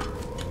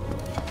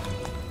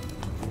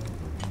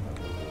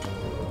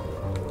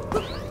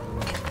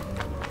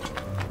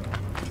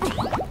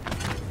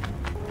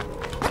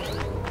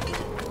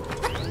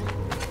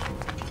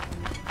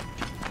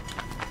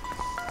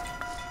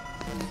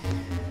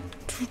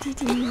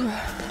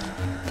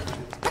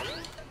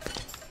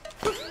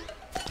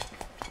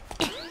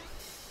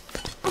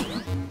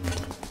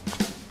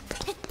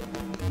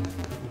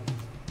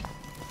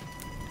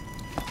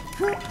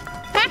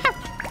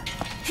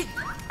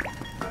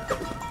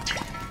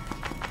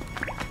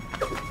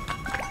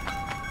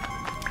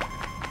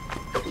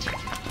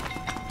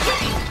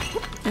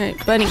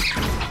 Alright, bunny.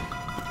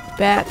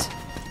 Bat.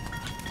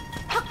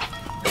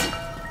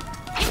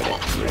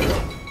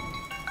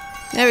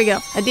 There we go.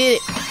 I did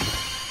it.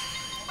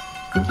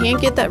 Can't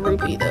get that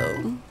rupee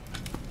though.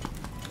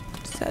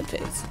 Sad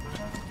face.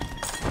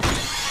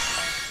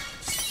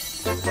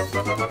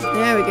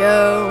 There we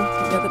go.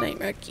 We got the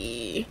nightmare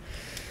key.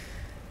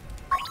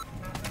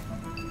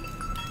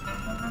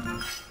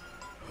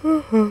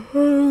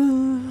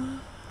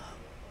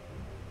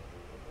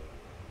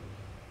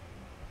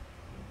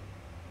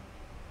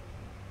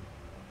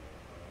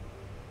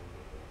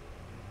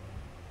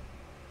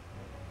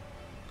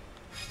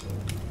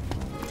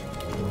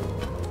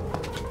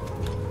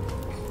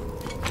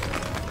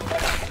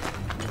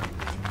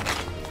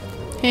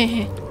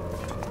 Hehe.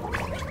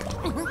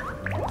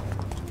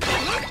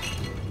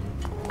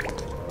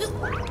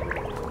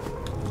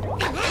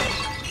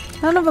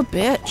 Son of a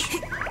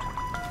bitch.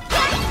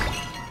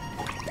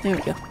 There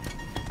we go.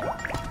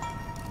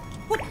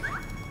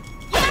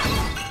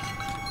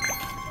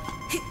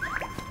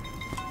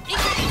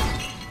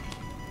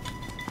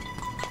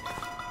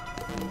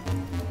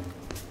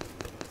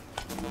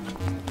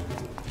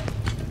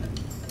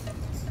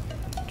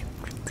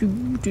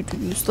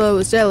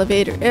 Slowest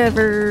elevator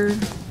ever.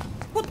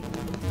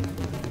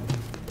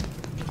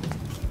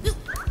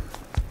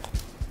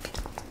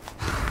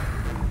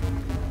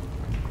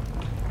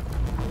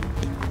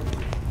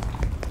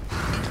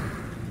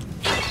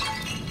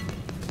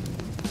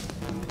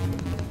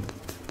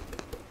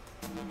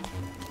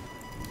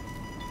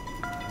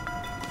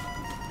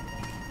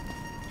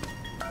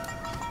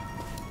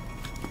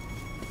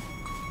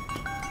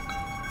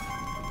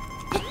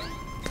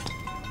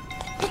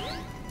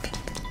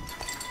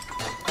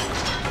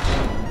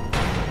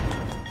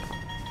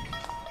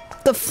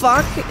 The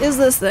fuck is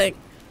this thing?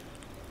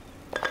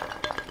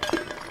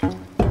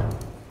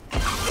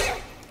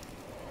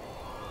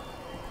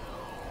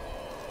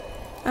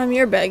 I'm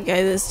your bad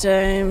guy this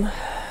time.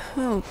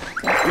 Oh,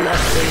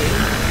 lovely.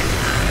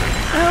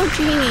 Oh,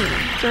 Genie.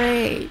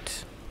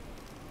 Great.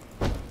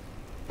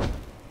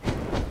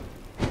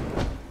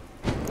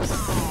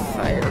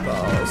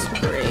 Fireballs.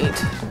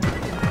 Great.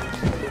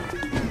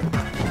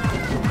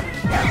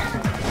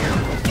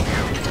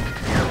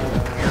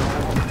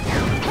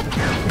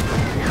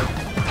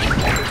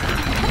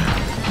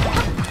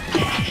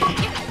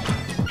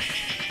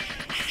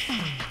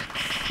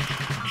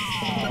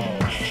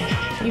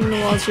 Even the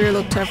walls here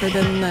look tougher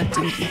than that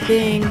dinky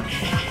thing.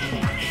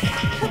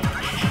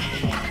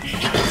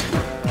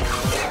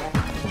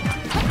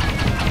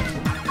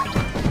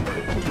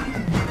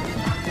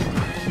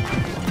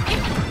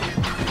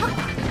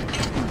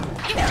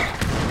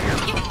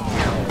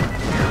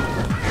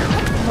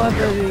 What,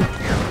 baby?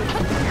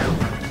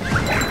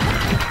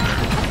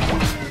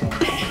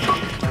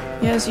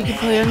 Yes, you can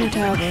play on your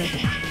tablet.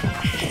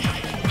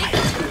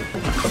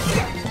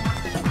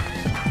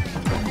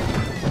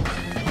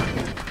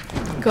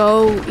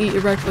 Go eat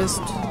your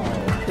breakfast,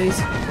 please.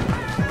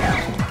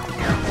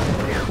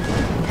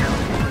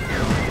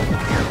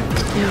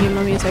 Can you give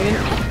mommy a second?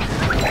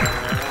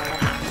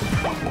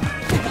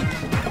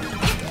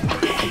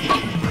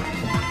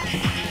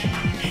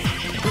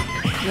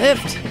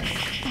 Lift!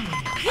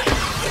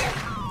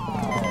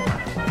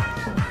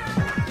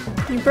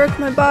 You broke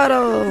my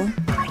bottle!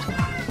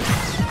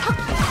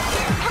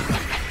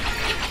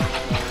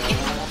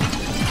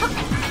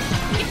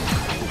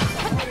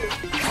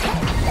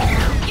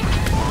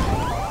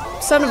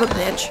 Son of a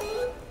bitch.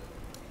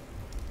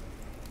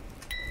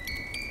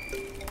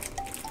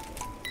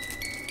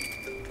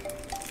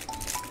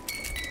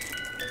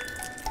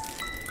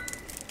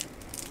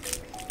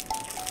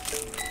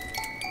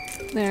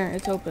 There,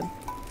 it's open.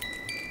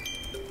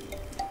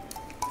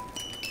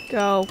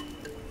 Go.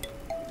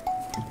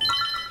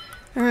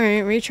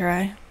 Alright,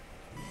 retry.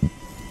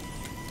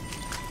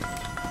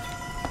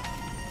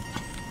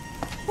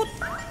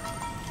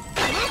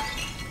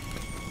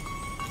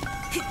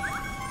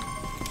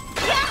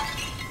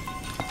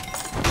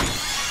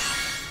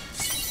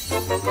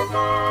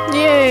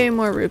 Yay,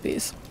 more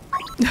rupees.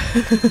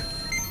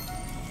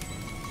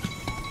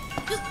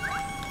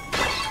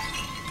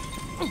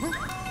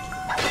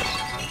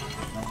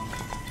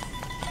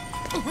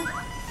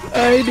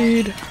 I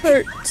need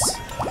hearts.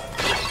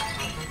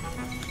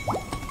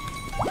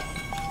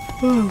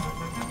 Oh.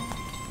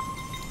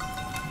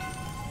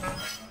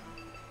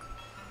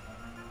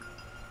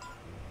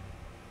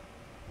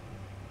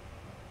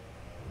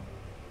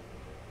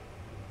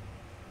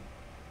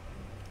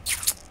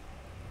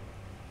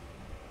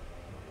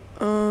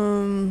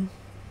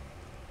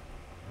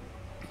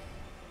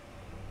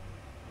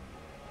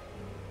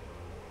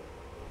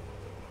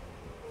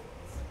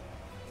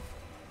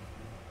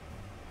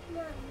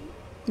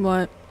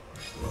 What?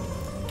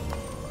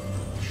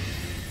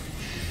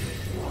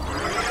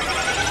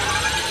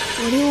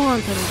 What do you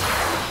want from me?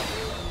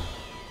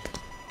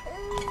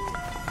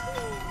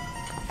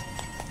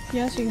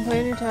 Yes, you can play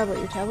on your tablet.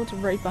 Your tablet's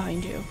right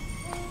behind you.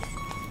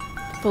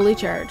 Fully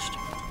charged.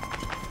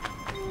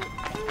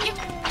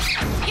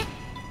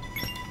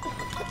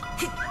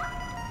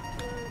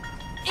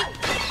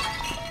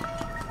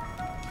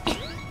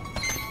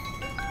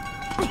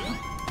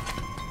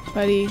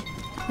 Buddy,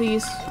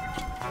 please.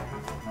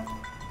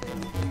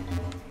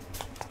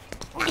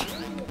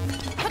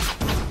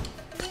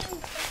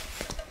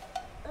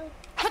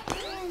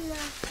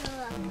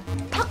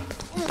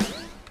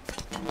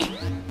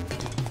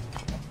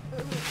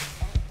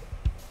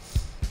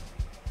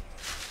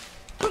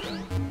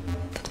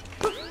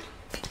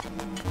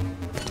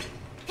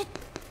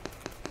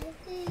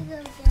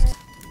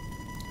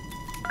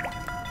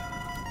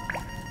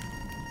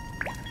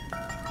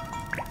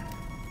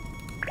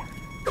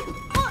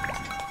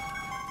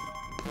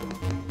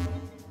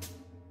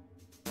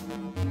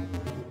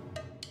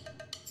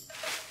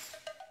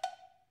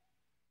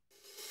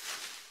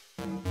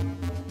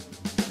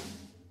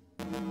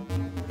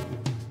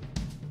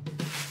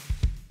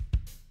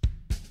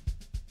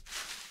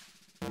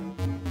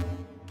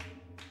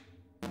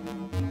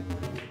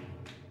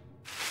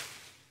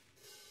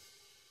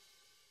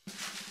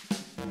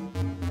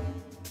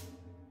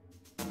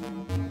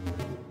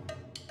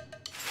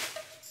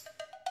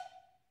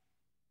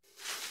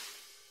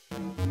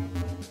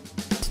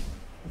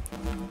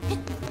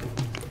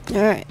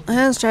 Alright,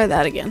 let's try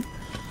that again.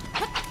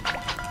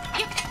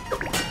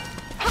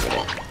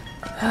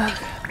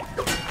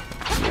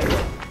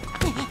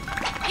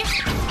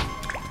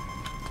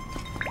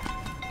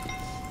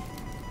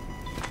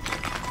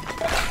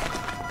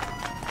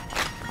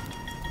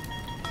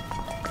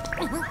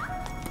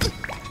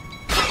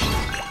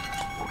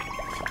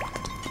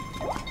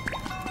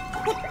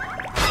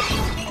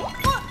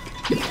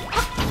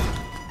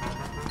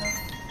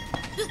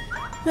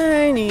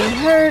 I need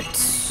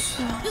hearts.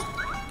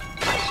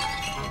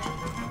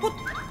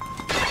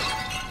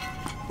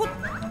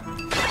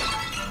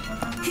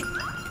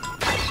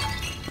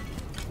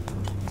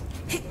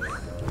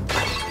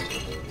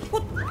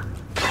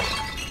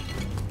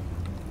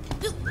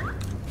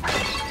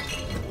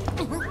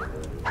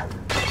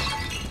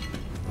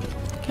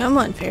 Come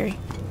on, fairy.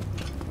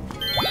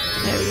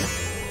 There we go.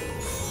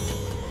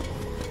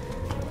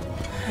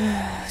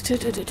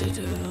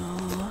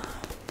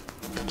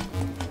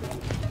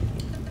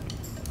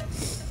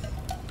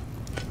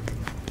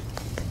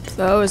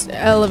 Slowest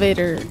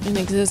elevator in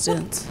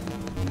existence.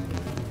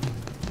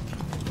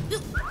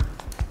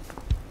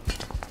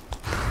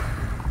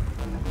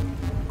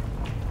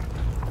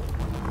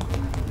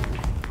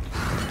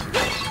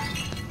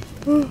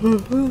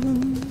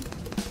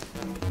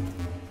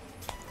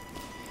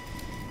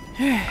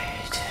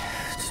 Alright.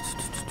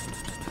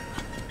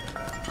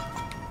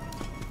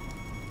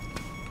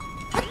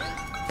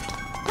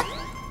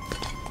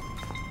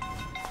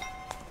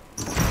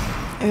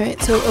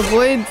 Alright, so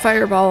avoid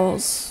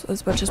fireballs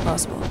as much as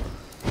possible.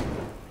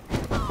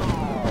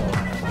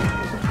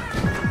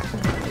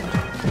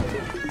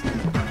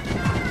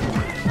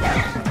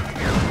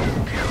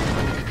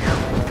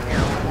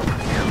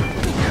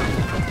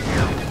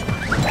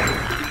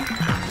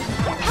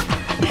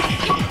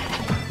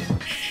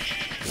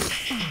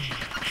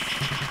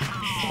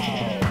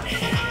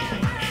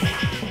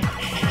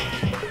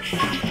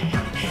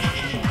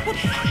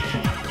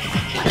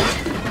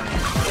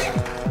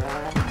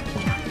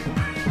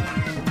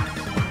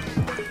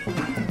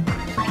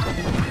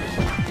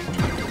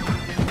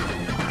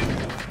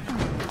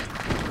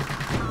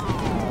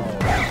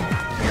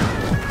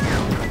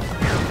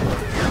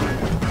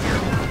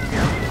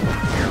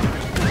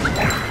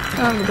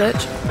 Son of a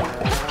bitch.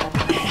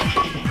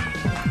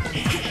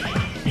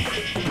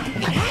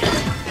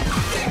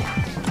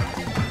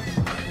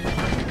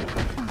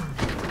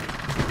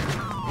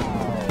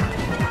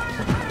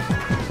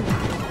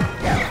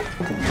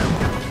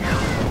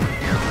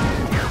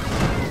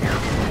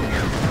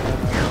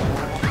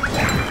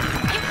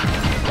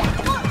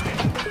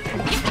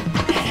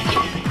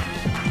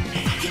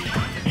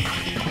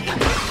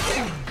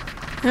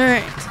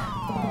 Alright.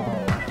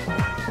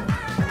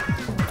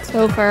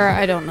 So far,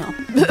 I don't know.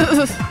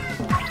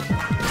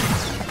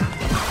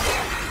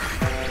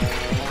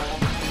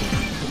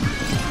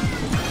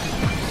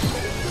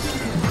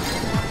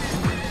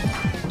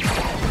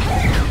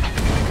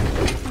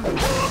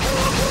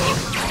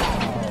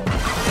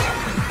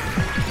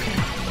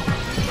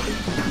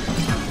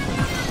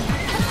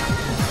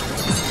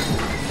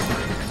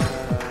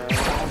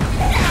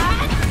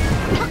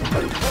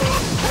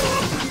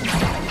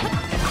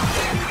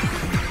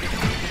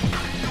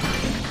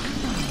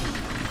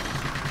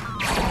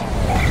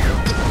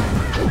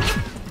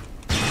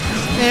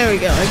 There we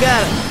go, I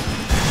got it.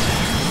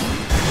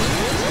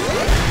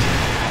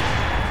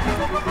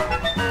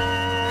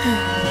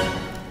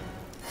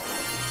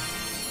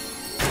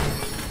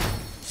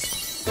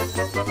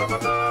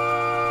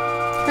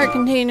 Heart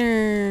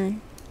container.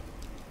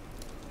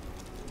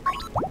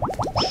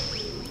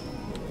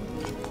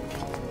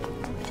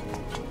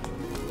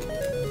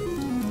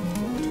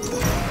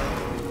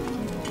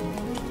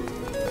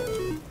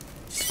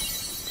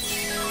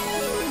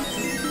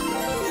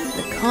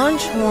 The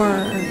conch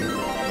horn.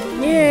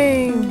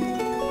 Yay!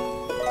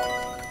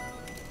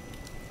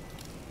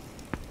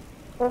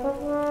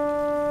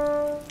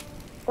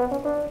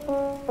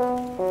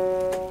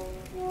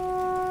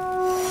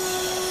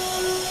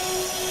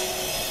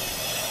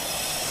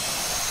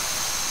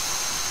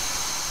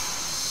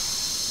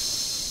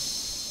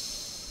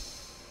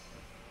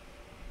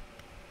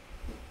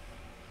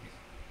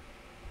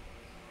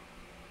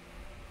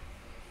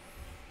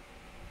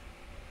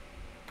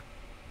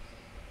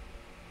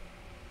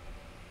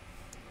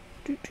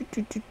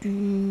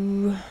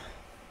 Do.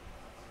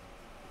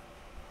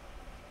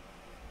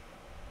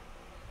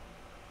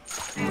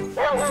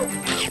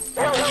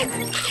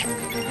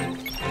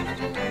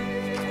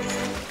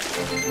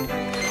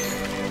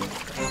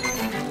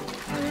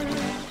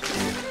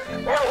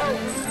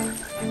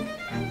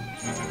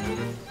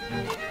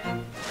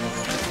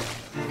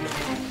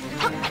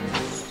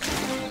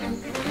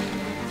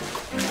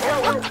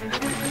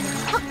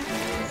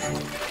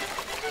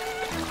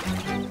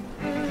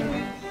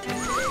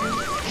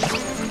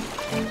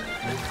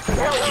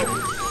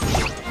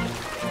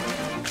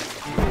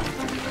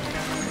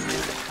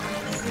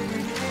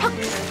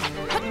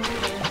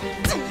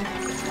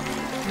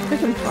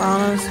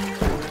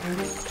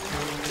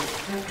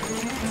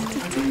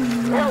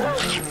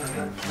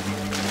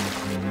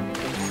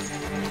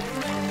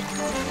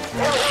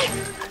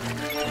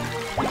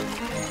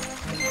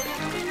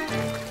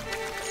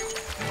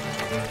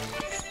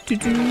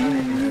 Freaking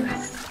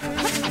piranhas.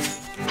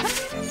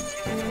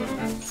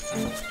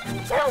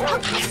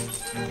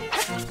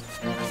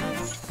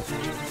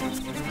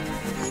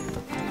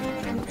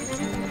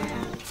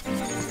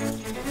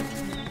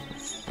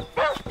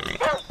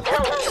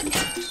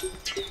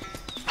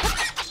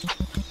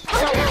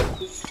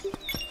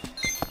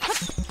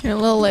 You're a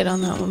little late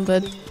on that one,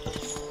 bud.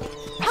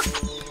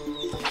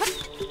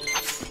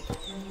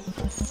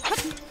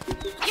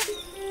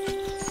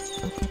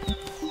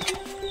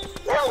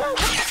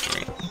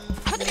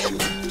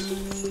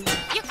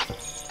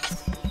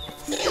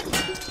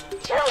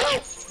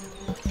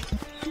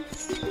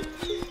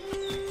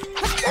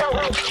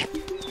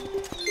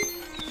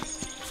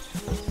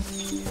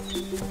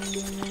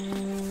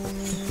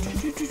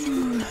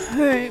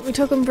 Alright, we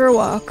took him for a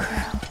walk.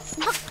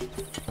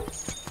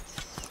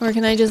 Or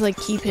can I just like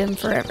keep him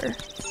forever?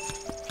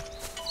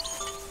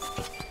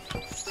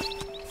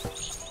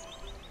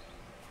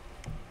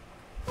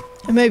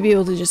 I might be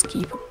able to just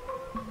keep him.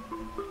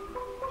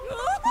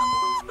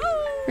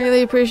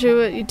 Really appreciate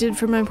what you did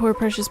for my poor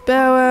precious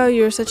Bow Wow.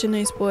 You are such a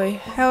nice boy.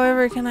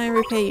 However, can I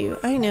repay you?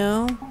 I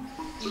know.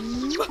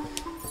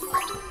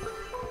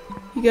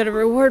 You got a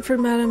reward for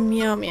Madame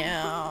Meow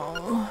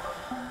Meow.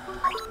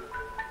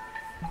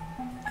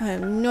 I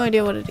have no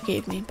idea what it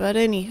gave me, but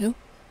anywho.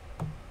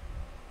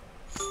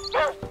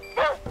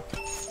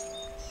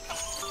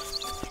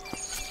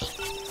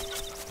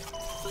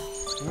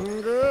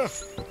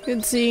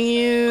 Good seeing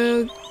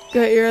you.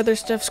 Got your other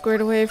stuff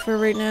squared away for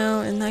right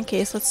now. In that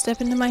case, let's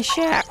step into my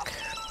shack.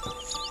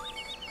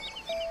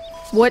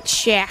 What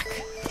shack?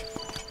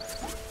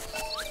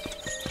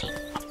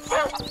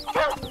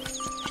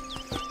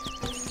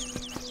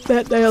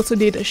 That I also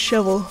need a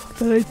shovel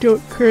that I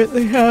don't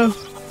currently have.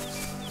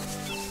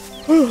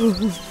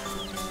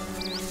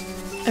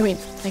 I mean,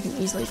 I can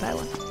easily buy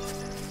one.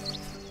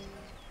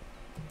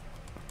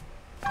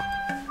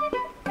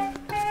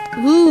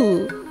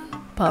 Ooh,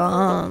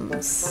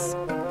 bombs.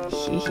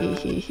 Hee hee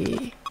hee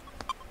hee.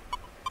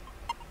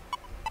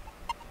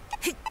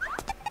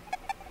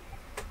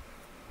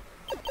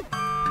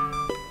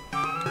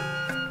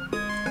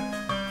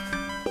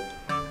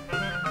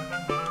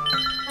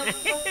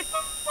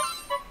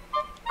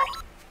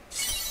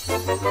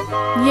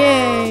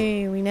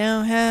 Yay! We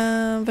now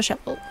have a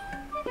shovel.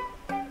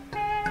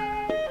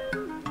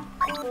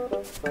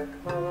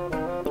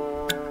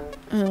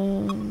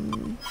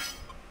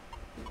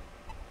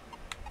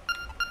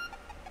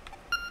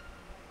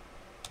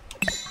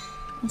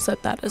 I'll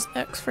set that as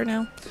X for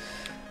now.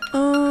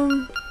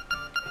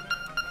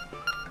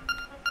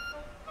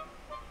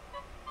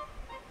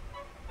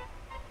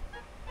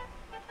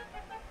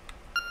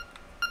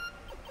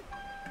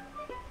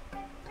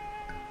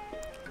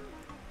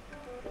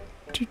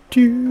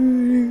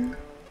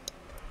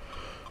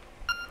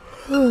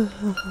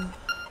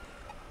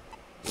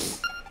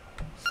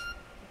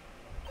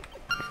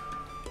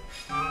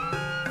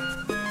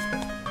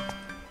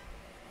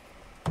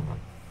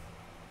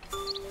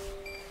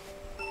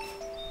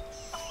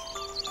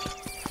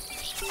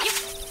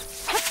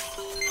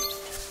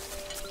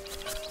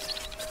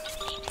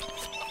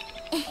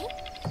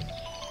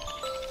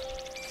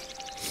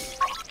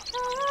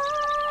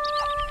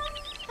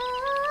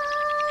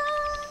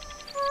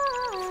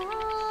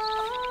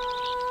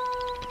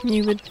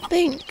 You would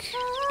think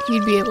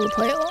he'd be able to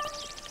play along,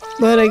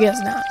 but I guess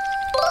not.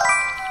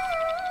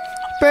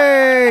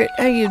 Bert,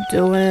 how you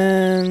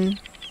doing?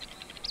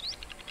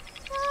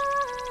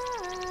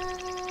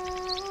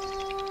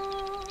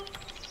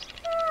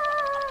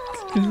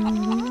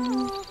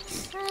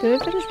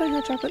 Did I finish my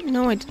hot chocolate?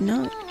 No, I did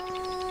not.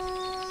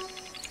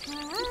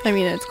 I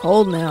mean, it's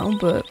cold now,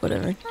 but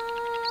whatever.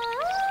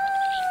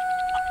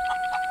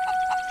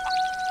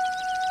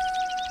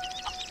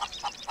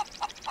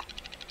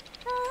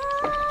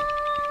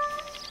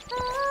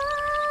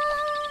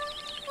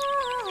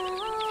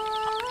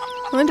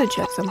 I wanted to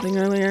check something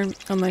earlier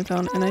on my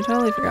phone, and I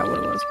totally forgot what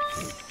it was.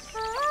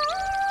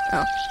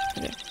 Oh,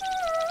 okay.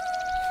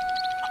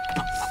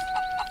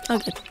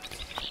 Okay.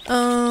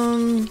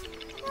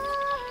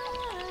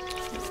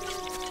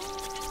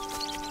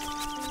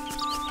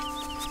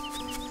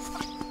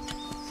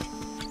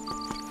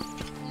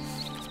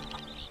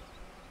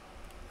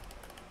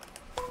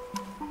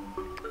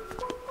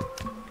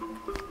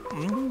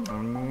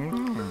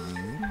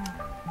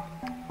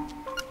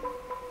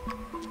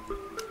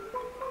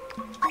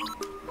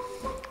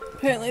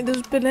 Apparently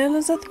there's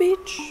bananas at the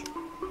beach.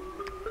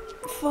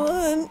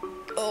 Fun.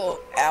 Oh,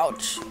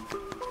 ouch.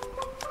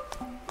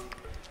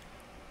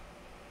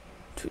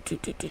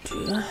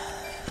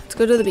 Let's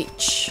go to the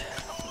beach.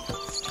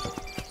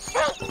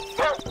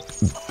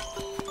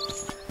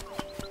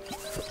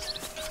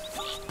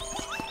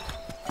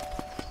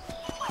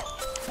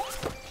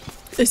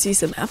 I see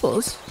some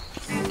apples.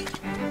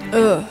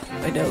 Ugh,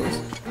 my nose.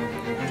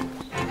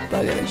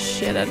 Bugging the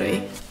shit out of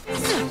me.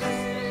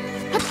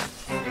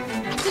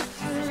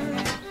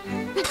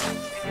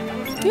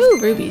 Ooh,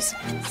 rubies.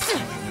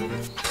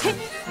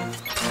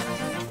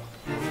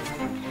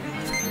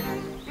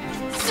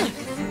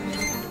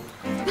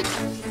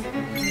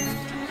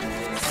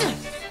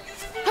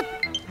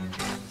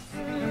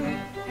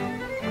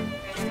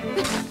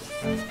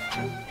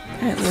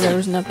 Apparently there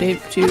was an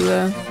update to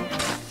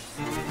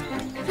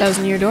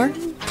 1,000-year door.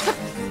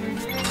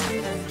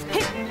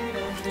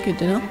 Good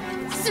to know.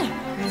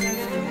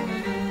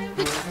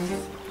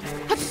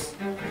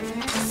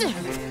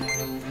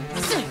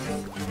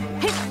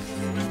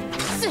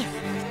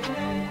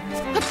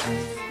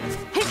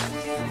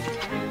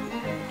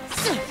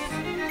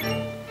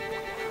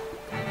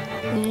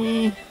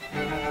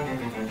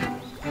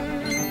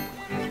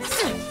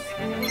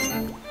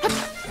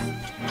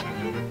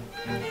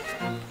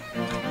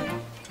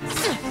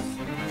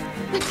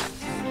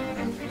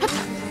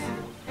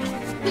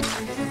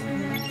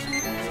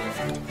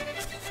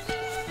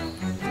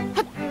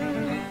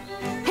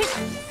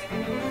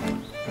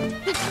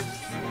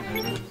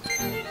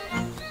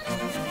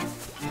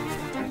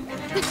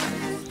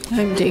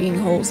 I'm digging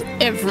holes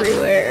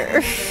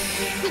everywhere.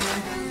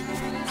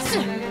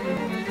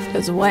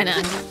 Because why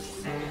not?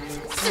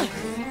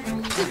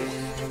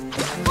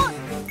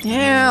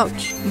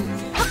 Ouch!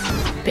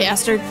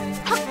 Bastard.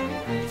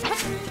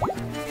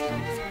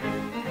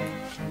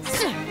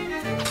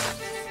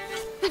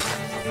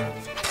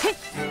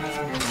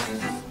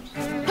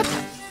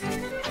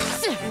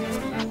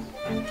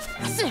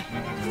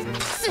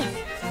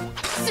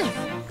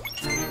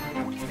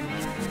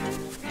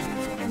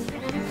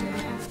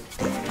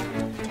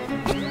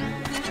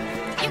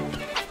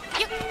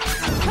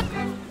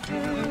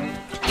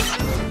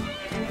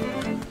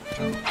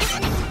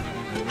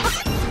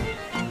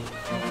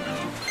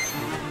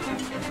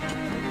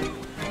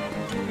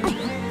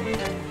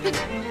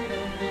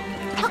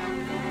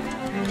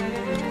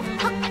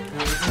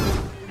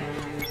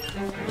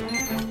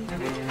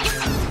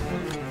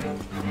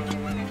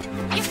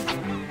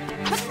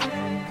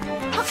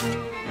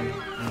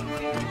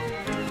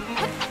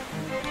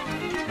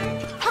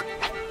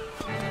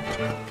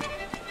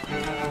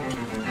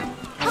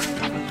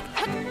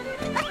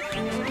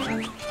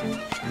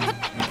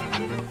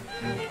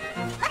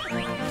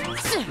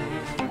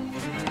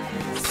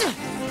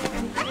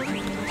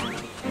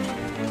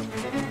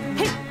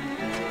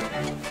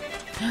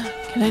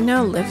 Can I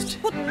now lift?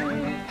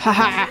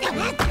 Haha!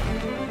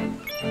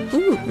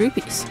 Ooh,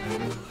 rupees.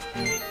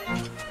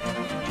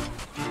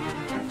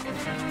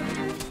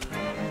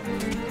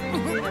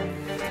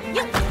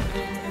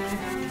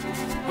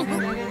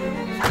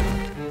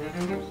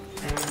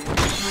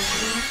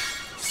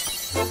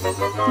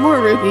 More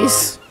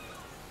rupees.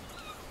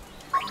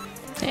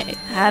 Hey,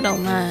 I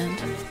don't mind.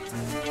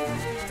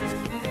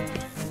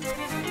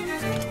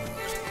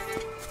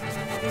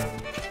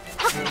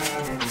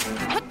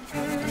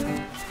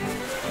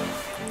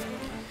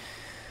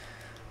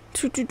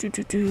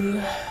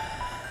 Do.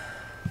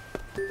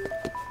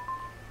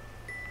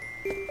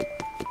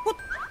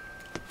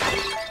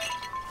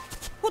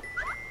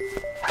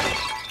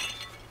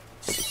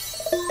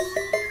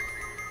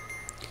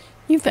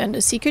 You found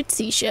a secret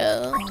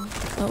seashell.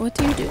 Oh, what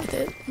do you do with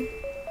it?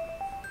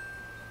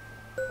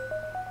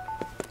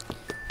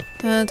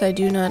 That I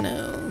do not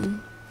know.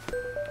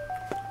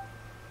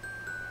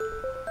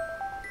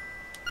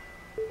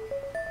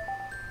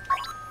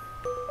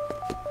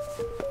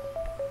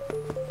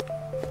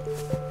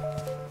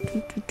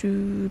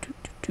 Do.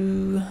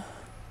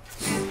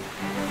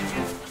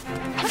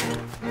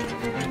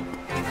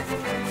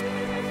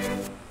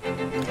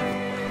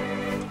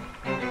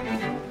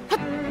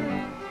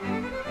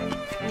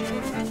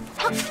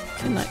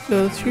 Cannot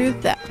go through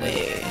that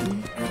way.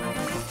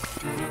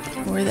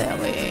 Or that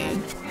way.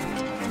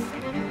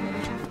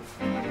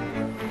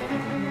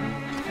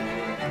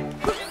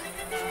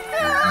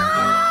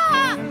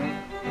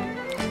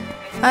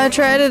 I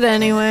tried it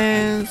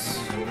anyways.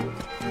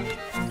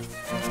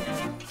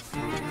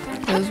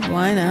 Because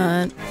why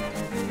not?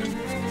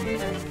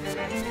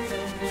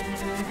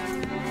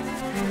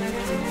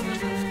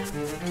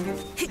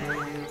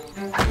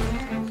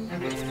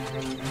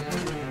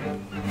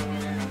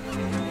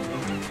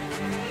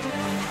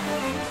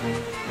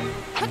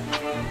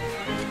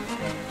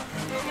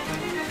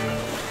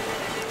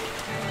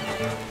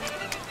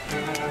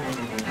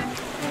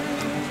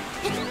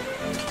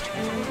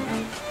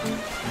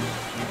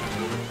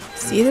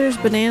 See, there's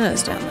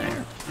bananas down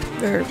there.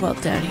 Or, well,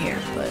 down here,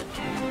 but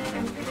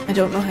I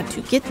don't know how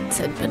to get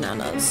said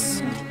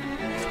bananas.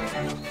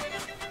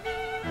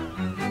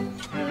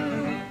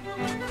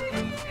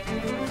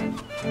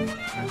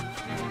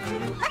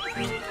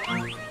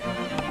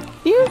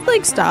 Can you,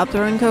 like, stop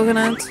throwing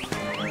coconuts?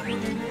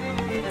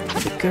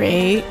 That'd be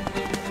great.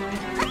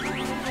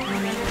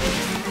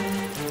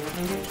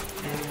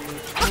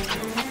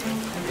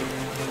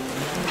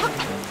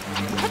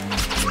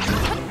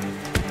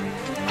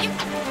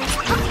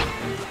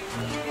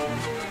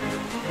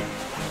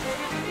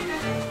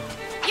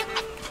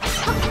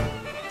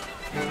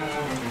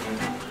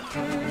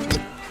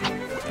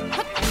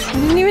 I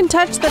didn't even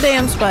touch the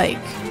damn spike.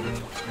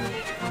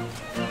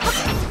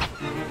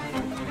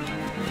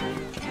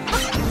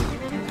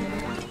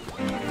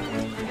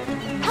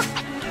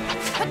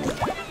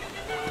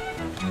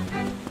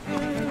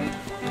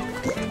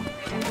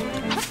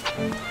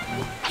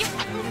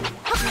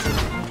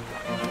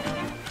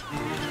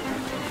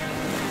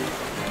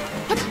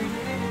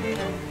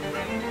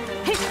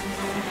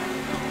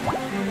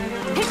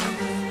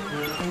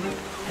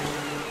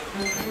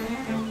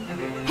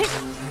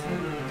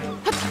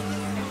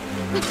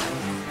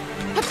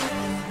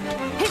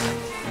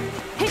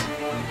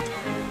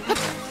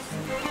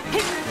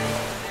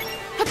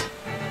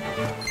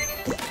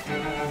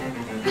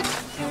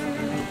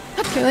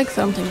 I feel like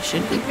something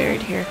should be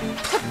buried here.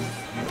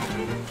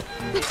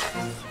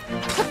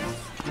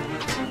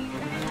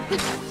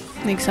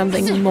 Like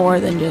something more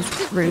than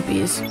just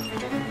rupees.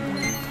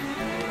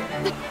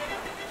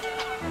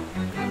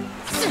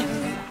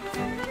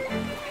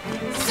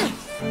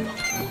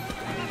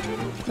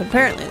 But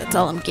apparently that's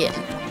all I'm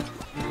getting.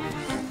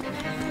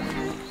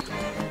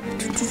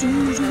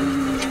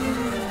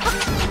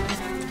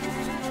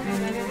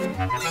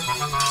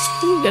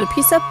 Ooh, got a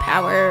piece of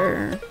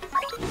power.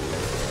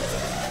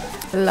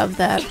 I love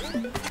that.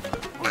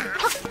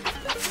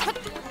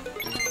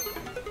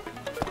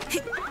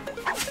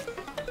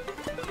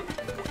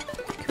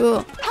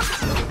 Cool.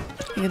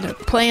 You got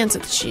plans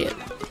of shit.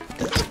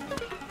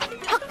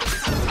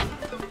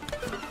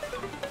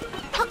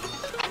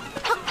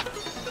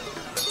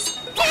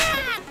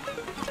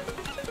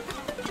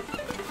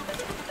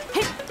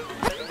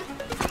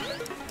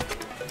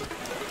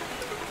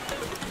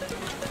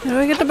 How do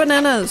I get the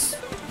bananas?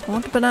 I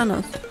want the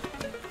bananas.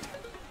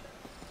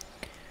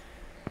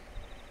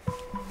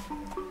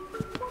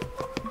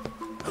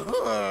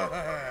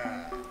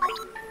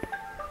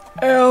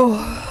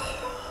 Oh.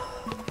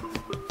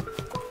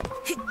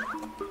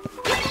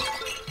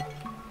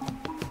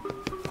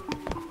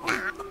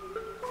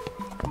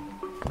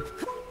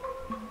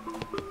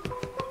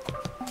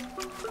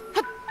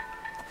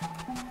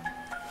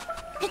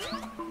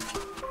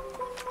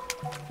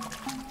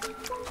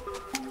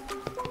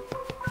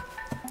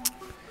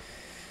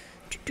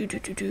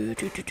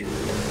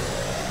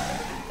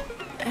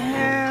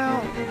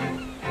 Ow.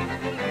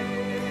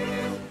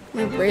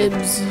 My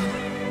ribs.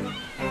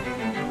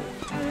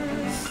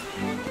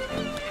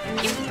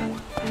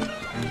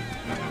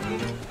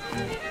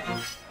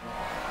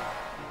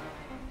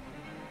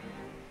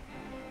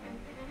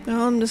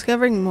 Well, I'm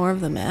discovering more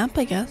of the map,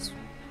 I guess.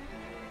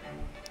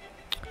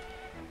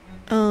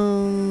 I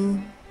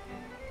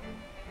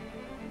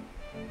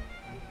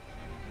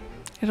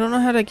don't know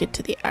how to get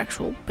to the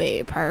actual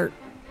bay part.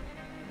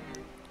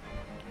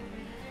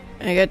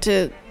 I got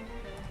to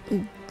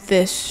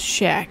this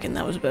shack and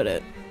that was about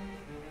it.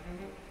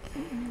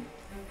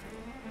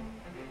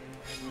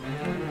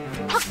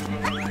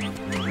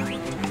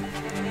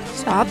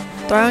 Stop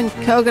throwing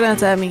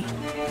coconuts at me.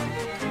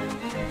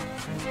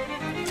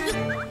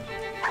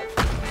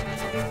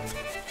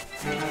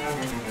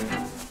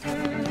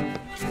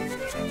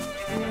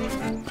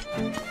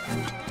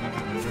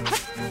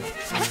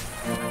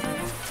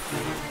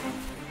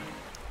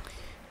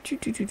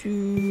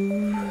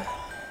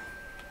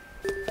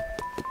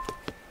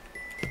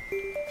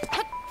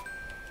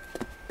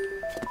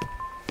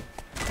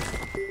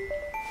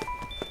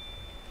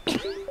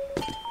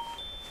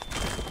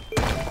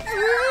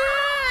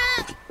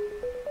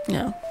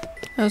 No.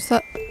 I was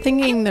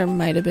thinking there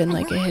might have been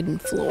like a hidden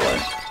floor.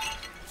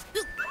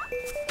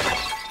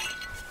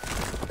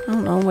 I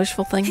don't know,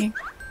 wishful thinking.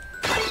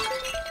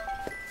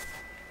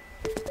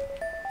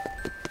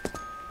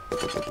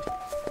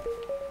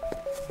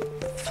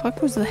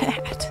 Fuck was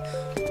that?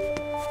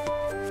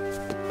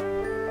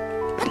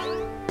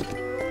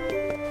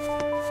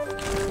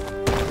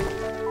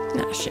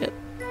 Nah, shit.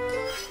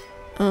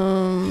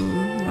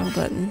 Wrong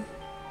button.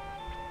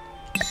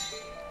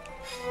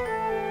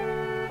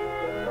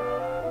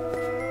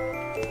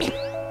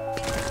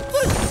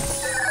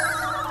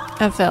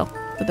 I fell,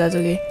 but that's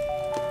okay.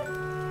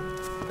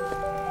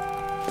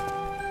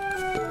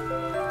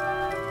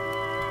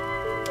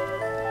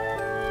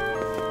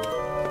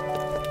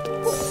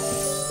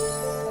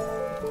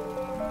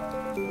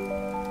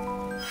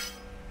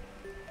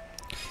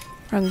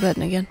 Wrong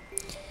button again.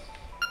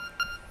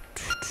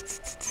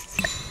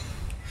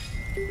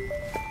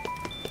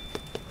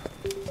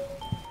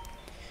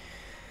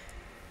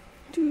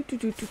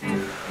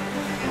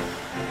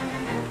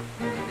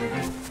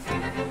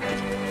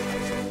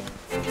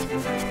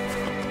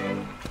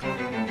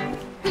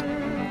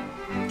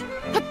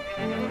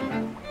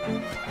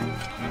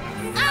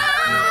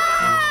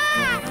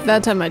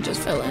 That time I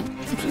just fell in.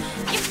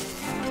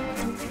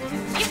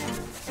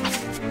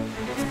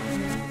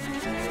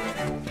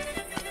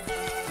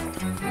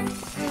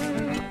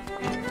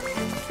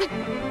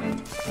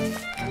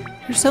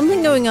 There's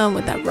something going on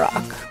with that rock.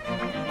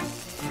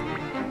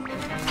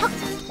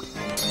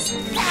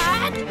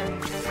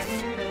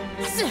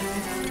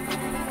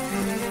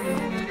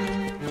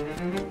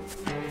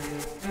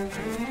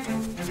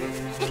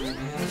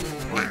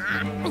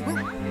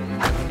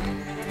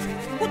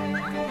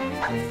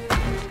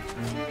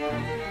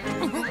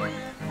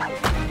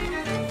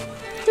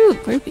 Ooh,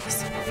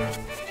 rubies.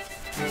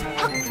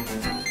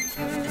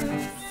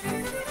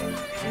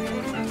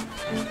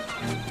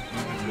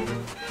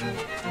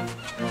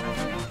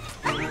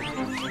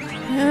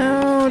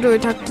 How do I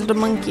talk to the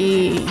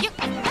monkey?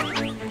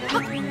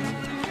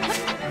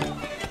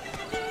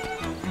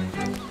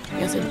 I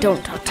guess I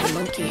don't talk to the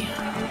monkey.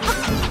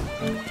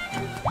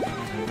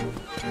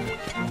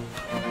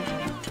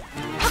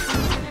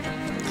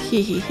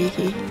 Hee hee hee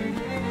hee.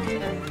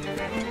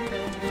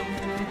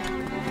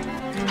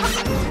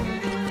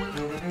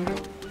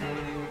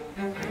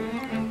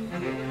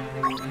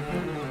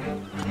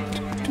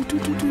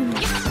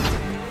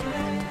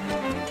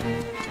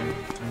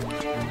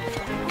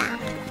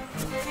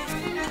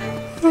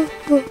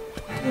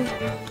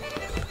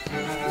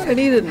 I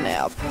need a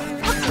nap,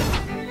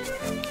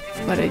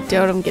 but I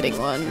doubt I'm getting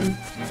one.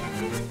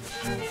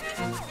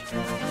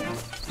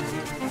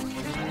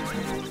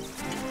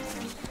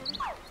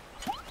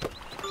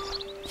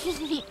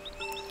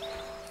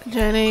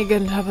 Jenny,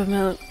 good top of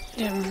Mount.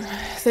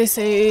 They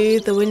say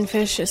the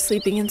windfish is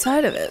sleeping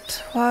inside of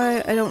it.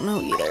 Why? I don't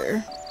know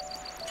either.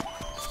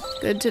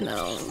 Good to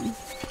know.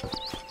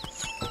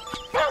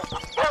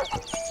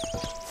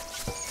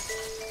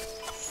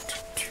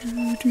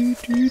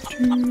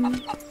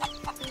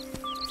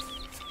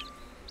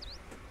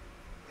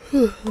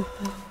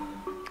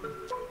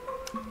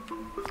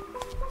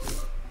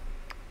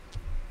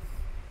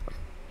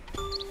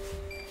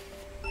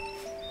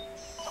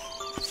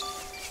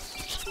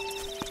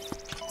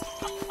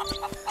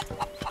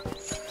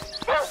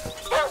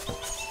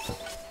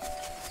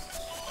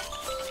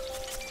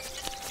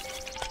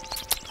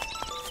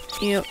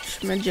 Yep,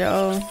 my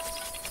jaw.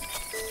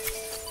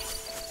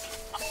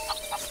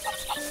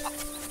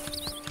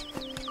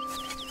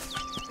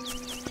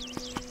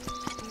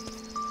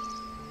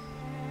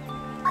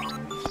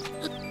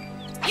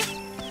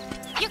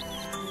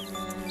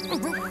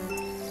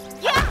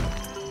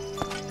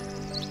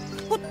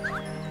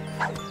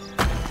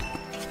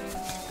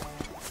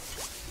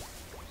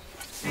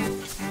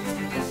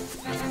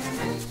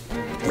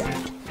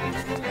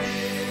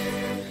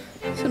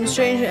 Some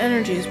strange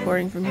energy is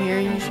pouring from here.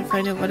 You should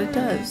find out what it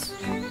does.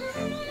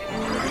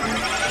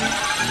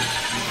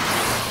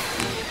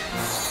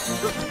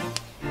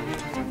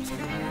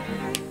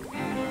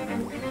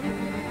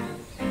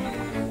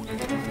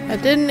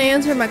 That didn't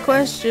answer my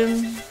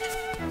question.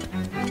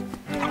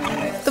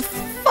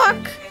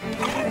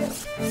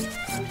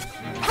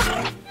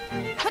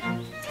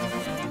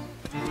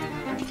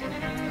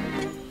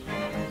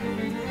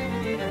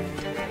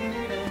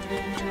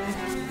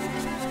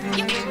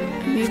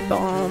 Need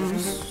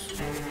bombs.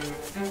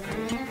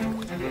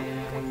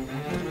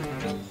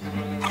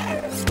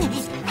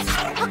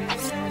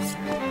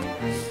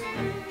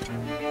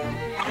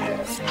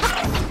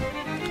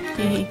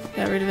 Hehe,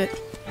 got rid of it.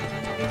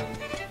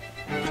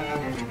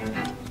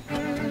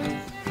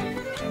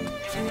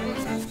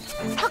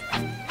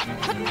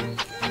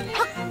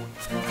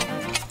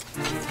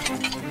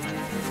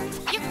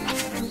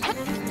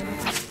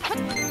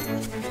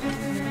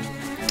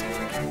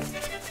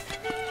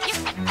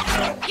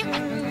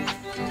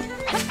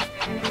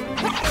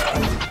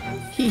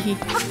 Hehe.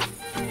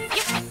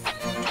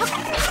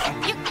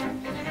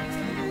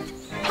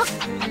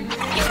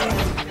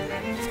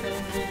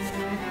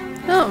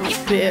 Oh,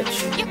 bitch.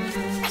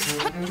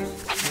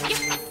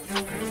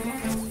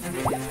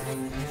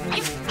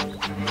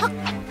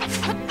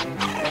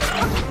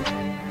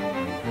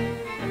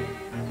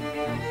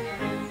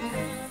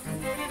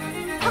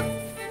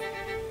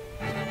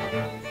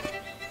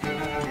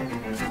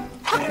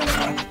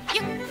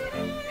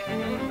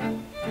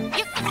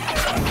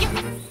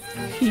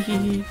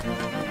 Hehe.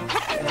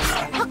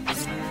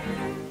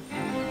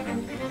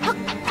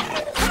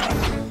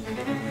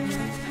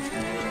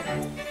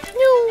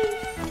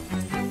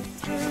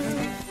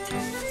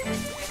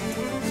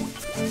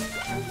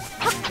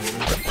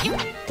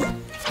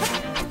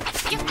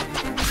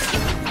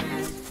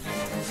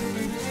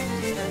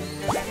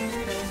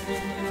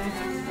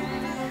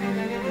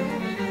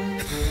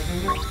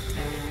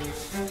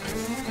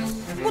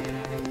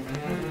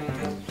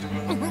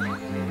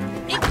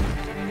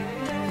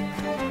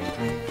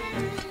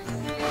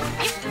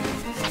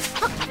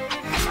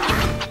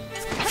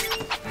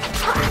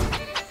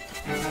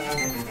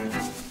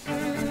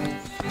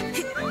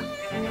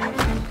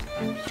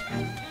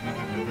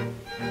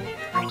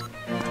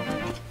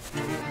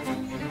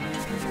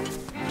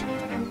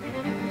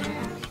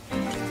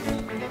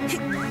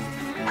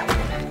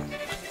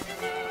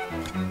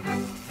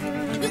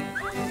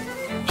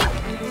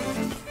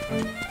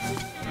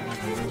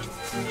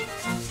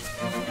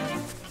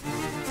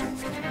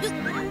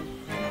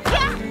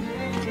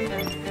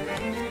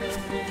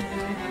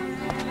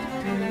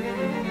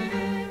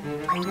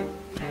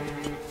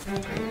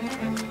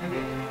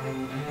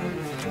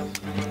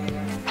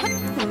 I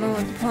don't know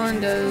what the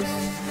pond does.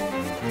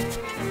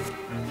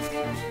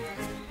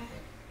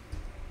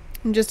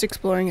 I'm just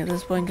exploring at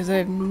this point because I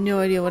have no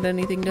idea what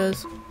anything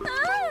does.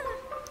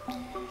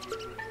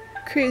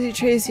 Crazy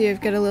Tracy,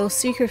 I've got a little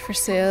secret for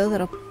sale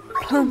that'll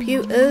pump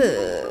you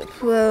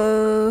up.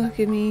 Well,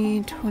 give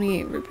me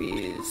 28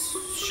 rupees.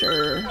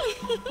 Sure.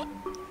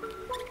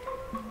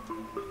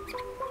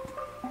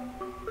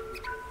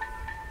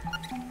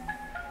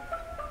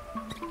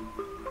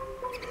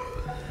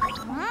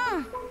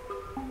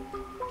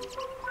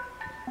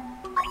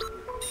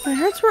 My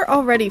hearts were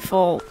already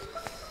full.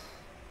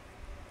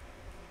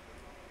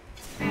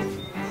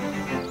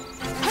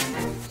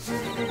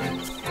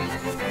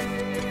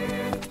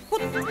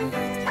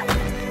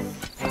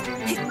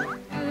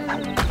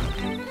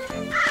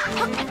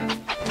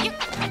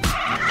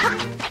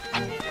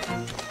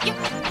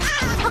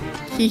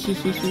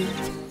 Hehehehe.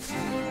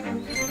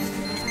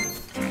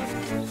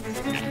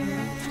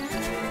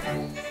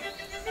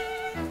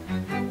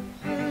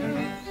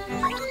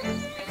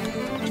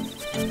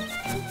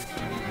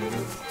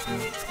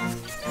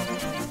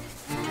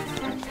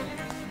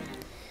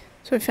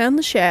 So I found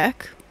the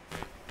shack.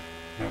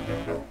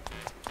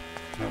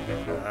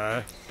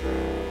 I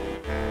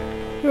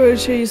want to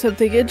show you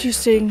something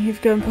interesting.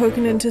 You've gone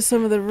poking into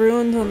some of the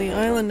ruins on the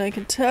island, I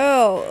can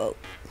tell.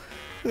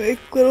 Make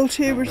little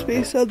chambers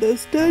based on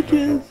those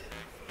dungeons.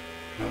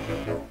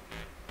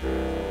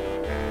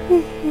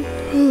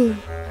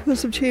 Put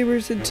some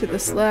chambers into the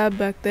slab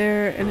back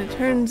there, and it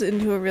turns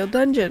into a real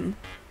dungeon.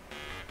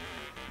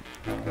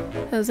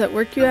 How does that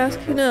work, you ask?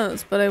 Who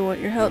knows? But I want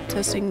your help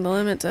testing the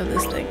limits of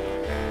this thing.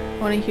 I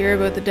want to hear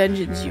about the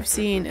dungeons you've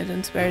seen. It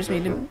inspires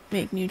me to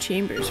make new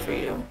chambers for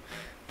you.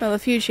 Well, a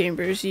few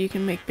chambers. You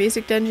can make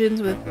basic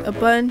dungeons with a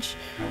bunch.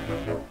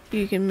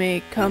 You can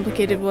make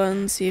complicated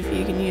ones. See if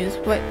you can use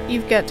what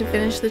you've got to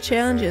finish the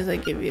challenges I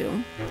give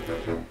you.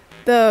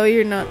 Though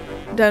you're not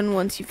done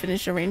once you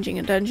finish arranging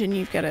a dungeon,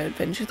 you've got to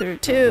adventure through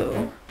it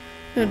too.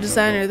 No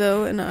designer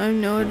though, and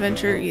I'm no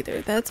adventurer either.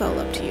 That's all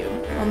up to you.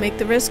 I'll make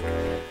the risk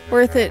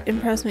worth it.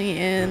 Impress me,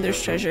 and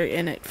there's treasure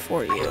in it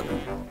for you.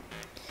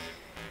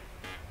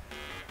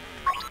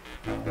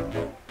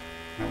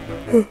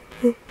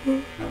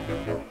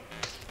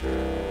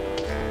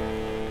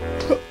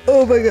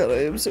 Oh my god,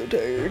 I am so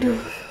tired.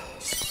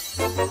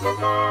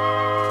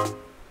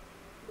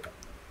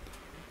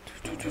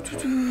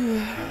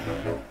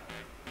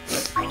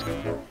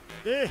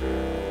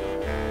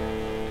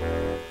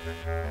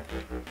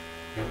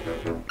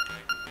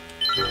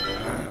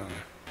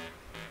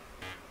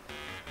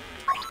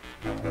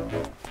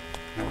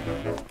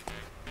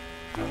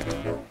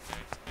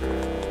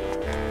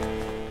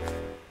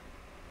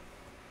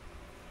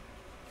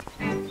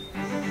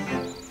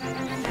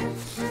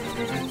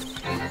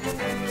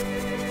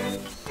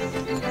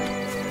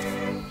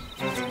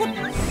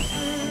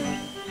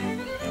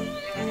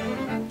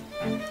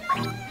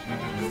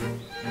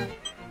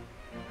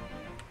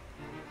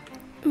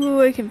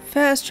 Ooh, I can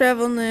fast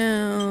travel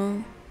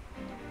now.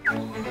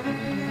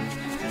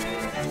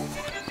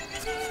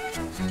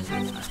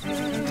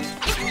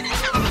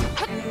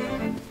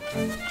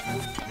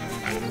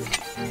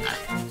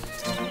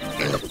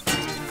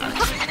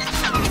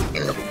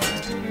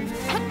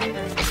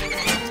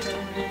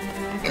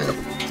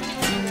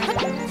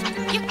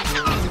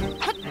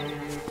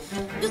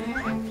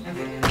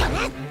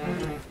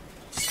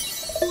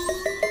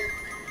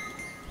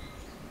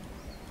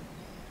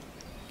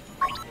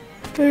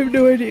 I have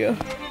no idea.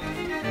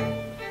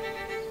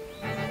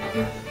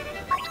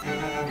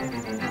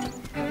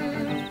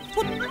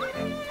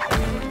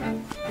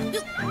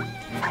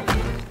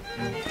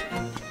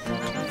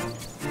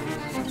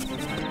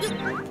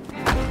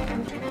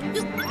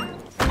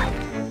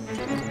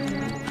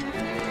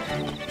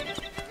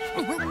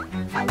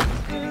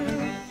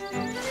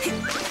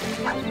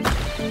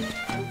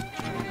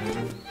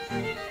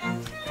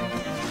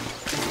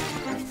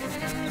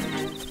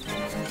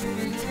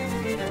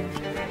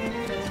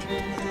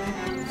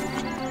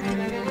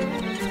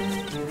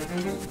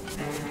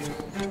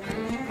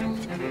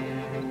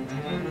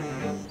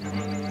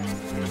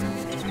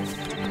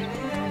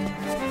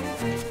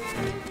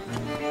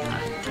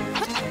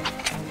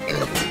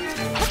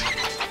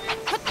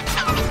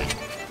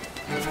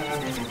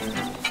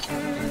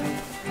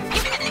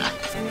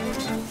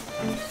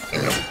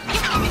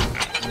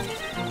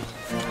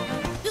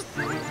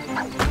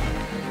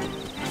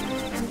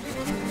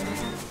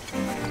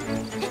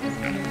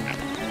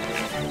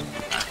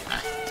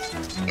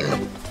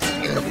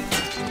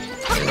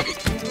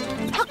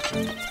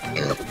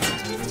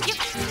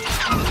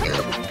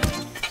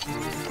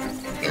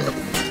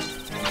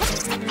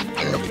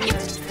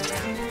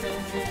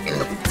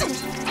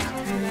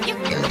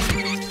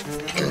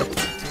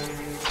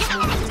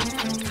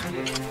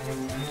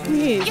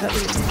 Jeez, that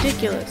was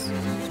ridiculous.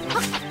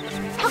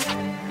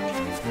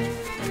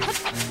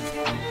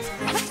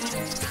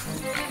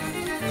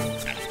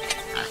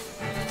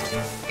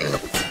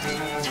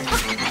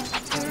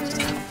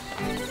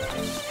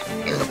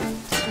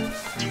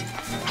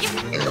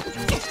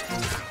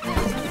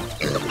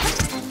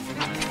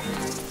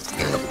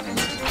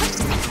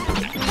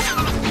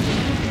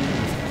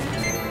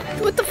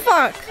 What the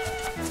fuck?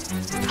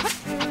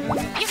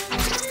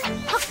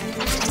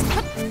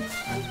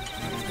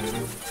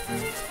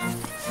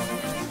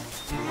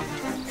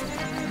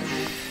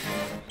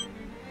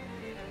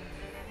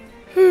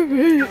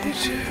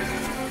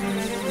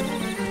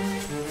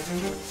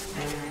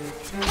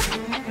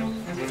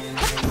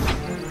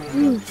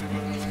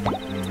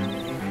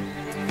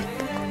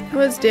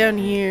 What's down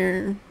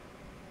here?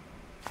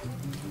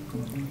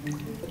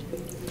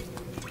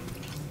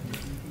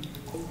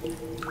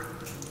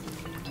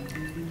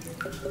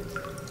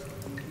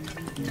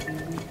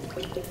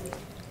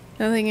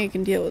 Nothing I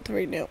can deal with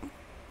right now.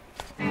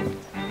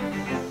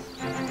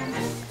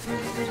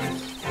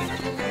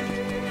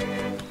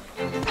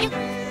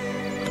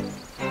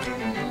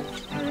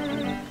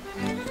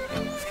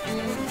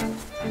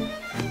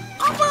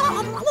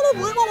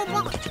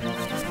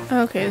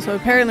 Okay, so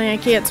apparently I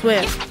can't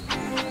swim.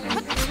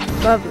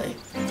 Lovely.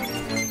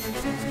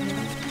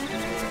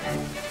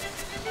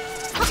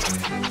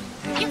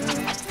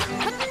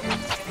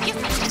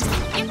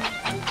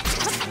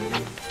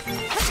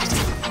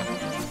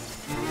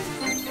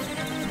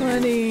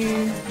 Buddy.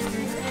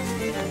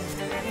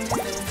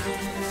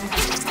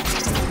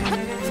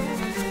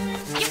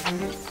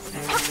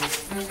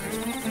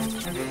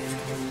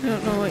 I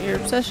don't know what your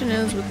obsession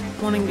is with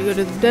wanting to go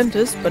to the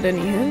dentist, but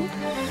anywho,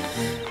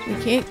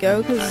 we can't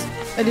go because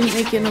I didn't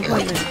make an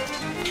appointment.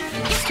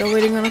 Still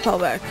waiting on a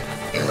callback.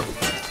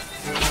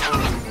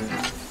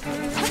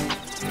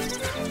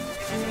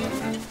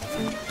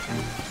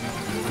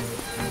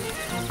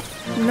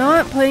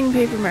 Not playing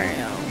Paper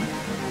Mario.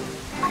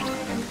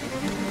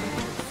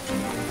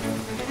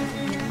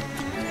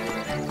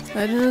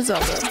 Legend of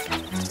Zelda.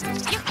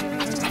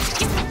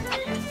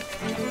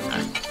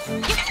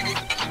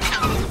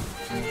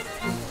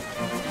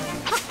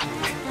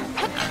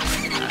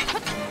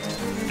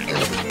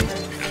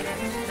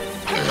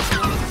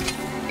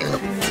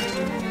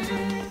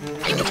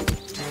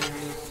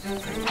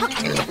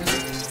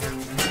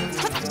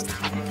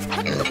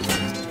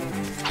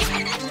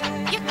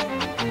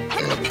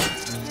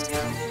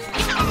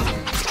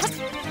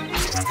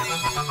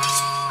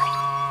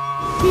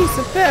 Piece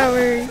of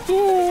power!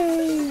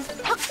 Yay!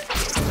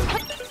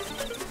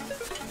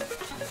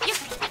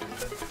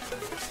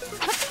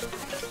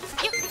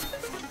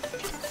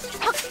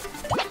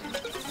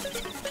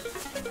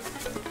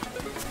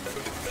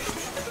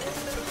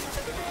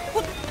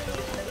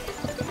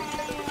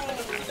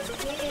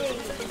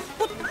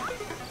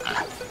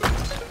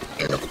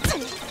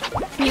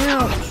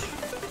 Ouch!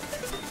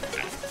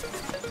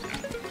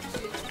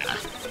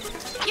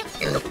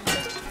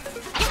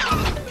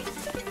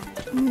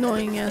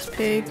 Annoying ass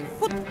pig.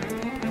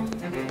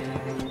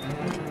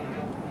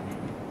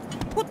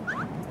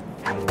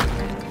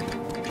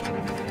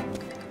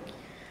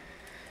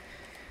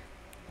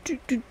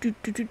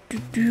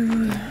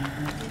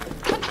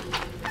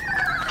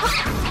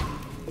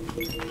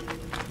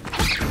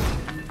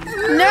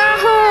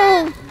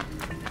 No!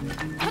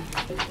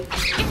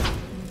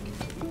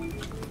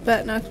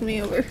 Bat knocked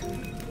me over.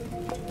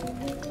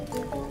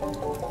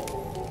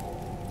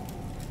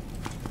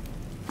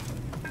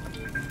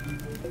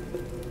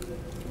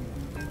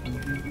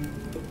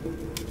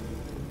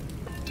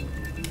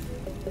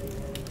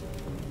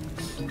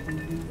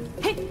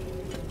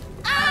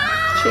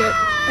 Shit,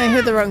 I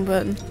hit the wrong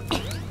button.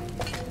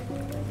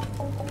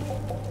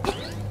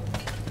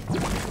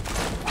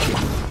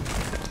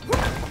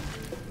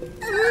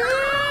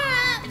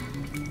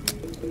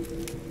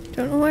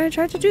 Don't know why I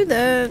tried to do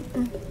that.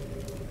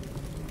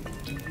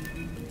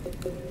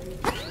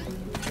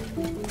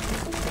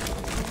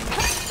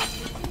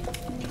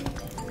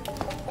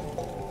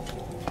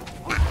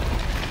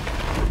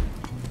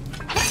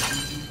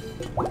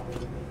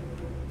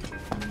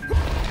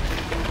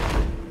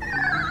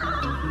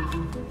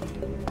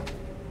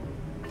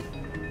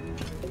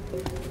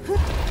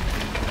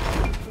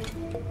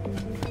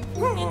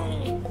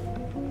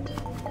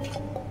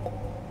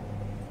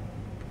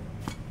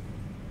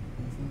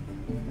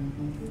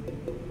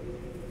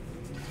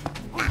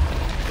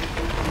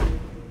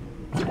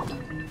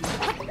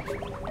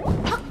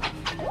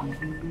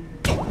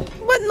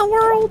 What in the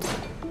world?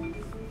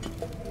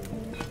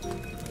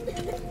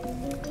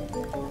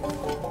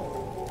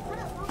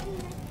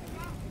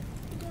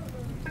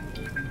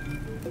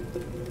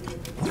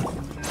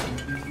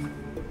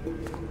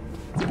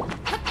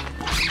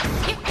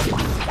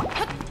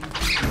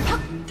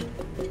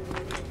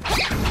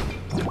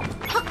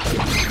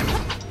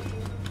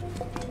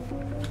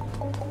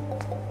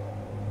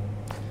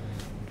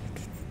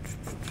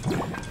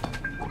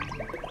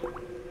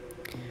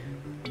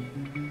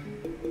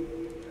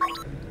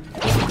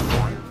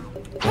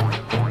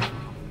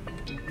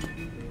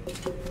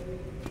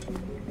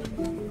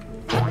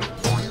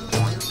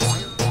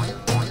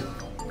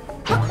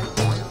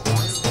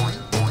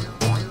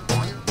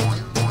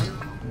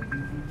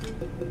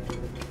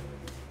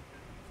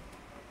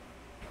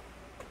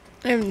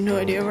 I have no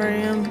idea where I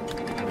am.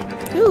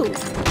 Ooh,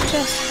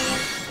 chest.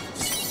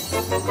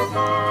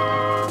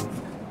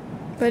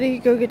 Buddy,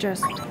 go get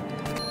dressed.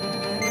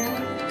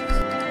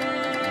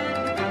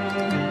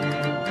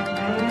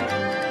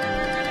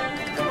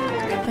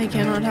 I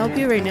cannot help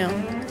you right now.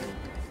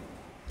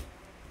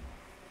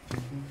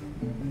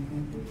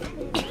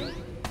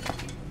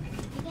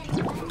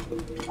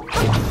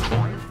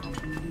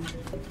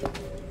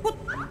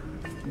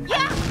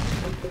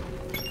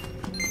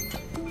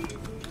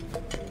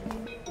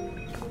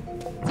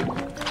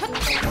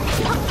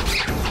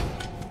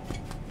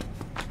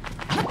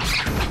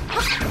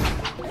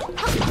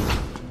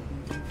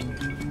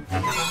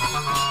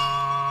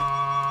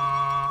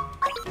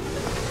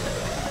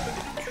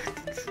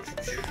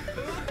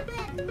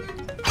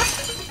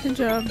 Good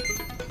job.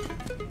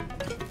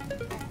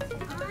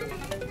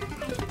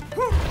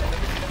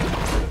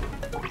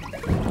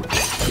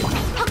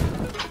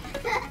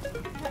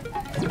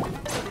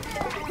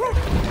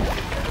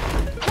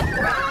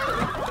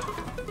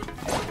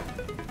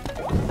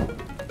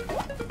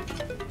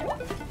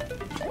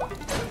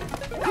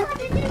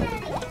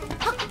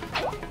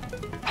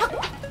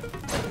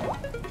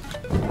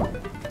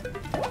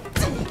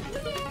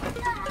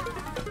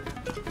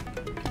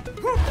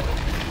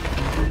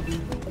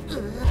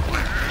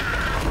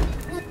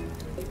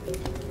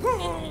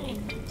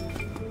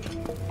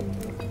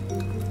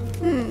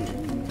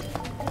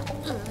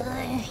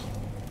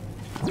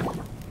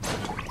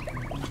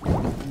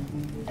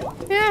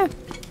 Yeah.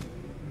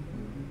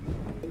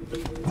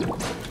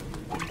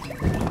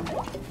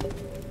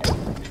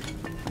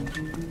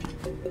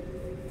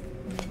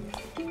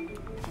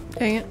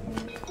 Dang it.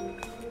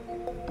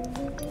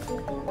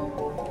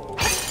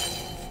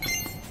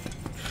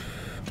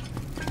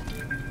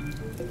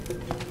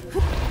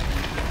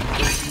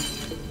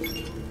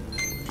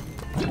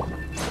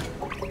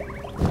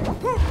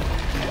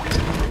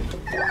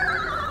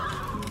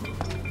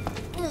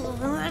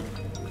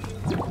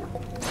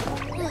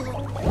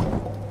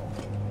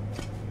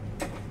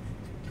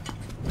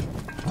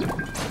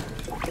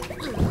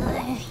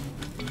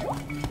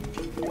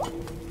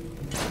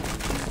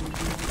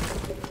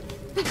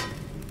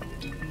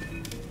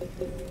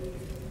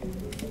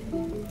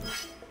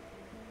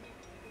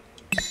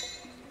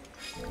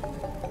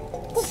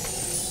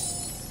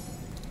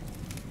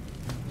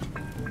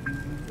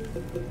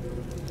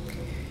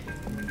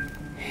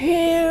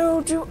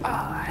 How do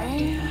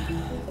I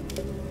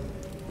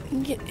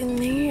get in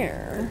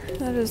there?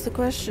 That is the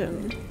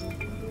question.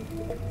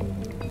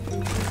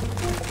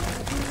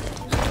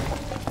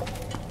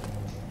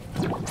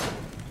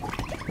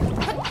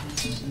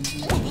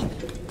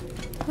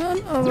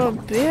 Son of a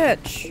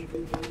bitch.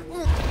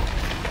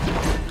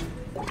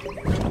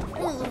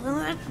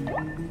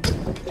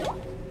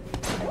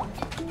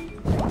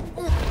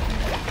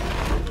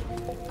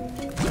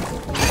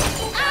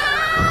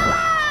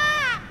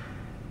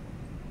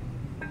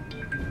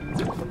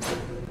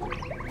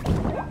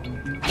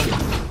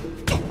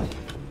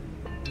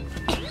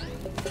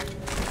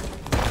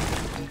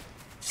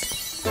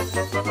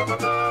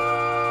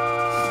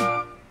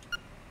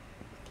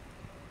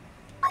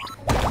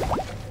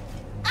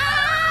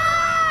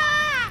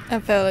 I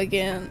fell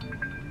again.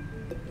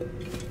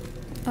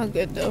 Oh,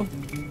 good though.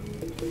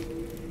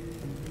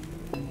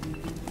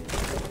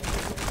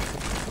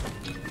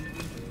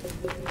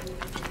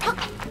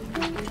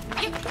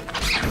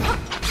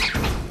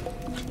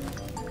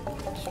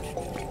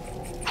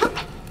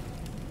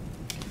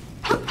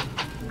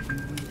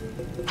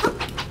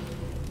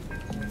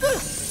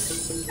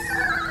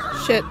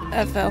 Shit,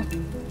 I fell.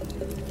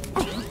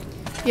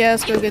 Yeah,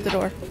 let's go get the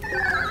door.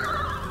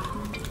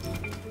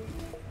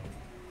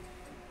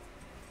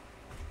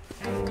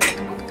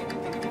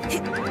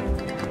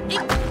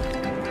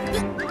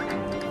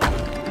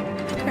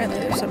 Apparently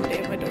there's somebody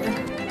at my door.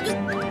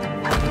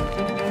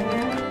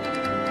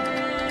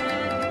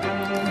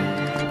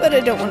 But I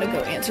don't want to go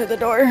answer the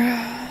door.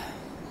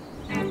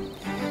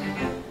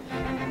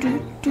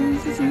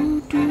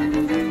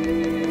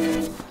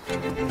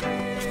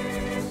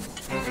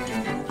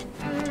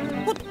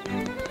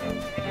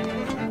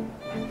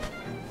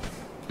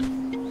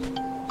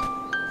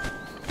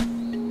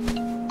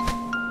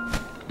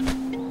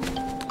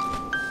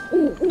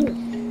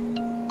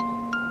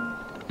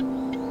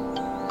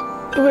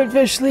 When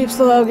fish sleeps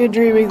long and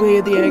dreamingly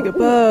in the egg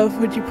above,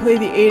 when you play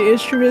the 8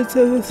 instruments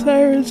of the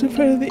sirens in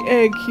front of the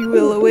egg, you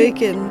will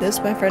awaken. This,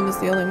 my friend, is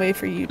the only way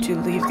for you to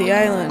leave the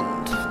island.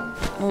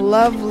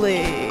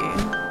 Lovely.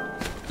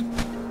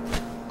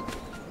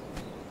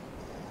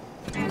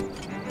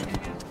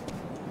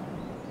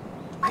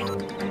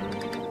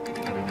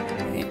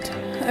 Right.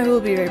 I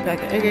will be right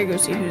back. I gotta go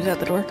see who's at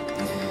the door.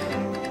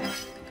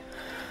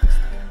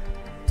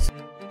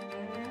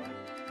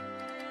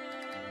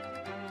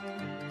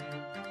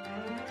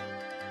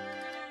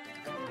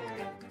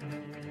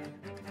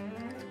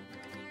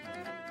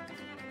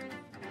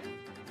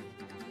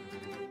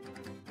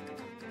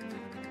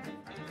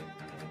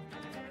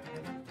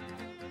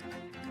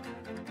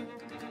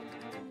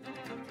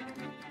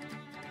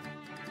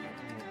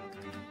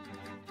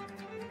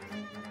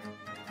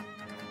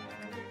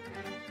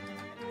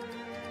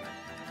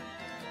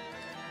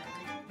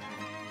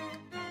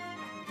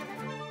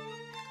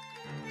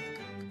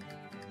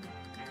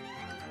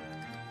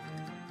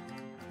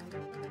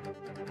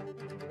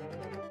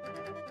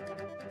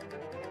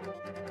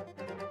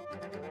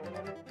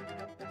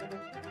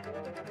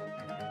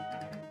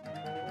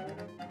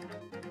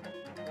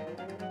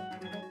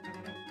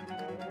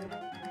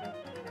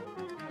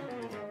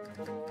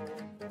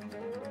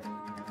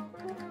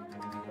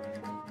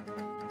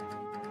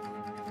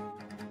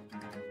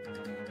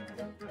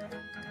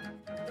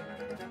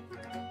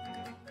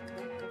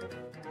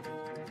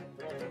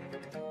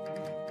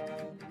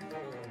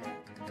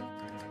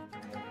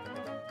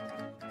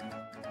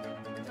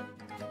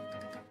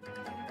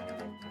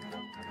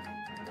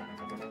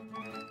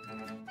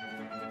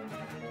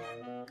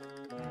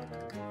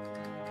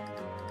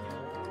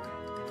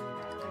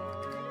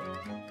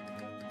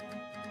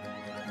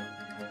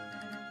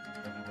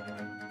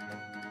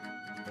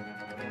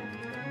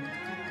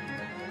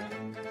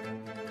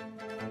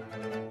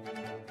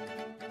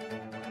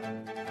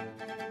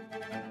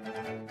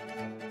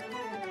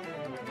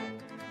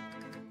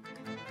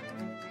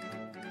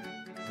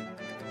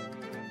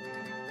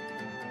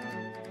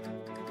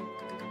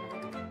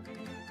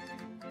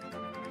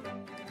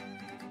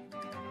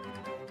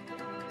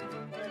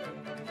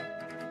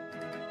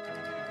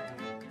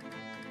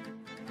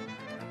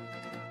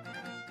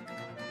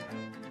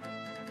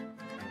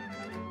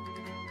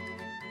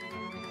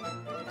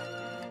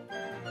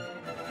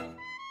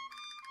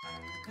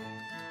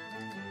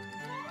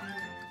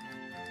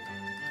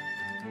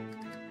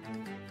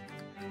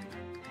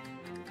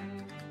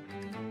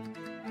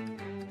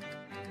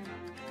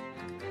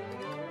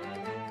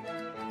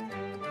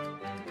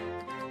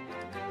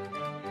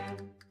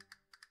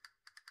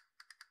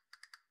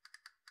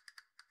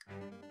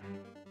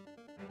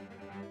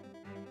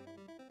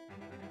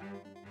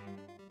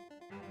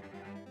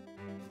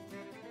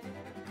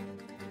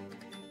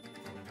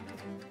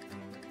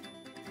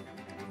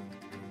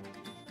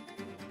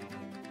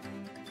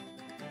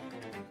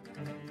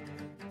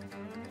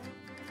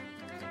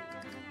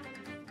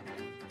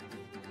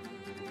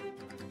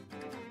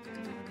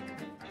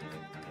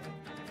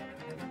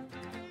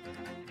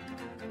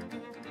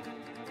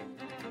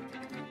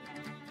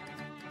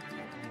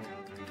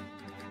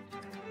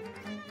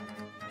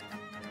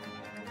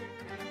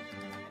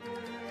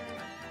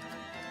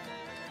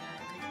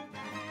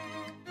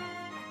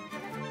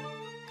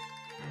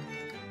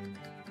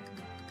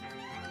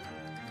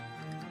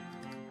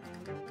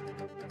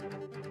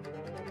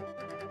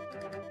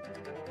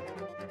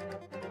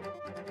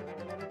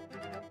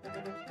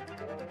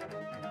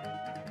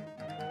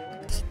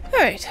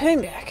 Alright,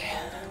 I'm back.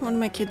 One of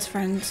my kids'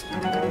 friends.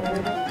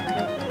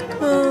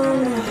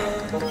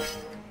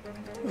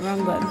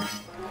 Wrong button.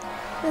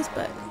 This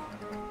button.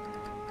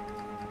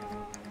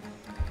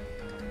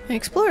 I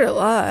explored a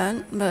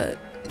lot, but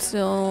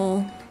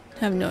still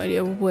have no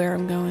idea where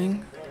I'm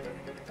going.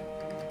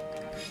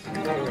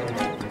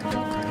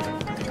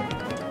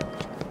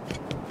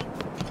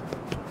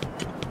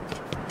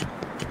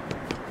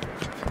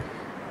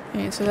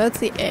 Okay, so that's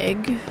the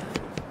egg.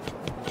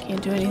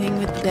 Can't do anything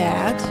with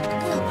that.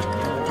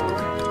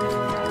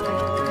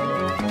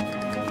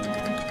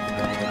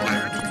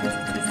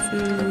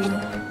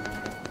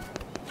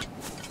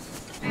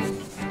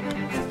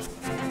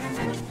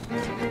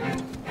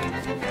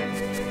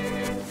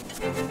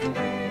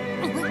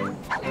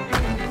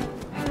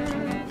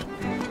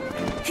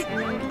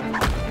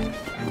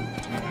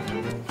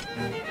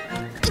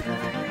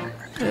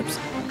 Oops.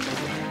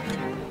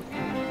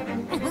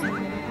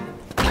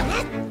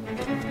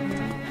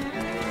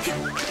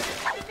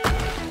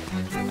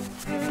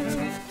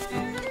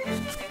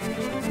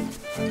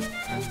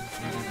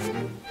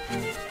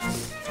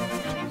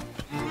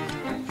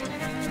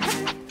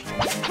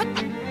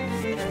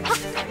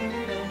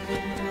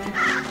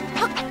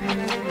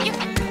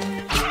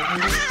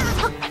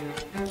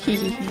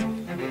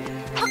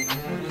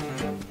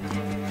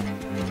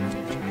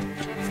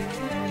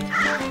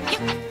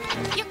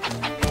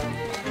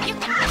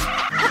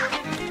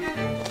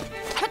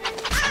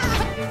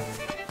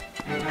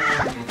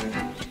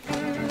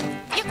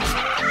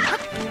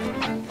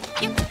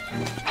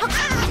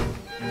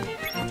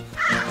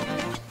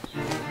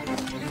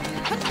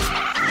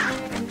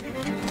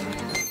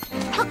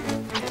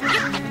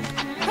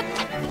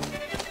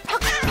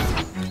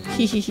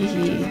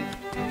 Hehehe.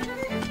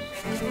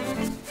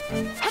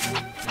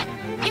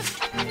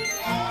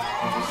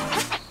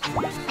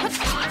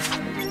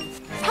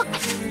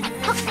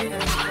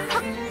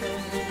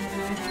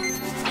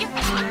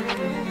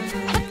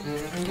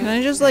 Can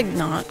I just like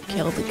not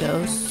kill the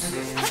ghosts?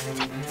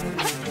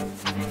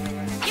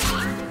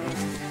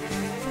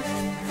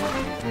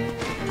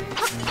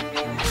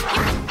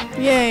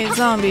 Yay,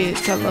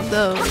 zombies! Gotta love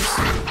those.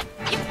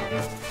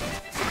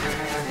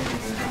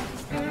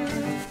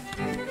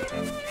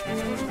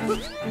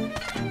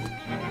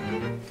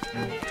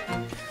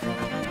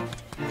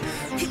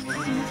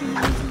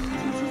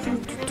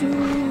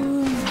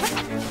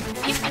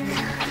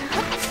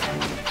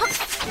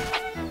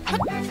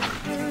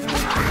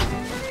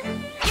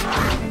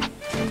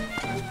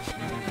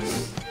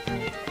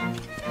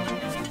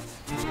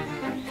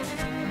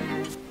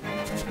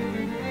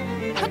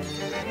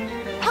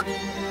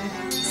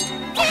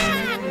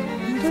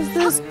 What does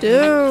this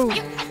do?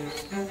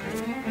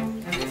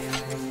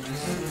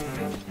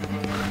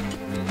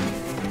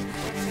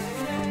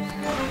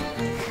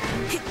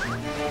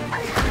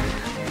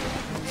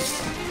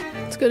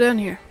 Let's go down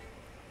here.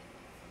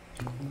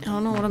 I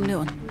don't know what I'm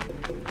doing.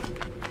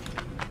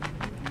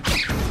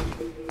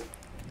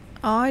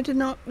 Oh, I did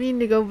not mean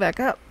to go back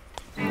up.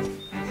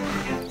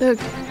 Look.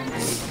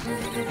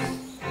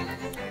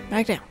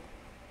 Back down.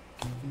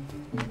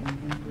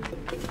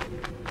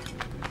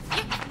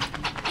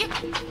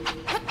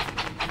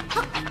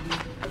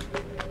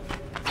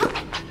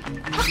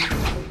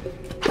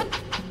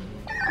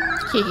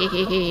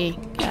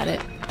 Hehehe. Got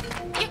it.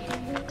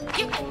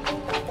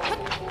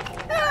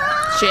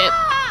 Shit.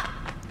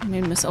 I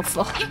made myself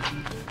fall.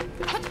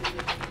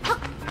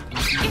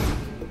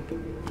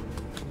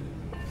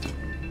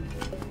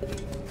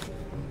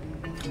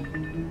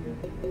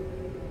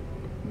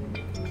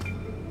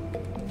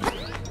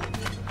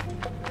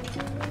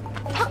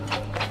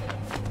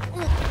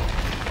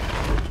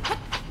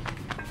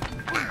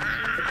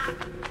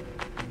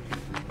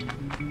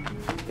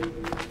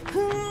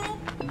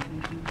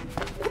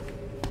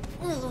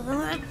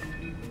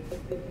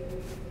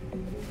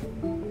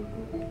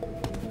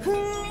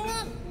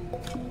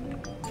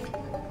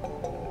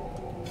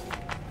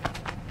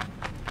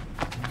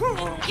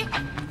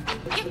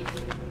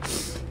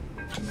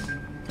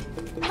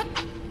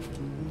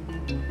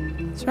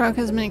 This rock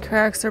has many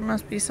cracks. There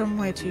must be some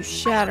way to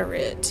shatter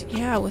it.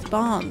 Yeah, with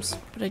bombs.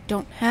 But I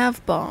don't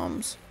have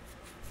bombs.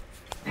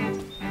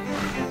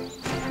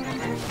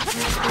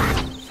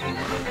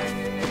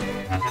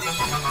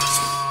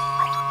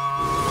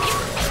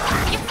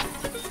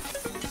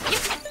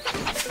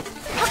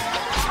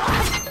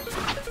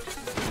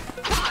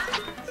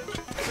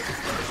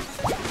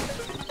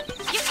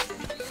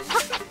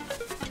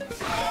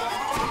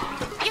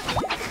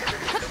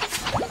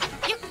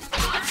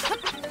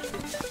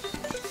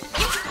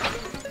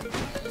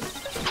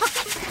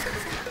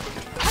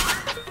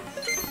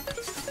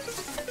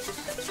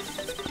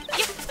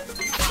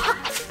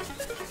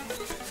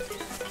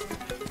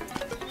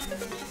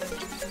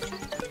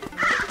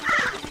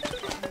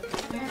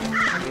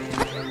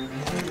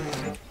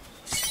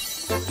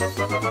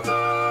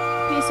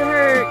 Piece of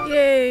hurt,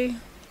 yay!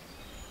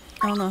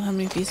 I don't know how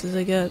many pieces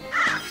I get.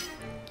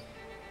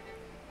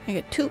 I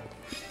get 2.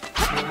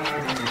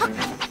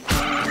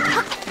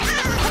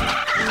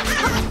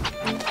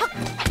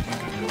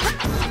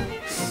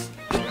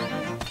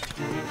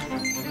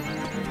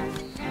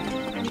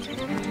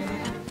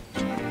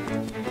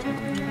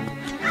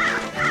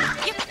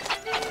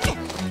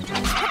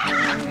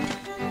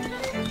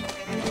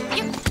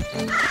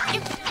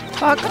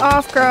 Fuck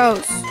off,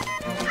 gross!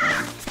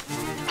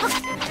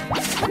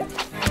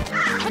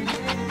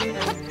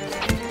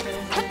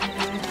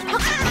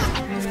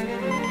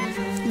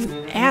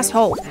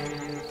 Asshole.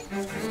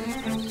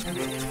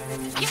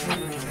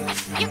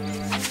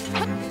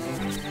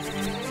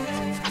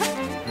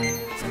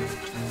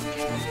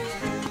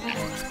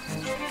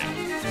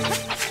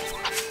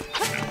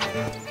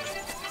 Alright,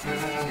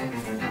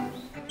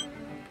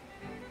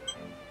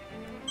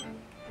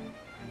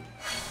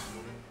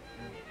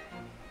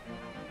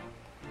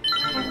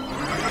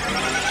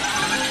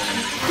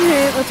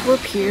 let's warp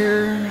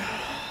here.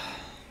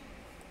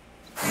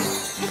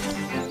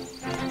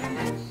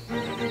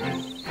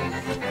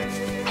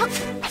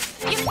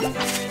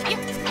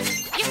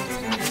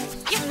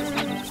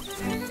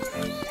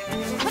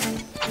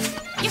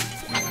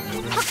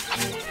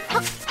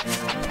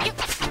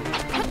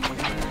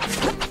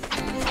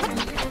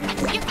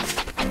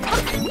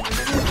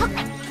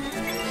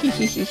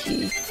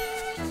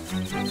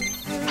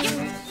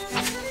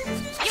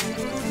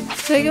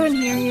 Did I go in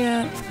here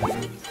yet?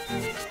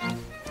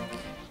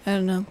 I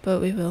don't know,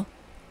 but we will.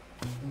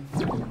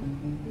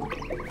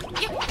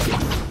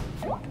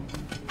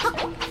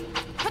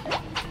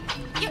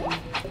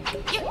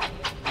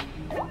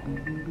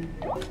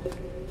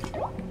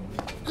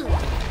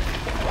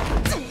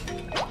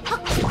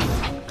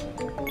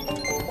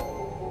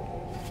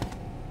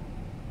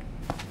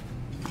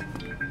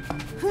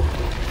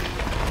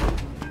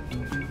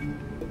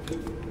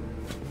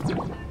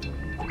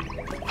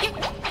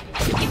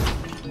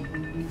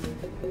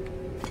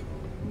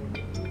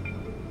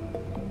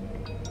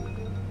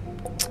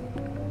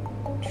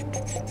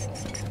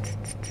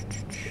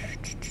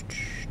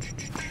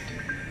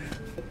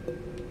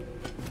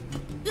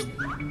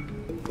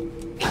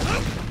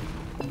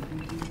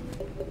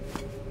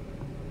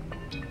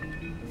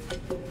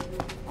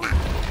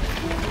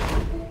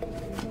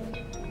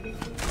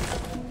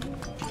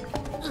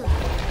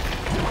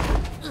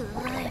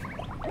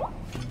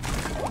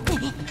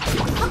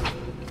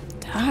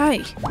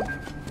 Die.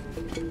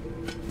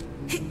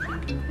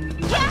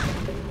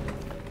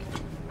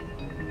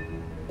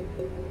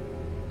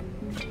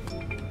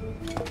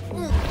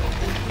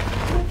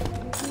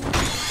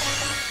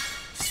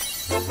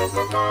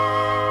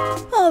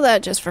 All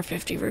that just for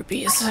 50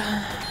 rupees.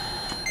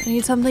 I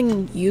need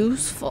something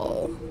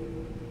useful.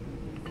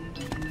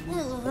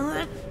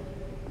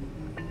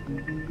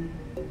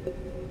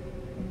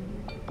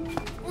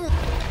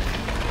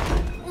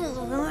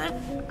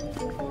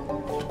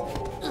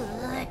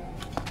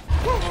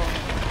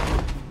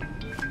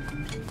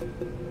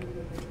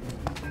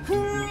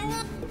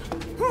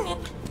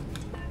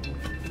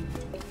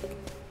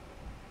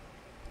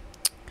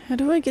 How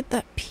do I get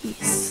that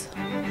piece?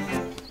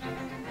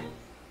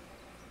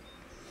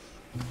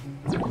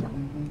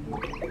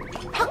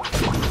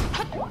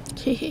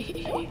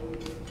 Hehehe.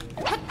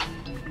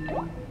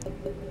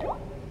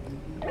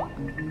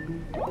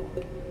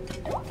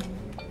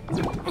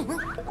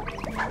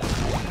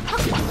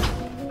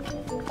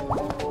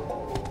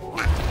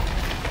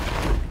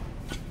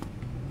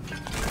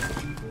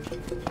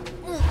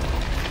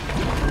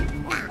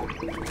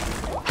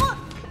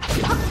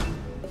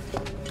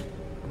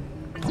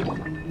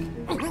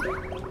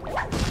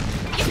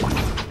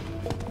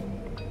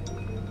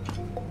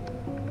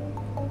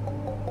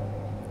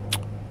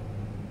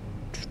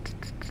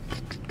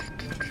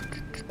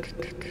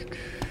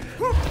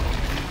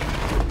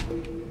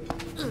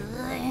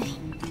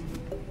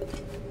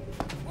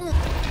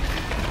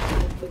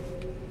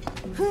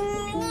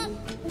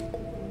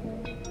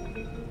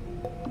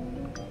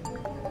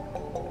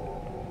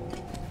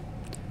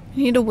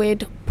 I need a way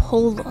to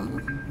pull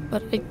them,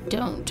 but I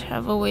don't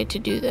have a way to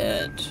do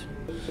that.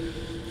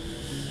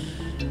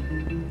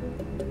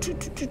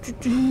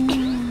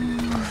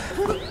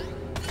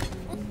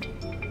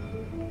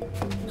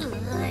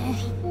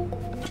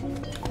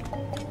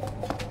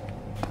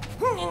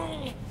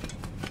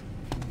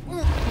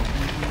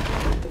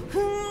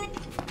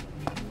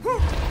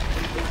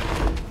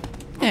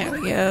 There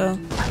we go.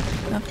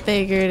 I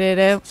figured it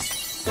out.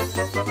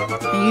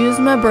 I use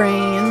my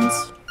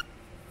brains.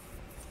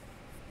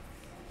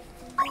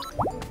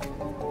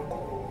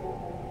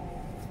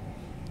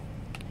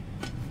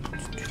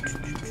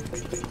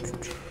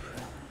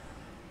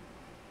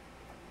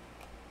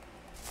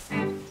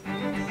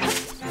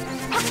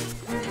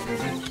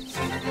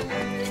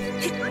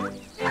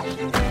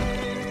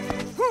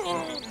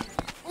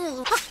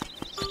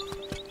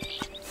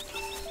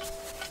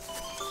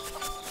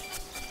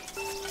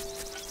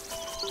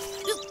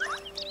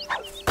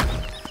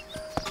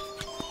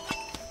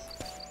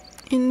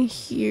 In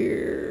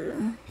here,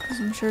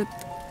 because I'm sure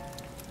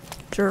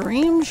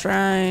Dream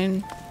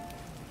Shrine.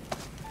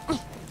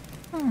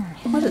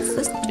 What does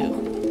this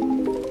do?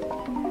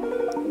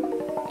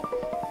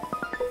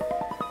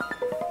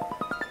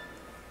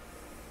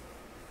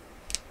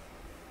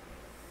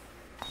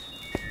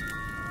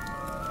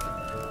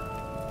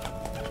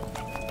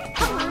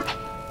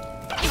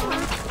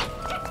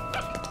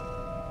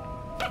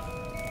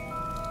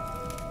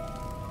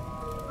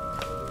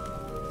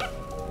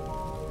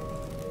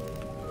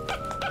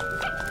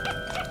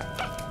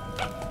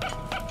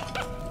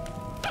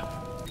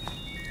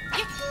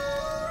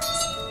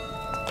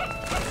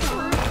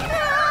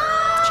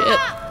 Shit,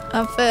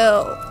 I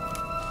fell.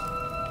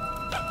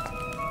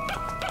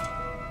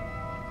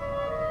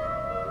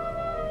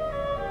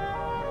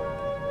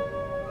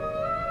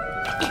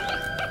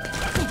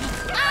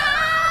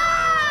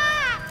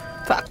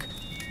 Fuck.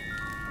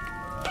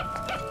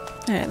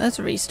 Alright, let's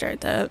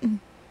restart that.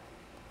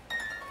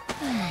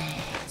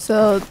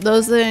 So,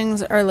 those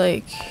things are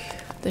like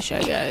the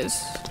Shy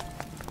Guys.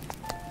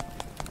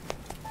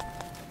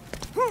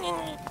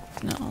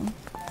 No.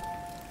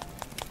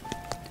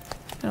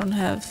 I don't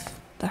have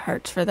the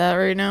hearts for that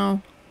right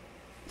now.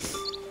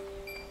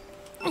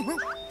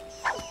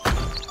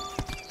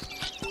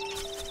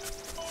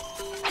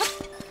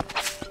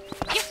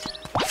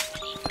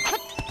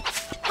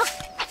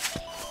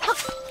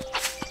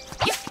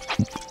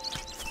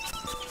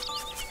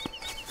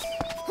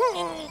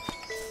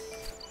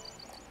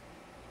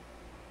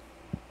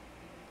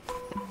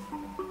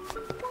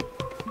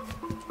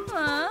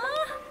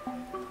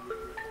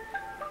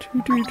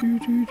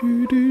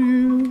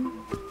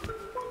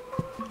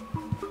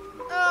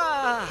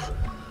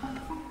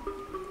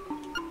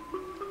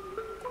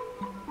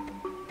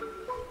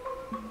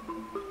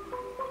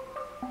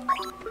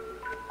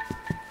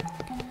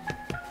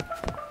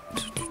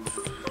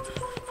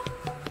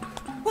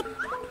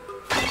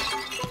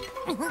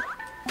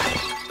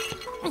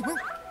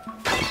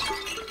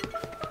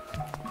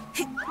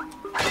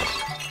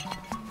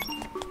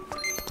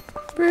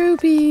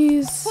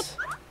 Rubies.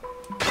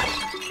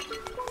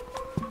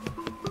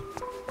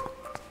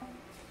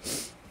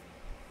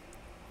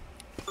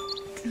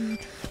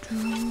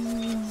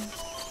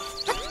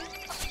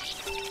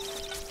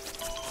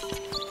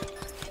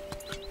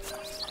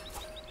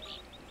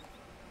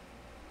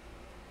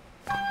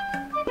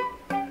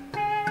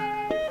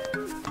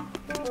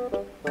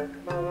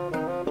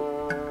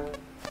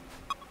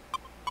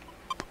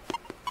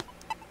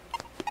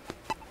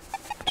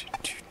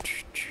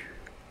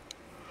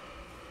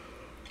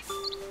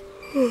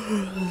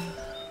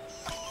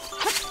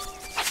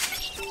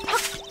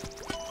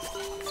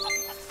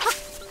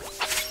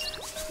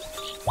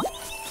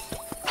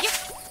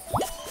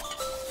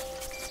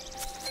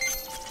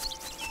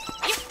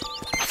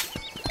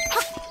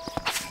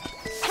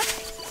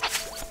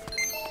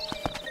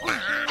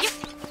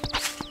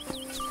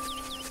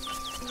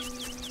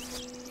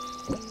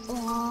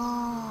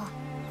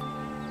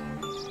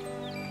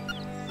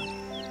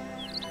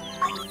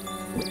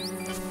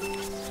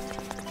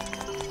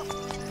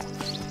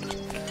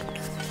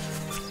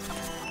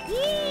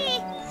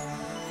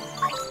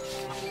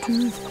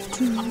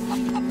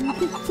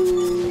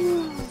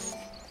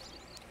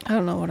 I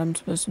don't know what I'm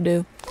supposed to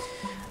do.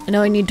 I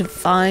know I need to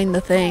find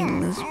the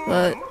things,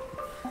 but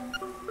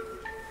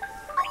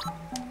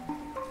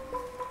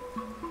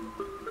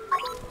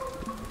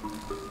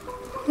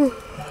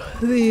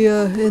the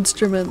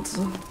instruments.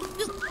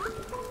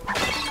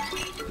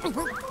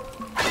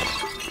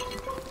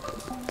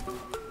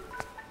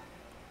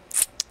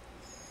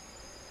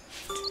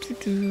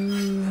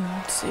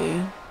 Let's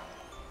see.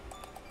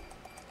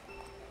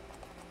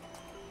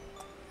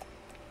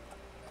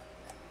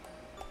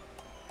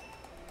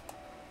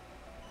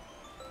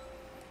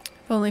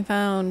 I've only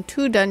found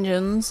 2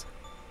 dungeons.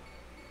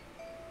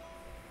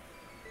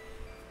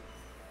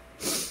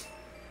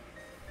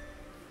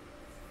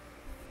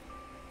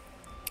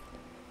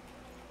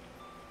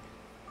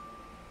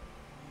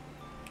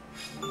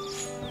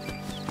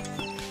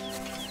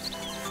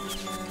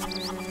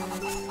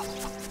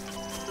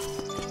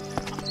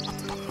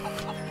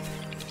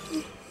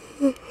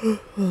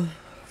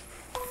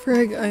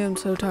 Frig, I am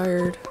so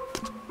tired.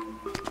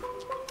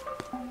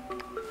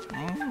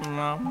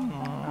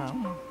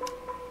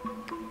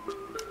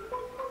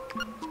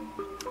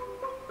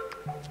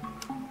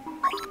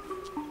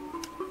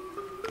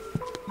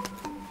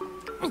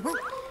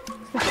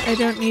 I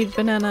don't need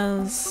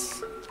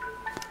bananas.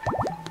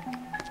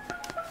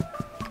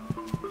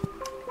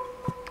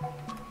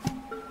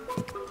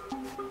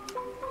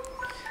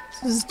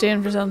 This is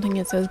stand for something.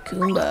 It says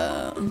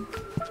Goomba.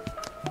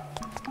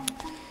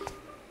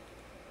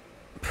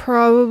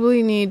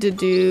 Probably need to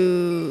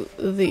do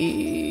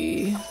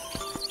the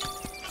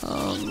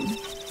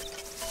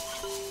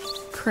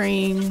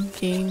crane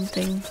game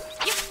thing.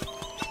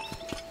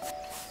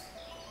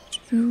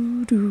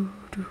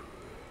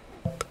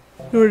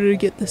 In order to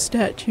get the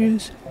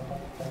statues.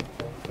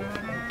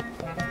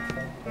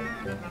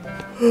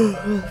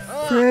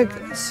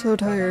 Frick, so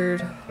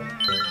tired.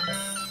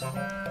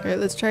 Alright,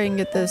 let's try and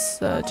get this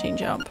chain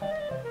jump.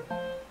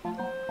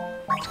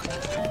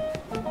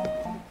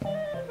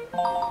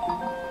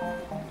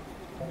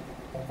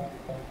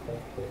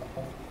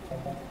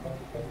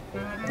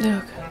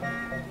 Okay.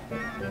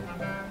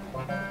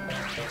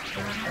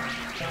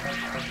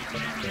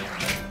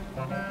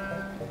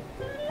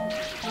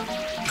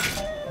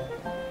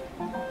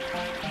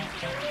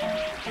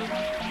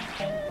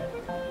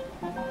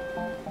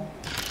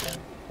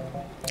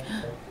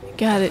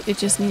 Got it. It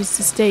just needs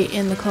to stay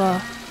in the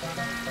claw.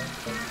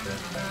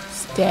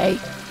 Stay.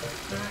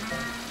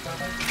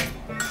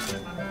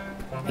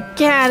 I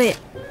got it.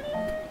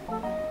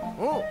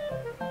 Nope.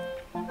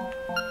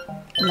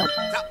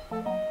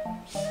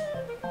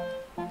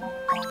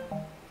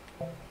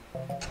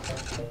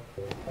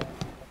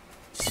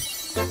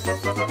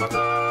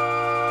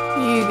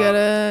 You got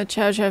a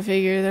Chow Chow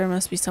figure. There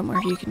must be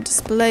somewhere you can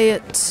display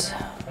it.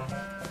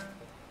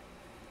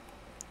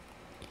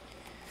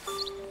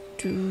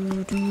 Let's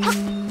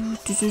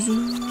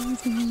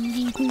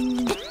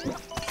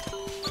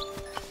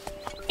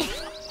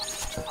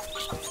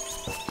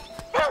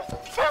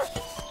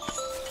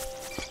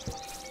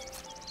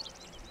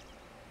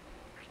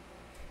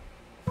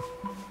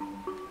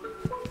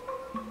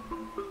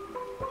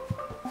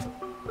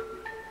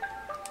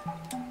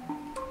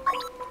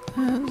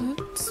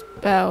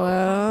bow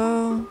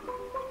out.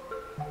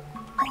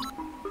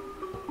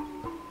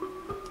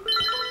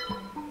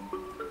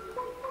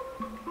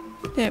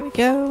 There we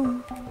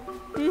go.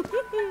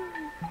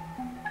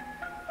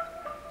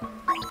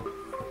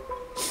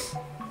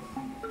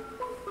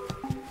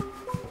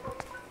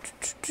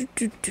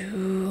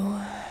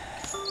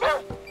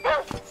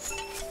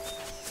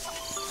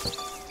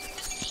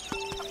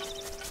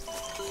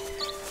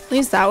 At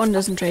least that one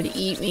doesn't try to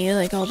eat me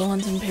like all the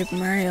ones in Paper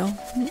Mario.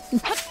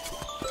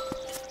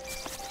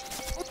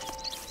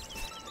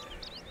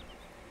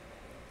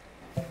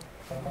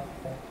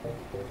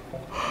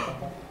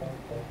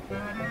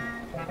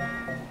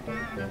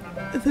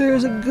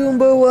 There's a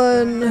Goomba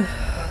one.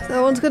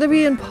 That one's gonna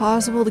be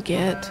impossible to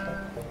get.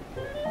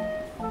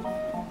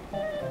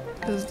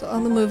 Because it's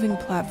on the moving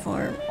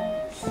platform.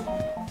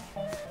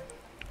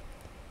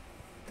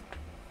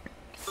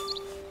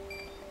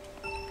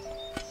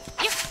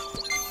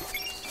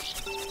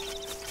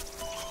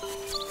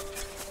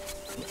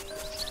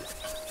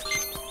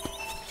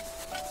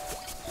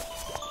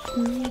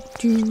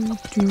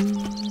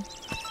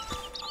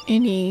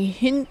 Any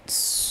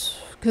hints?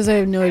 Because I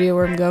have no idea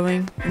where I'm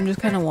going. I'm just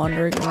kind of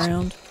wandering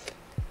around.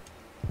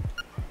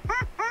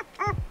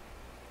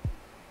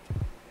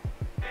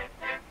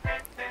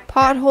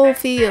 Pothole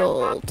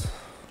field.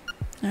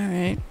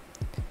 Alright.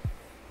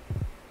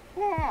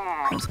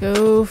 Let's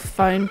go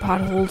find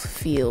potholed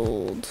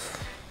field.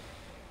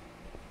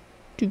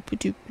 Doop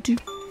doop doop.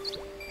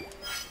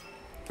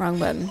 Wrong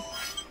button.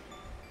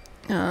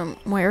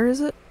 Where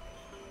is it?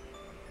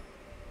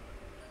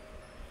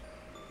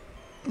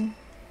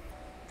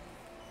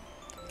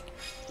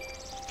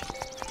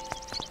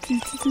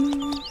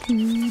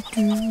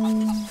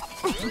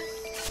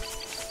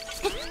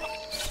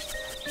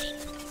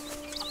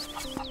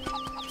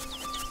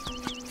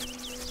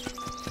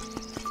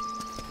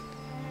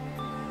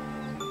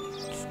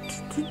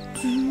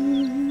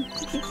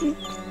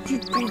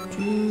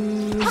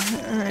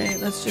 Alright,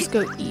 let's just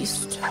go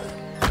east.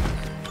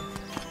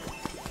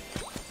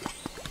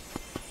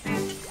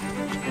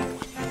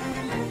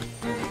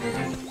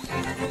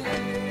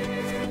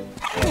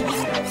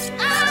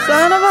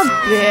 Son of a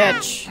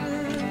bitch!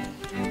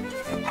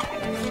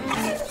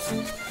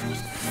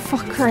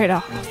 Fuck right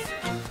off.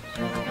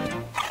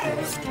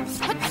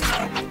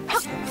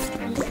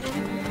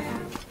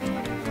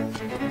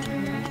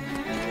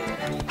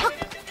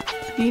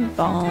 Need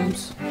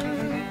bombs.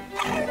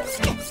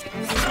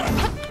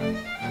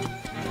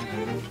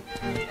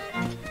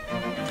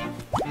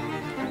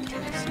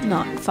 Let's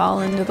not fall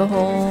into the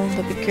hole,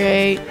 that'd be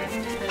great.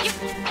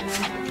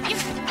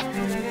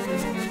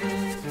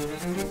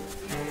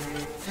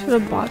 Should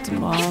have bought some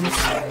bombs.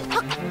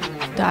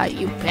 Die,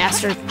 you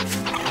bastard.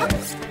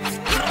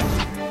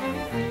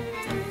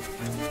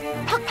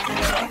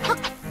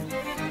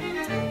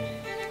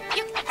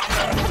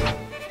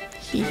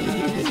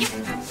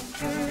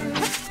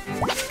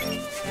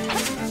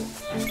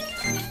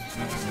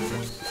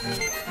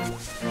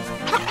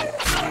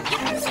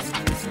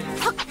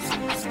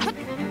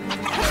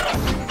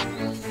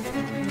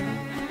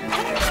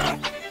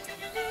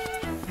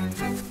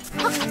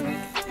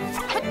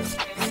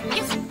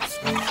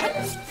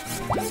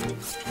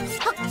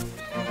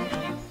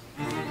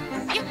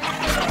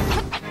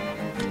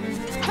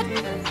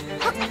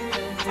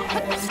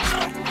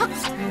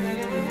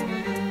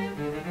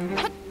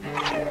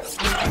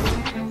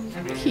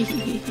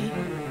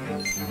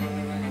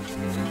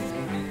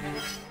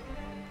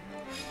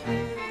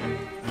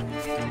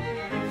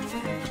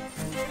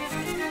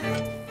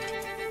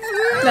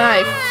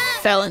 I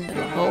fell into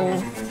the hole.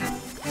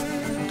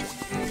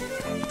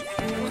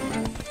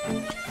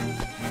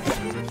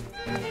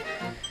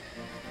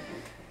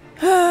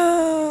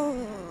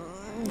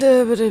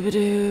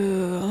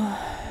 Doo-ba-doo-ba-doo.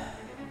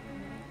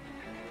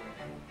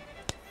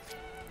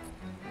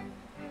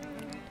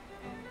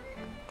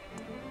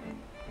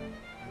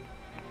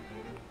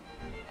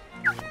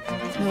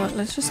 You know what?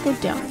 Let's just go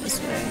down this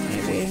way,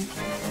 maybe.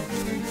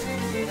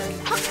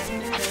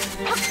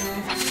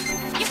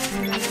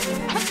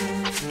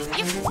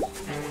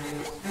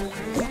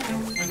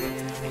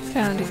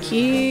 Found a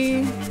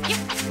key.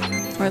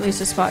 Or at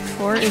least a spot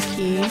for a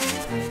key.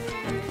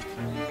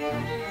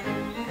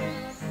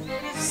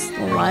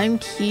 Slime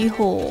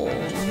keyhole.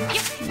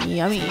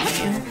 Yummy.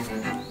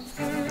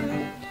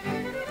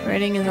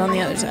 Writing is on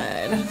the other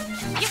side.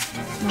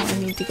 Oh, I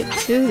need to get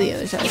to the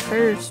other side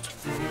first.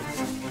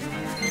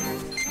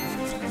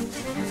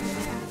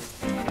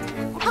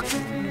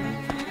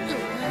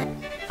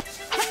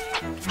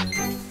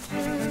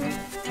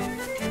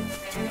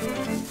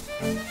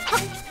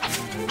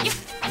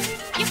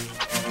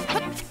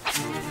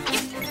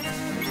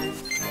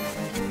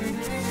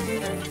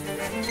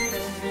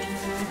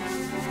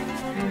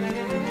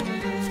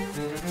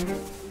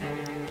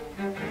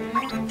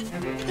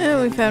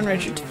 we found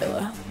Richard's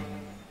villa.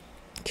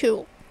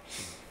 Cool.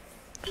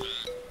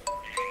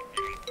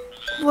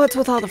 What's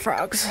with all the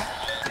frogs?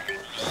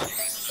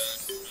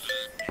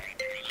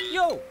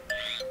 Yo!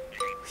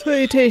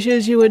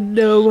 Salutations, you wouldn't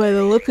know by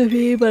the look of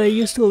me, but I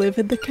used to live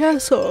in the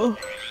castle.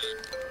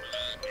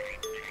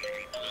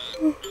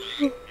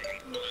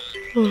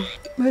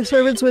 My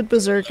servants went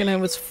berserk and I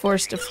was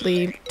forced to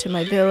flee to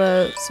my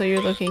villa, so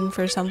you're looking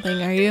for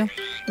something, are you?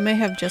 You may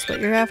have just what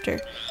you're after.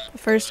 But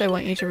first I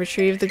want you to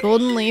retrieve the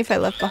golden leaf I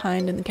left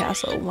behind in the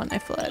castle when I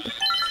fled.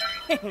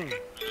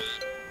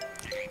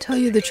 Tell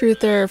you the truth,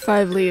 there are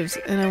 5 leaves,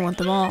 and I want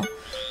them all.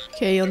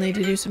 Okay, you'll need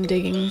to do some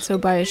digging, so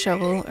buy a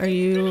shovel. Are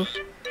you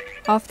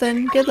off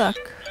then? Good luck.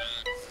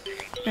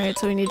 Alright,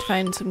 so we need to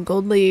find some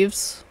gold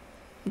leaves,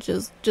 which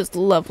is just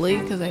lovely,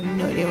 because I have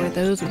no idea where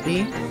those would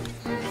be.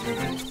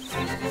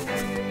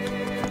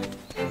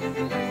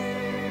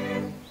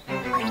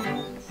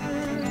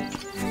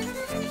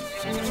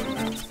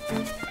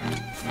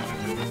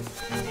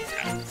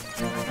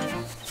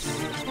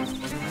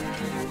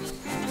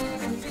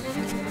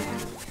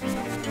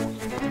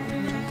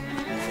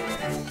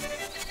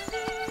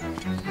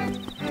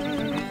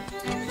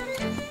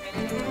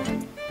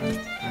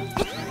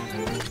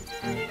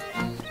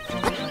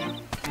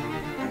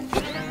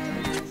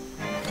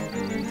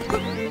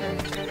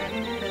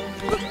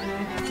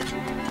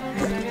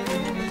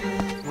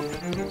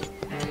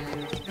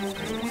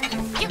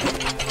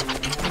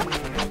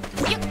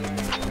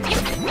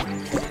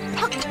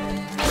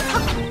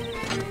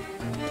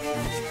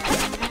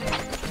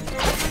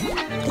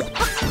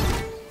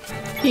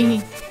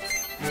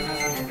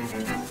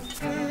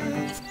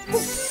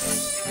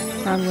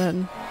 Wrong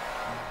button.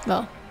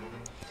 Well,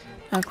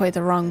 not quite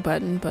the wrong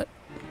button, but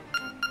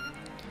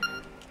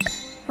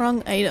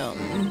wrong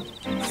item.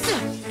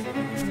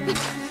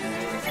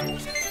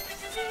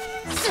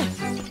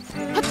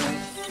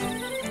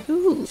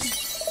 Ooh.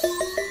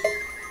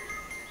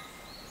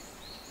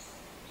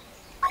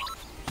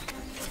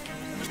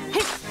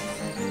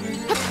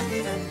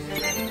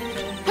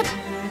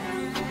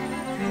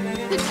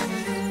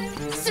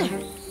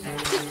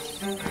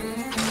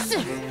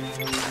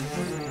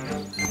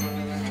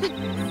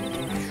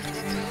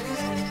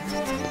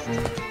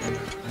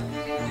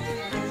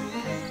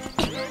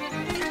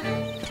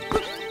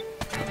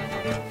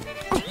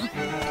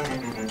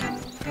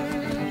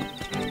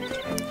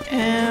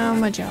 Ow,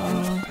 my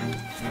jaw.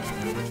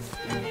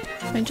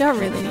 My jaw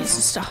really needs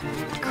to stop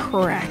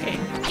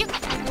cracking.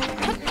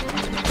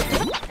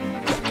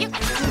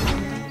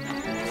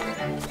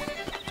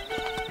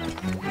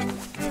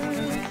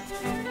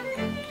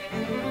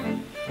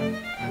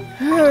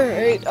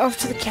 Alright, off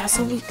to the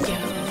castle we go.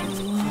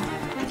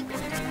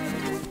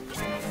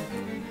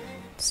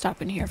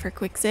 Stop in here for a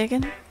quick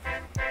second.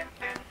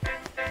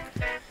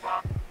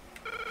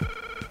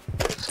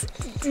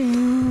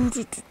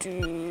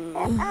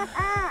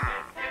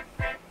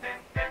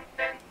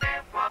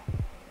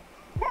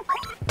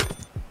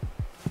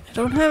 I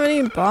don't have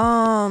any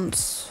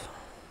bombs.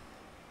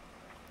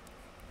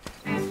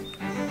 I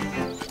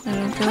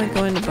don't feel like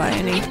going to buy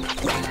any.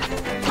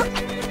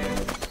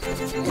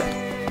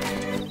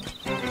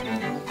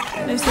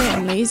 I say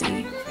I'm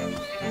lazy.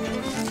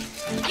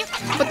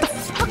 What the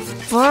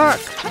fuck?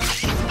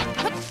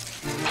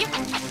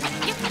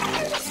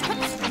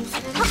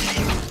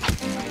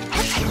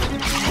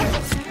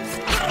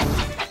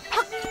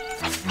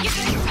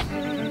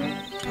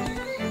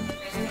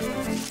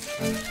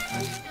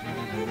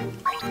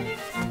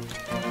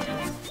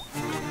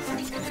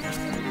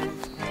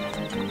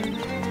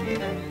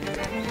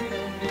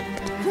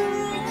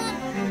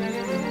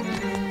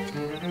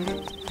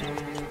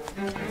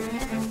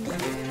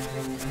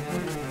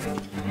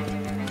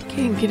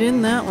 Can't get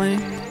in that way.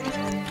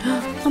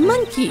 A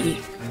monkey!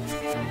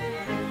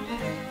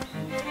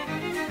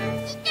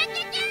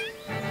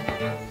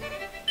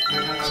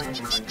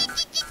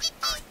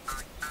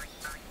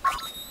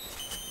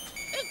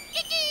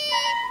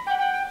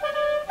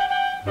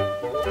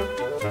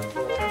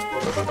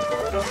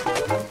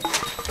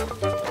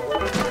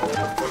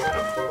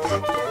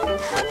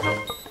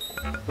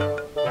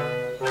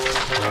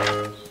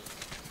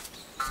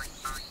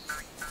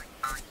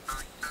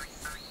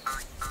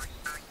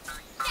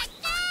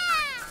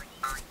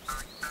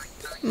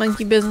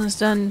 Monkey business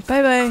done.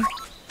 Bye bye.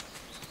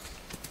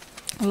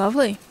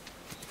 Lovely.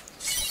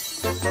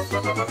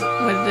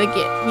 What did I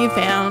get? You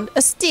found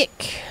a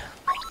stick.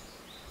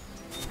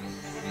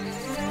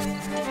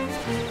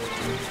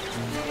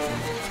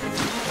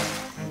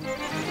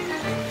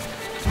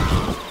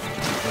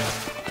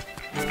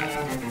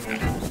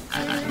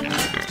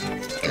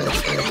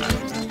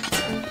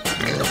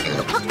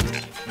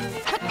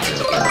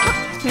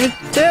 There's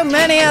too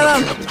many of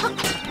them.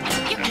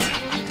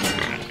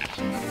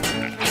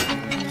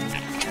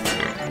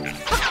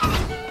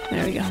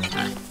 There we go.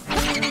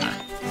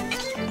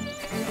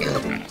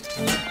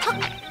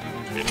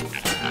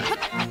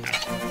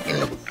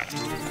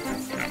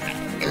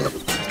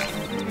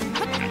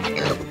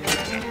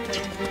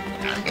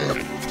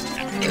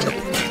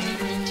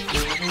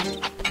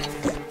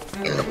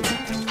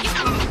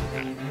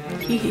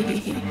 Hee hee hee.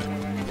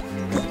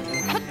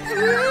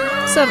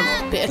 Son of a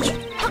bitch.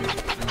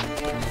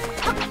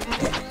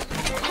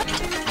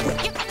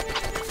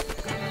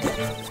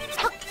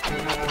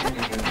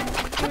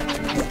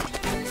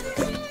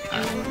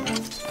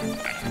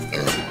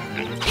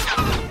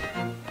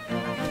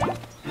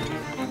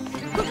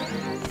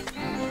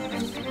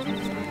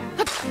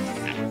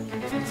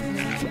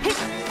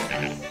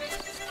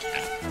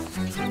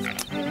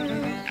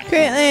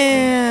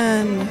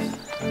 Greatland!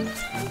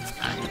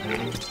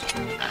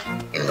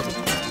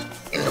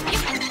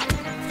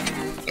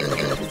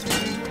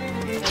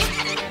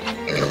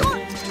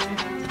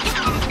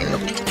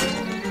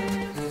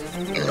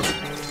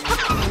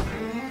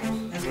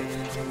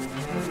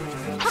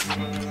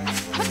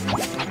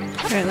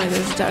 Apparently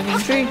there's a talking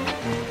tree.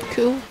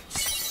 Cool.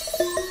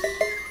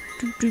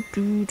 Do,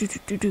 do, do, do,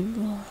 do, do.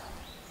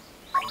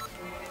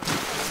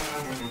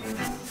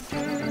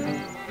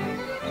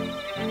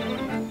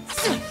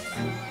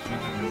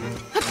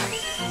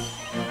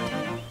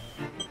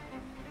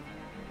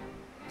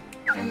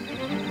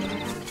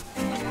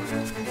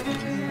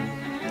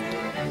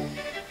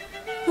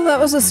 Well, that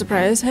was a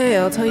surprise. Hey,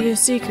 I'll tell you a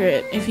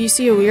secret. If you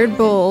see a weird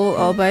bowl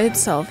all by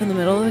itself in the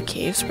middle of a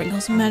cave, sprinkle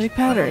some magic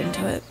powder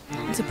into it.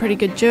 It's a pretty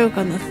good joke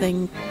on the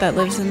thing that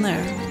lives in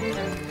there.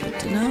 Good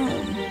to know.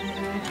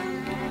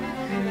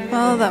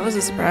 Well, that was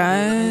a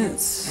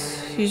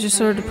surprise. Use your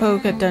sword to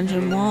poke at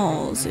dungeon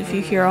walls. If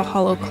you hear a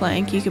hollow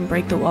clank, you can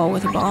break the wall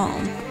with a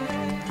bomb.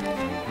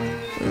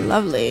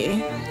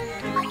 Lovely.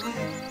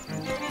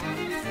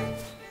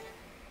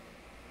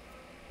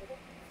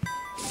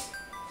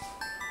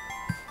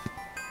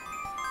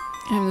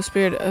 I'm the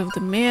spirit of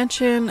the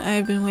mansion.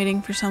 I've been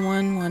waiting for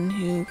one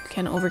who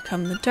can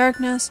overcome the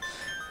darkness.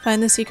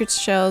 Find the secret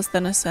shells,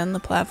 then ascend the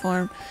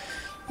platform.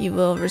 You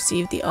will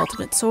receive the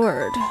ultimate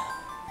sword.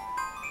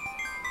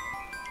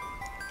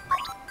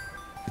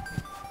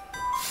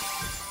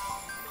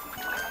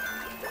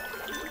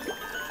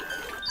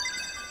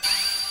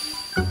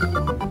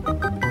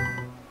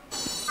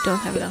 Don't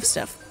have enough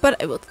stuff,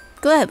 but I will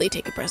gladly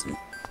take a present.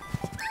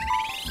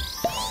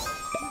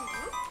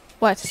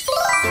 What?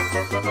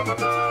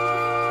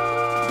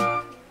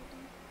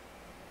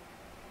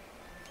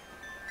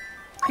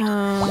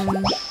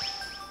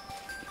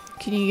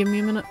 Can you give me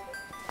a minute?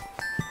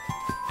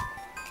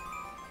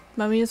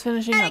 Mommy is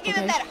finishing up,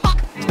 okay?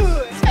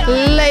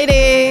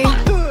 Lady!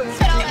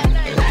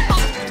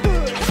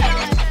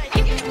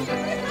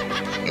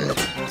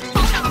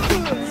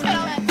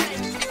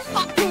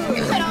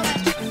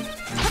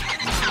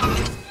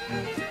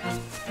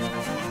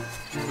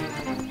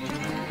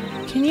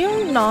 Can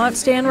you not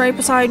stand right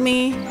beside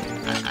me? I'm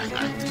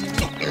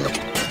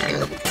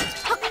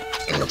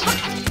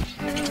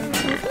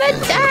gonna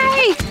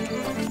die!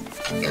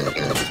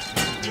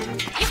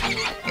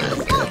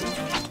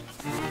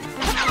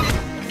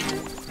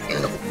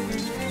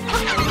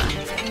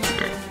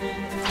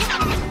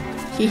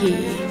 Hehe.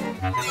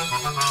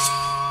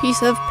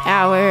 Piece of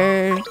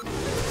power.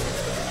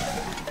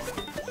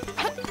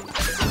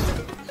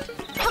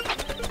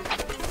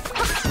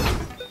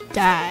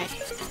 Die.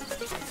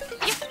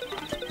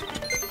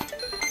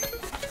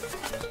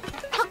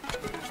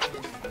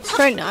 Let's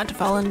try not to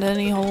fall into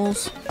any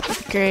holes.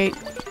 That'd be great.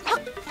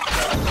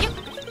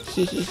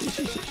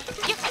 Hehehehe.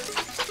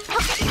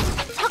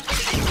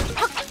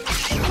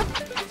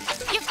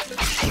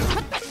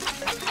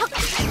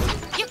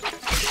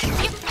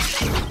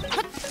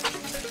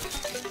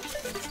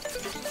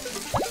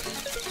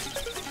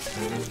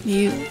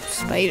 You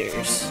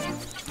spiders.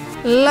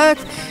 Look!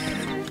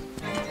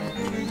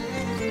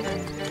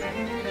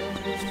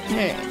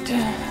 Alright.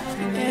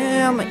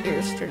 Yeah, my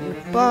ear's starting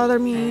to bother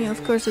me.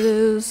 Of course it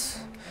is.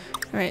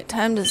 Alright,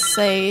 time to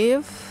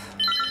save.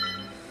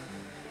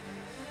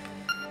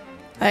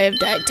 I have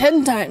died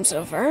 10 times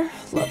so far.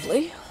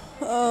 Lovely.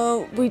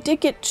 We did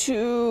get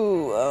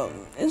 2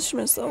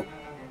 instruments though.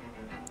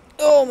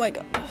 Oh my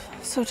god.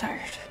 So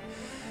tired.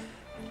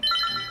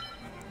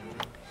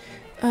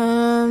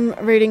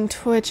 Rating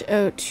Twitch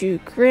out to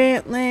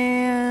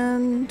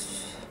Grantland.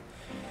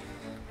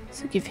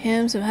 So give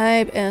him some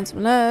hype and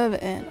some love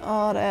and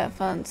all that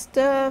fun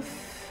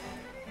stuff.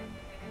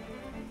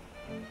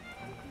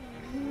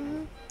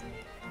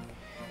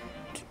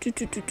 Do,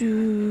 do, do,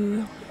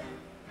 do.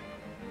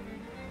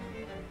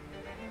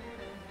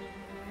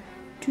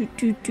 Do,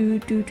 do, do,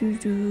 do, do,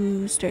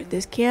 do. Start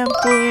this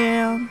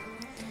countdown.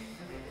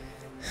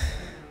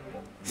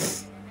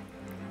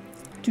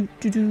 Do,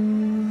 do,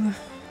 do.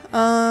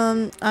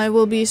 I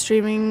will be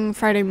streaming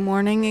Friday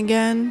morning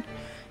again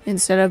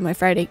instead of my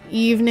Friday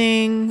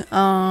evening.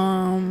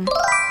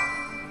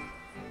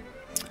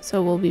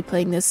 So we'll be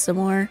playing this some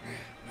more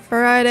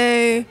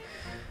Friday.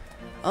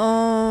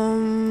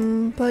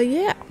 But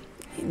yeah,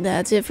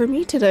 that's it for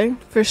me today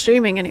for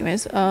streaming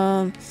anyways.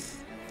 Y'all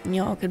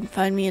can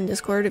find me in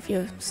Discord if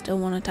you still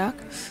want to talk.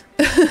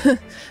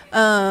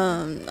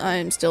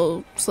 I'm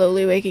still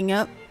slowly waking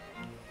up,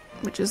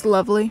 which is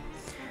lovely.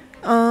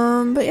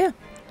 But yeah,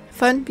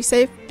 fun, be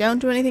safe, don't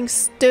do anything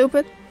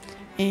stupid,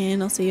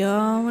 and I'll see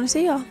y'all when I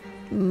see y'all.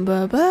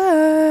 Bye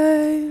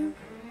bye.